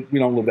house. We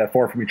don't live that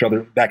far from each other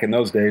back in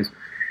those days.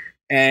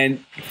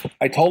 And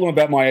I told him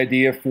about my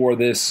idea for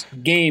this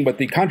game, but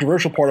the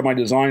controversial part of my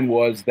design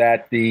was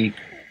that the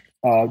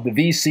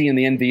VC and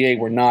the NVA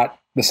were not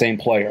the same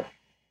player.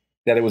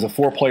 That it was a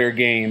 4-player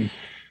game,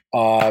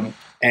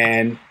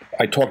 and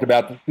I talked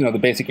about the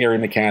basic area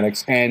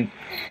mechanics,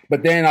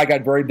 but then I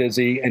got very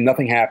busy and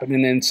nothing happened.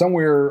 And then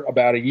somewhere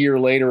about a year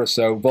later or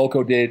so,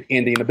 Volko did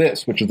Andean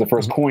Abyss, which was the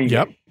first coin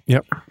game.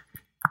 Yep.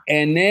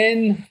 And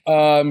then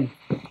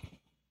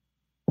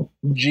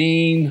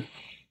Gene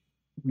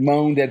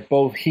moaned at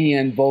both he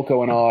and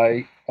Volko and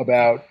I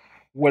about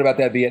what about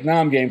that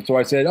Vietnam game. So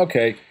I said,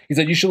 okay. He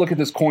said, you should look at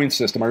this coin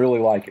system. I really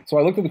like it. So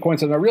I looked at the coin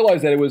system. And I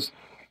realized that it was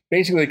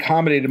basically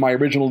accommodated my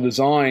original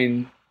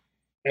design.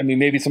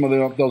 Maybe some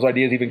of those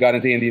ideas even got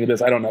into Andean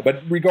Abyss. I don't know.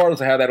 But regardless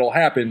of how that all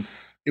happened,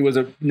 it was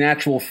a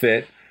natural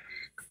fit.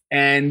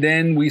 And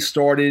then we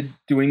started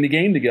doing the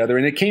game together,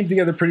 and it came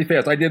together pretty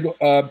fast.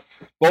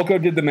 Volko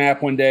did the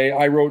map one day.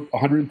 I wrote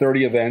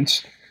 130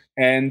 events,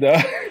 and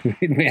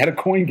we had a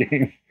coin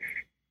game.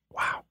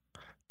 Wow.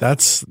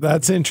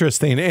 That's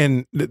interesting.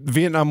 And the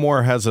Vietnam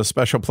War has a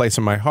special place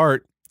in my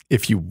heart,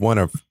 if you want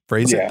to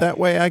phrase it that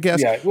way, I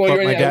guess. Yeah, well,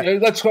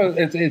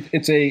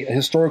 it's a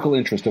historical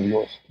interest of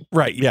yours.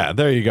 Right, yeah,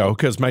 there you go.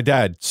 Because my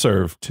dad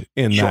served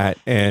in that,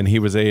 and he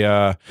was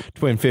a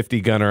twin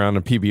 50 gunner on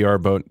a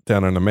PBR boat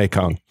down on the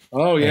Mekong.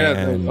 Oh, yeah.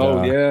 And,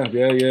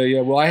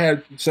 yeah.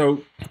 Well,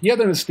 so you have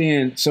to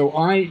understand, so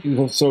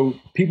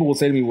people will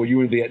say to me, well, you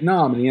were in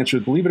Vietnam, and the answer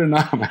is, believe it or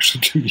not, I'm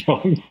actually too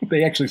young.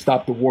 They actually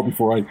stopped the war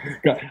before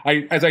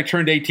as I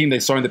turned 18, they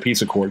signed the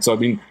peace accord. So,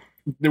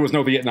 there was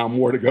no Vietnam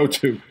War to go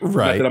to.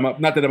 Right.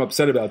 Not that I'm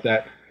upset about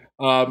that.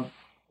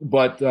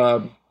 But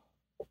I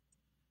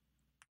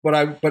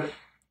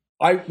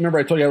remember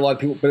I told you I had a lot of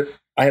people, but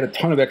I had a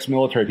ton of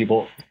ex-military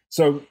people.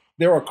 So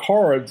there are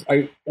cards.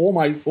 All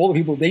the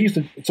people, they used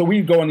to. So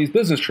we'd go on these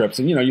business trips,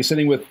 and you're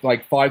sitting with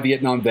like 5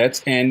 Vietnam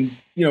vets, and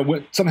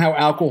somehow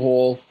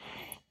alcohol,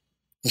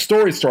 the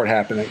stories start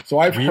happening. So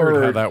I've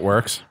heard how that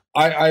works.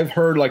 I've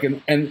heard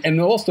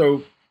and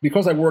also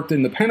because I worked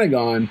in the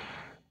Pentagon,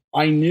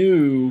 I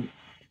knew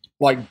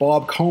like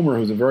Bob Comer,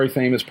 who's a very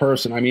famous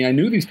person. I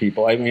knew these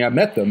people. I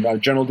met them.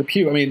 General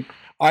Depew.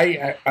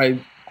 I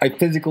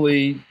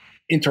physically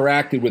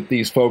interacted with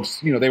these folks.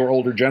 They were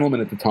older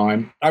gentlemen at the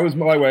time. I was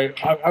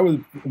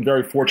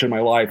very fortunate in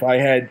my life. I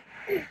had,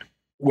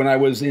 when I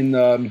was in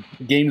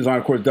game design,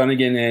 of course,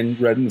 Dunnigan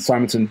and Redden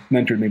Simonson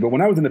mentored me. But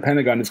when I was in the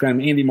Pentagon, this guy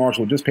named Andy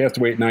Marshall, just passed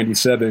away at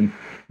 97,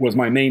 was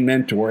my main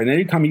mentor. And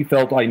anytime he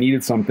felt I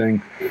needed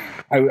something,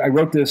 I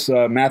wrote this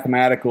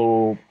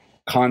mathematical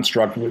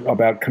construct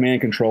about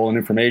command control and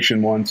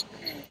information once.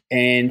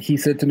 And he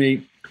said to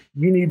me,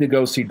 you need to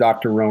go see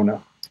Dr.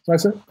 Rona. So I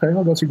said, okay,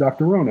 I'll go see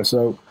Dr. Rona.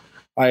 So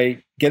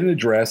I get an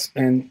address,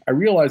 and I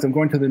realize I'm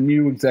going to the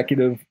new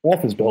executive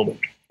office building.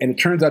 And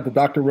it turns out that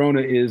Dr.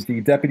 Rona is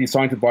the deputy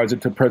science advisor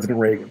to President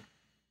Reagan.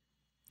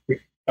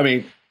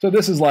 So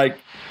this is like,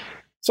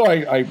 so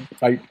I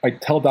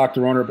tell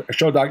Dr. Rona, I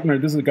show Dr. Rona,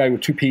 this is a guy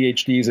with 2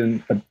 PhDs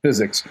in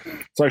physics.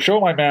 So I show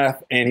my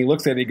math, and he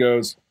looks at it, he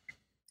goes,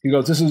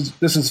 this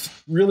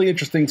is really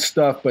interesting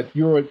stuff, but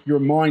your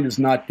mind is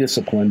not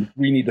disciplined.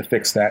 We need to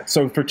fix that.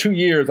 So for 2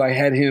 years, I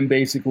had him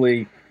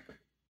basically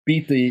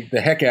beat the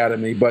heck out of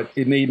me, but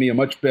it made me a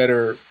much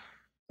better.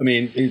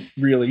 It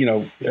really,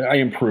 I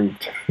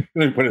improved.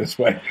 Let me put it this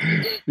way.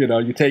 You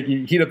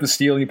heat up the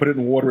steel and you put it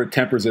in water, it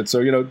tempers it.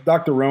 So,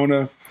 Dr.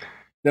 Rona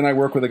then I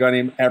worked with a guy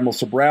named Admiral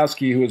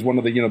Sobrowski, who was one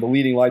of the the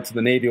leading lights of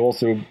the Navy,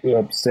 also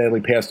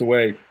sadly passed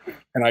away.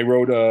 And I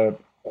wrote a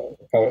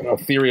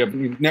theory of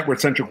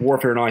network-centric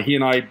warfare, and he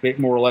and I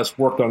more or less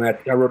worked on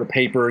that. I wrote a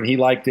paper, and he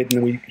liked it,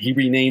 and he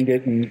renamed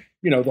it, and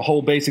the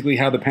whole basically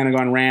how the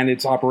Pentagon ran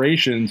its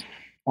operations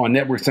on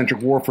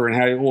network-centric warfare and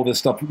how all this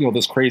stuff,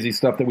 this crazy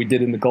stuff that we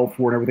did in the Gulf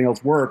War and everything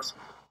else works,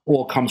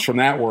 all comes from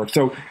that work.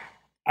 So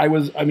I've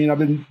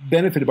been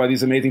benefited by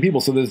these amazing people.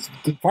 So there's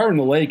Fire in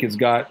the Lake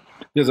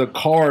there's a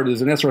card,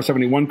 there's an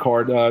SR-71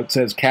 card, it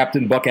says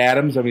Captain Buck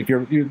Adams. I mean,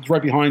 it's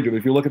right behind you.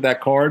 If you look at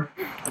that card,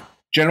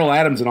 General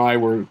Adams and I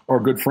are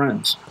good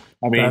friends.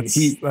 I mean,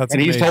 he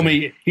told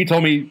me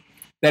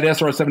that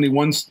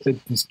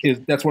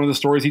SR-71 that's one of the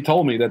stories he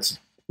told me. That's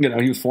he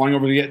was flying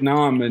over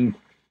Vietnam and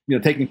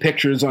taking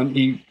pictures on.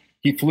 He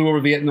flew over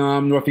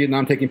Vietnam, North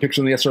Vietnam, taking pictures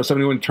on the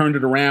SR-71, turned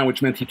it around,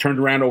 which meant he turned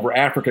around over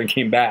Africa and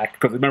came back.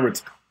 Because remember,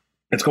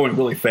 it's going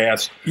really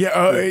fast.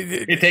 Yeah,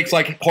 it takes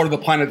like part of the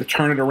planet to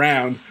turn it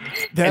around.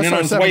 The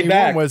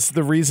SR-71 was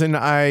the reason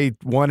I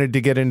wanted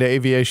to get into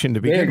aviation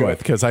to begin with,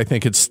 because I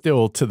think it's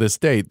still to this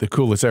date the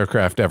coolest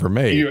aircraft ever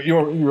made.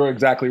 You're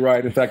exactly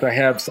right. In fact, I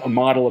have a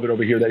model of it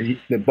over here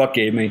that Buck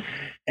gave me.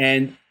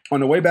 And on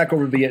the way back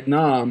over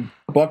Vietnam,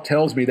 Buck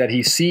tells me that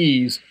he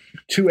sees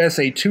 2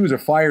 SA-2s are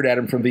fired at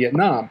him from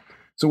Vietnam.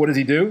 So what does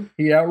he do?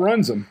 He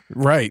outruns them.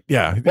 Right.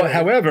 Yeah. But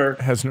however,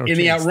 has no in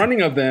the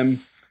outrunning of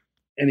them.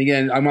 And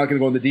again, I'm not going to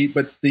go into deep,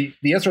 but the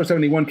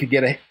SR-71 could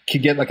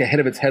get like ahead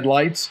of its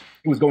headlights.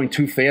 It was going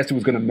too fast; it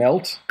was going to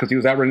melt because he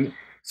was outrunning.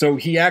 So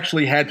he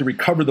actually had to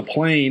recover the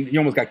plane. He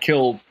almost got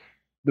killed.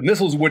 The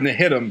missiles wouldn't have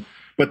hit him,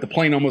 but the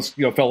plane almost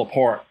fell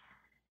apart,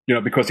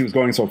 because he was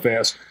going so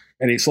fast.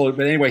 And he slowed.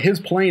 But anyway, his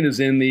plane is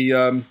in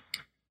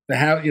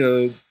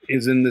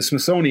is in the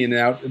Smithsonian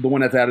now, the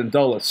one that's out in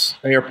Dulles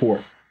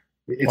Airport.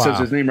 It says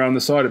his name right on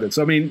the side of it.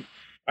 So I mean,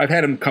 I've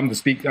had him come to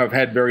speak. I've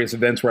had various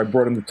events where I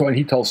brought him to talk, and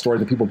he tells stories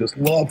that people just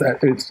love. That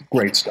it's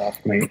great stuff.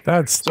 I mean,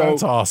 that's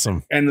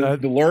awesome. And the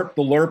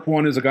LRP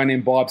one is a guy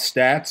named Bob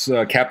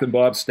Statz, Captain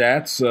Bob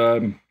Statz,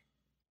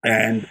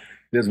 and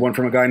there's one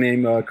from a guy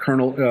named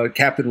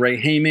Captain Ray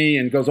Hamey,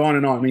 and it goes on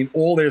and on. I mean,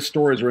 all their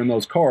stories are in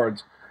those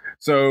cards.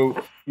 So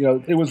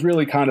it was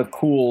really kind of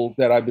cool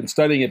that I've been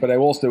studying it, but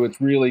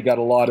it's really got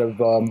a lot of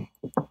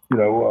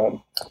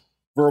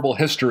verbal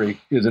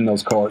history is in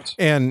those cards.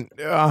 And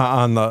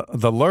on the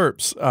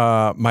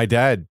LRPs, my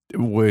dad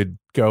would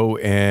go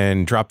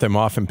and drop them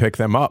off and pick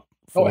them up.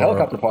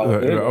 Helicopter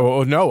pilot.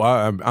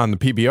 On the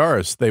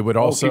PBRs, they would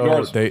also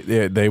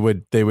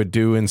PBRs. they would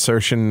do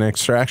insertion and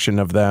extraction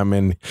of them,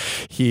 and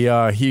he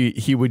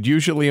would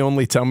usually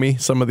only tell me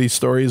some of these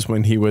stories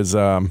when he was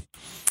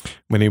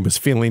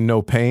feeling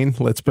no pain.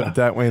 Let's put it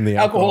that way. In the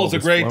alcohol is a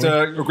great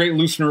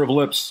loosener of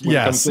lips.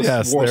 Yes,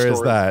 there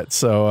is that.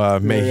 So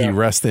may he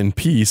rest in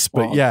peace.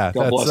 But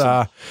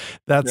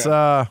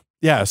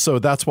so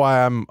that's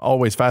why I'm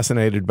always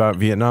fascinated about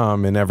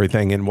Vietnam and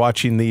everything, and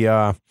watching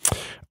the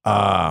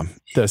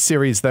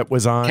series that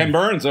was on Ken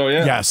Burns. Oh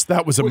yeah, yes,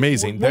 that was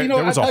amazing.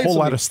 There was a whole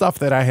lot of stuff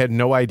that I had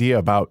no idea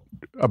about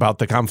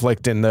the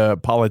conflict and the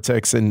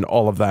politics and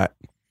all of that.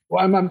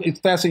 Well, it's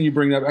fascinating you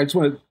bring that up.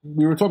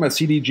 We were talking about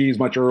CDGs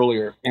much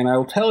earlier, and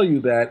I'll tell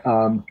you that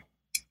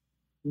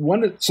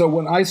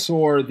when I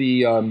saw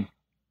the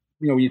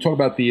when you talk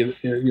about the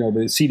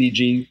the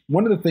CDG,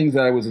 one of the things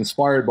that I was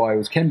inspired by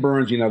was Ken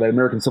Burns, that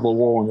American Civil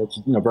War one, that's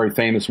very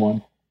famous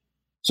one.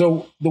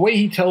 So the way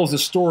he tells the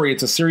story,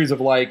 it's a series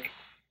of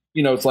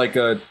it's like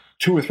a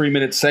 2 or 3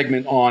 minute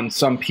segment on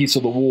some piece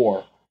of the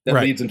war that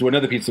leads into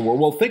another piece of the war.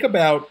 Well, think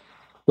about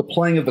the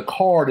playing of the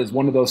card as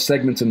one of those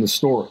segments in the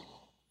story.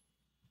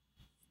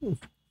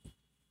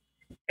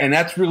 And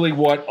that's really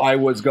what I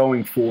was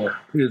going for,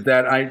 is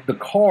that the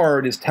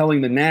card is telling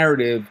the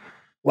narrative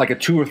like a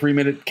 2 or 3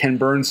 minute Ken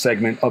Burns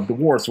segment of the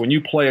war. So when you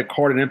play a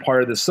card in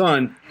Empire of the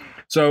Sun,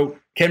 so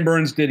Ken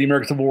Burns did the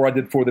American Civil War, I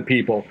did For the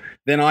People.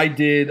 Then I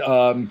did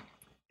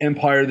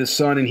Empire of the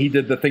Sun, and he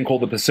did the thing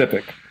called the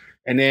Pacific.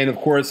 And then, of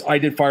course, I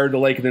did Fire of the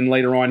Lake, and then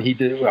later on he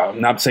did, well,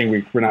 I'm not saying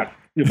we're not,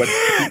 but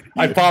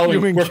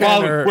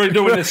we're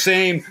doing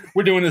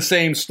the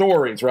same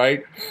stories,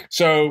 right?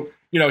 So,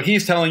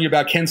 he's telling you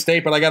about Kent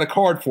State, but I got a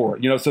card for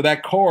it. So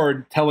that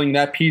card telling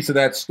that piece of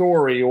that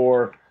story,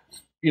 or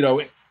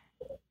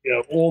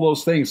all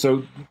those things.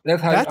 So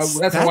that's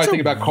how I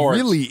think about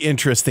cards. Really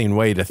interesting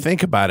way to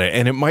think about it,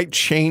 and it might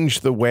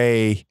change the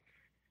way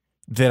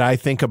that I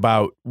think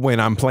about when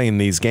I'm playing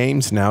these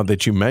games. Now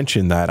that you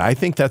mentioned that, I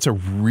think that's a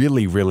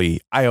really,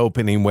 really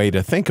eye-opening way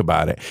to think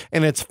about it.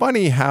 And it's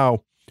funny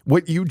how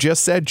what you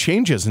just said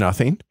changes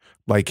nothing.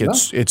 Like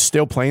it's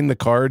still playing the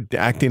card,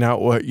 acting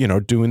out what,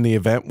 doing the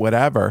event,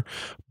 whatever.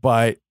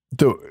 But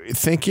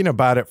thinking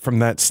about it from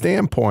that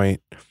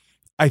standpoint,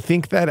 I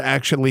think that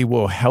actually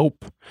will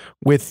help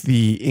with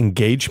the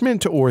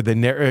engagement or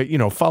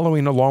the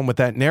following along with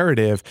that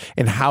narrative,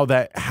 and how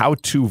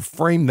to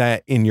frame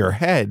that in your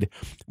head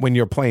when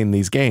you're playing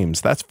these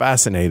games. That's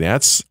fascinating.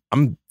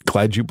 I'm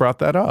glad you brought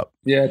that up.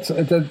 Yeah,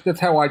 that's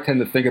how I tend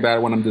to think about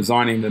it when I'm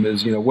designing them.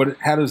 Is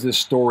how does this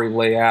story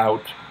lay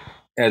out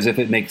as if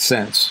it makes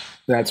sense?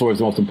 That's always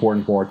the most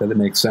important part, that it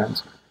makes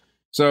sense.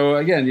 So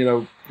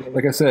again,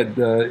 like I said,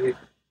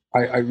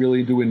 I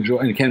really do enjoy,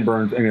 and Ken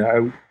Burns. I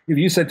mean, if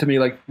you said to me,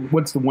 like,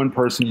 what's the one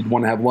person you'd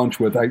want to have lunch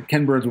with,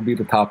 Ken Burns would be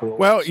the top of the list.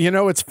 Well,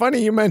 it's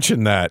funny you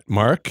mentioned that,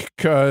 Mark,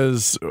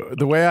 because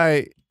the way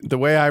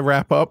I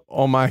wrap up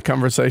all my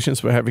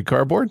conversations with Heavy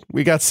Cardboard,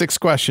 we got 6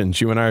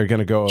 questions. You and I are going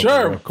to go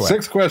over real quick.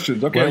 6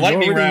 questions. Okay, well,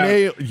 lightning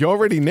round. You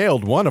already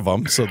nailed one of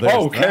them, so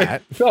there's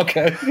that.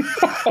 Okay.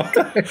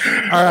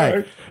 All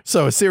right.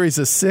 So a series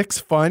of 6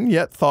 fun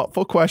yet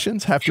thoughtful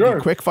questions have to be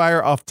quick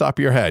fire off the top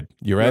of your head.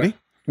 You ready?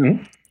 Yeah.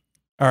 Mm-hmm.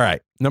 All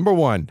right. Number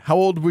 1, how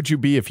old would you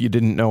be if you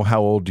didn't know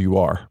how old you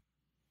are?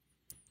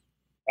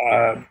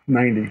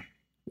 90.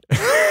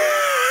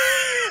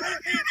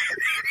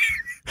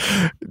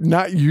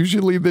 Not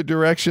usually the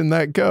direction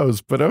that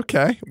goes, but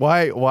okay.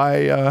 Why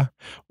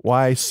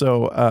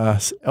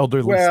so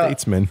elderly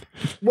statesman?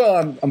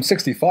 Well, I'm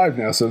 65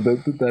 now, so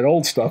that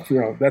old stuff,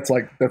 that's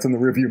in the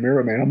rearview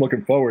mirror, man. I'm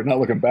looking forward, not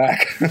looking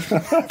back.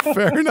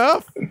 Fair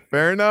enough.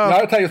 Now,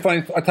 I'll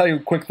tell you a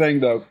quick thing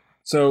though.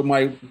 So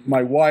my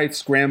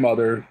wife's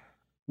grandmother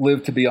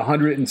lived to be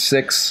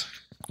 106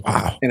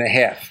 and a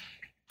half.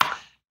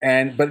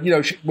 But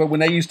when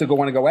they used to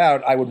want to go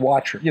out, I would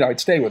watch her. I'd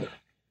stay with her.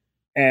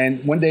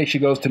 And one day she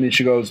goes to me,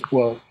 she goes,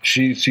 well,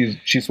 she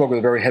spoke with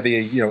a very heavy,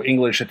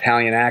 English,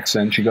 Italian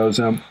accent. She goes,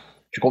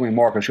 she called me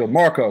Marco. She goes,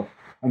 Marco,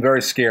 I'm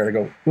very scared. I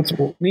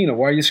go, Nina,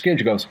 why are you scared?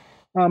 She goes,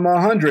 I'm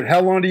 100.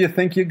 How long do you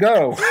think you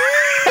go?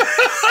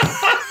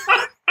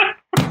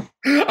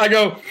 I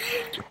go,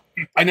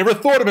 I never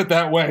thought of it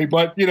that way,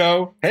 but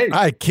hey,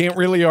 I can't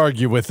really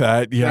argue with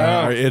that.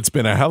 Yeah, it's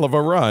been a hell of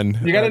a run.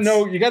 You got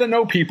to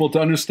know people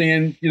to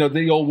understand.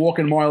 The old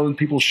walking mile in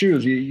people's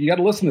shoes. You got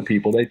to listen to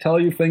people. They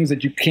tell you things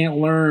that you can't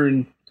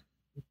learn,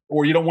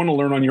 or you don't want to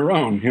learn on your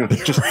own.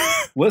 Just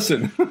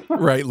listen.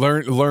 Right,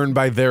 learn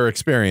by their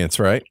experience.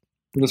 Right.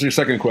 What's your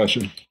second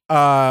question?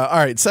 All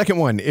right, second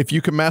one. If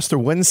you could master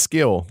one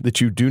skill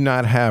that you do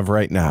not have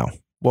right now,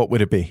 what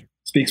would it be?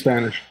 Speak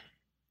Spanish.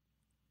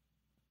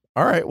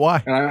 All right,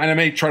 why? And I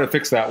may try to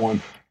fix that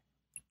one.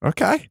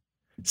 Okay.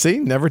 See,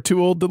 never too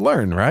old to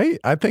learn, right?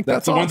 I think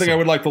that's the awesome. One thing I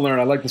would like to learn.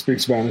 I'd like to speak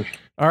Spanish.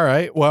 All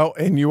right. Well,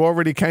 and you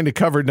already kind of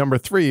covered number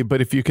 3,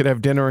 but if you could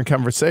have dinner and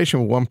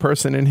conversation with one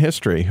person in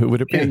history, who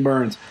would it be? Ken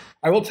Burns.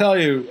 I will tell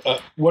you,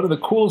 one of the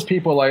coolest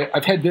people,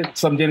 I've had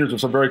some dinners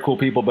with some very cool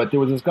people, but there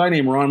was this guy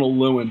named Ronald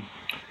Lewin,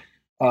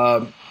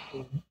 a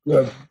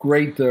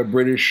great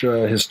British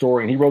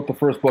historian. He wrote the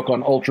first book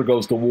on Ultra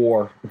Goes to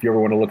War, if you ever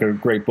want to look at a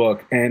great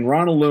book. And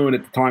Ronald Lewin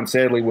at the time,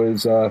 sadly,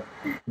 was, I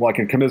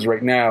can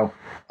commiserate now,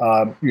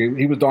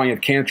 he was dying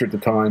of cancer at the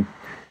time.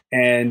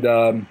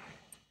 And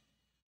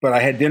but I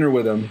had dinner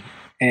with him,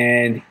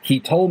 and he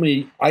told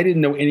me, I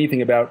didn't know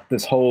anything about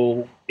this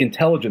whole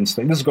intelligence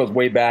thing. This goes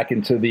way back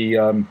into the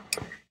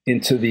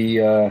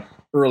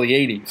early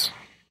 80s.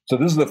 So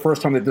this is the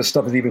first time that this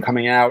stuff is even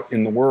coming out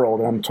in the world.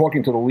 And I'm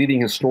talking to the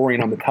leading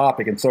historian on the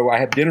topic. And so I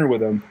have dinner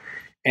with him,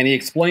 and he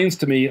explains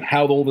to me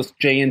how all this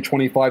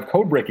JN25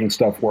 code breaking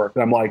stuff worked.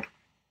 And I'm like,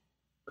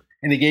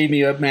 and he gave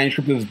me a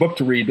manuscript of his book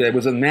to read. It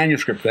was a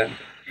manuscript then.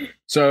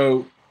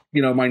 So,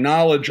 my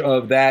knowledge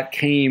of that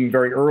came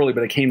very early,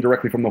 but it came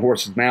directly from the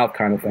horse's mouth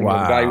kind of thing.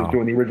 Wow. The guy who was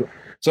doing the original.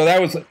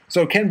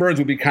 So Ken Burns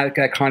would be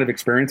that kind of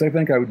experience, I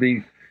think.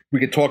 We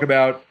could talk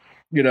about,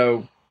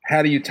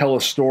 how do you tell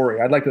a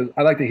story? I'd like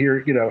to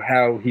hear,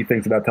 how he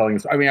thinks about telling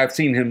us. I mean, I've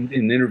seen him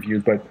in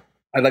interviews, but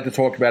I'd like to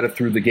talk about it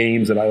through the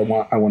games that I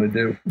want to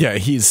do. Yeah,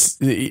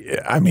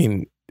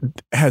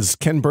 has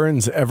Ken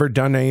Burns ever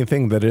done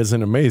anything that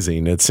isn't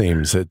amazing? It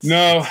seems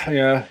no.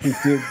 I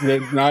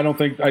don't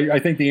think. I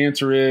think the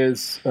answer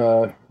is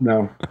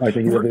no. I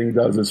think everything he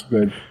does is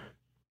good.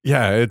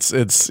 Yeah,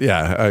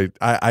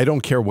 I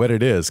don't care what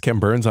it is. Ken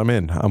Burns, I'm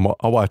in.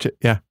 I'll watch it.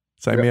 Yeah.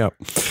 Sign me up.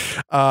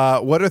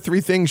 What are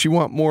 3 things you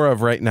want more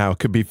of right now?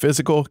 Could be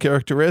physical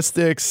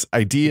characteristics,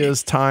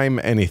 ideas,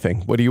 time,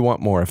 anything. What do you want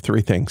more of?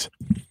 3 things.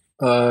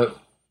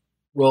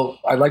 Well,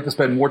 I'd like to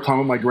spend more time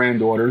with my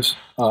granddaughters.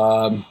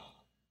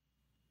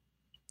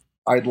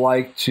 I'd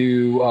like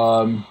to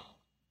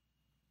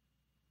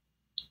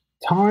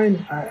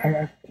time.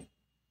 I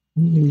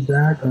need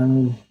that.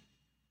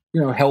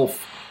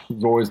 Health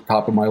is always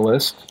top of my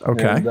list.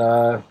 Okay.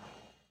 I'd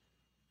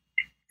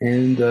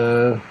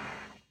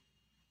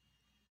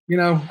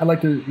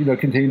like to,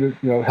 continue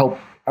to, help.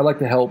 I like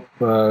to help.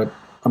 I've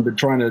been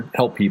trying to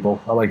help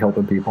people. I like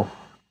helping people.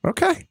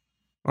 Okay.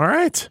 All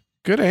right.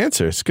 Good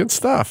answers. Good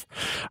stuff.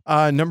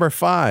 Number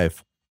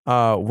 5.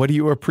 What do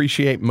you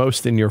appreciate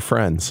most in your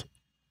friends?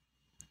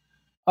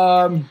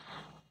 No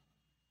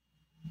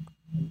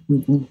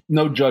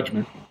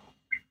judgment.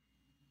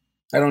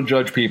 I don't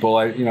judge people.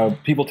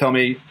 People tell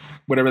me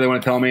whatever they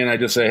want to tell me, and I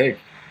just say, hey,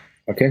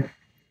 okay.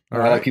 I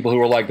like people who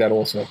are like that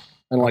also. I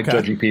don't like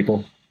judging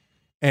people.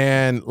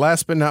 And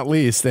last but not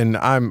least, and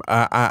I'm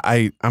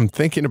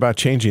thinking about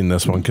changing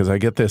this one because I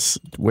get this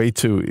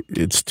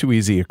it's too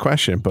easy a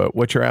question, but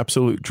what's your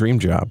absolute dream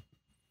job?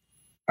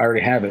 I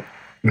already have it.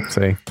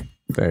 See?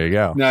 There you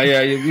go. No,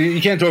 yeah,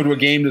 you can't talk to a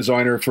game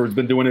designer who's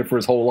been doing it for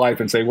his whole life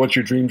and say, "What's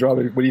your dream job?"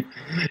 What do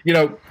you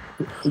know?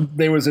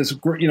 There was this,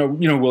 you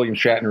know, William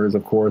Shatner is,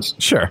 of course.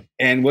 Sure.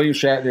 And William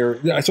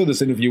Shatner, I saw this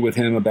interview with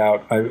him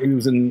about. It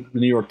was in the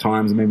New York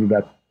Times, maybe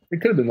it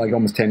could have been like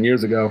almost 10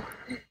 years ago,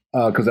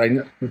 because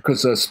Leonard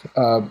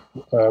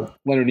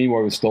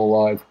Nimoy was still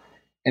alive,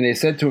 and they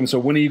said to him, "So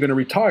when are you going to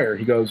retire?"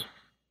 He goes,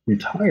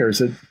 "Retire?" He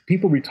said,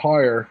 "People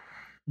retire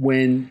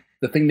when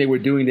the thing they were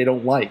doing they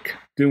don't like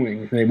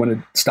doing, and they want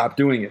to stop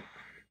doing it.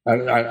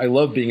 I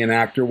love being an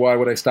actor. Why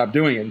would I stop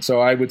doing it?" And so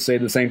I would say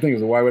the same thing.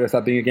 So why would I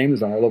stop being a game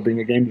designer? I love being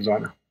a game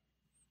designer.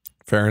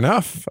 Fair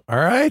enough. All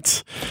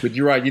right. But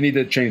you're right. You need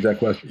to change that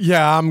question.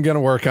 Yeah, I'm going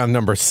to work on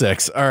number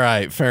 6. All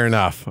right. Fair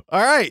enough.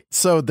 All right.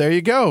 So there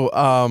you go.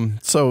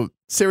 So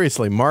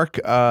seriously, Mark,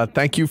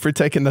 thank you for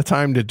taking the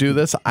time to do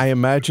this. I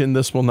imagine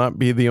this will not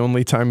be the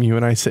only time you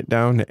and I sit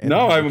down and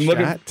I'm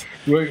looking.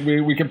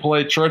 We can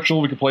play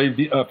Churchill. We can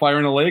play Fire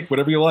in the Lake.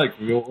 Whatever you like.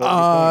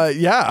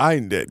 Yeah,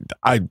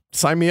 I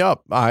sign me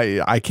up.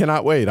 I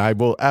cannot wait. I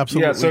will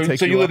absolutely. Yeah.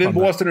 So you live in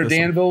Boston or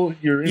Danville?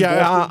 You're in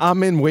Boston?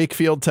 I'm in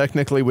Wakefield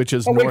technically, which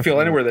is north. Wakefield.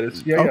 I know where that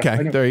is. Yeah.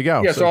 Okay. There you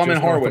go. Yeah. So I'm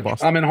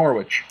in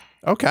Harwich.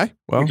 Okay.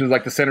 Well, which is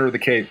like the center of the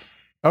Cape.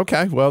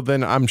 Okay, well,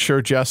 then I'm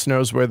sure Jess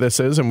knows where this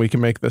is and we can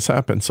make this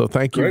happen. So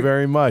thank you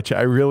very much.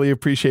 I really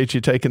appreciate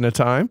you taking the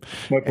time.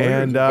 My pleasure.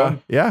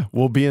 And yeah,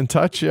 we'll be in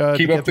touch.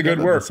 Keep up the good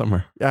work.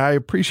 Summer. Yeah, I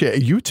appreciate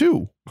it. You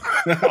too.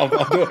 I'll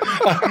do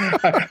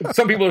it.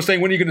 Some people are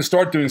saying, when are you going to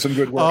start doing some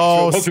good work?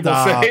 Oh, so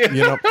stop.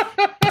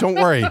 Don't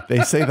worry.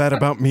 They say that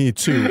about me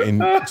too.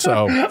 And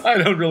so I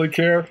don't really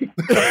care.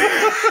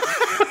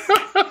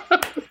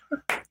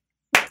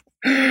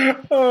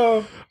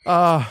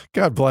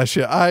 God bless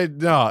you.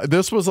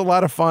 This was a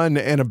lot of fun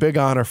and a big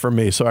honor for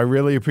me. So I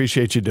really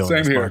appreciate you doing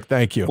this, Mark.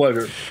 Thank you.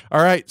 Pleasure.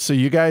 All right. So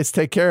you guys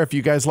take care. If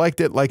you guys liked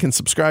it, like and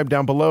subscribe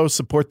down below.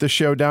 Support the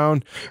show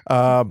down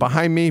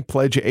behind me,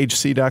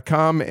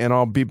 pledgehc.com. And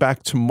I'll be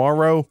back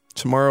tomorrow.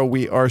 Tomorrow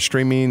we are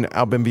streaming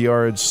Albin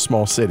Viard's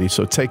Small City.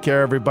 So take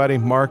care, everybody.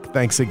 Mark,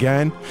 thanks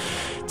again.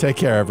 Take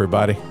care,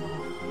 everybody.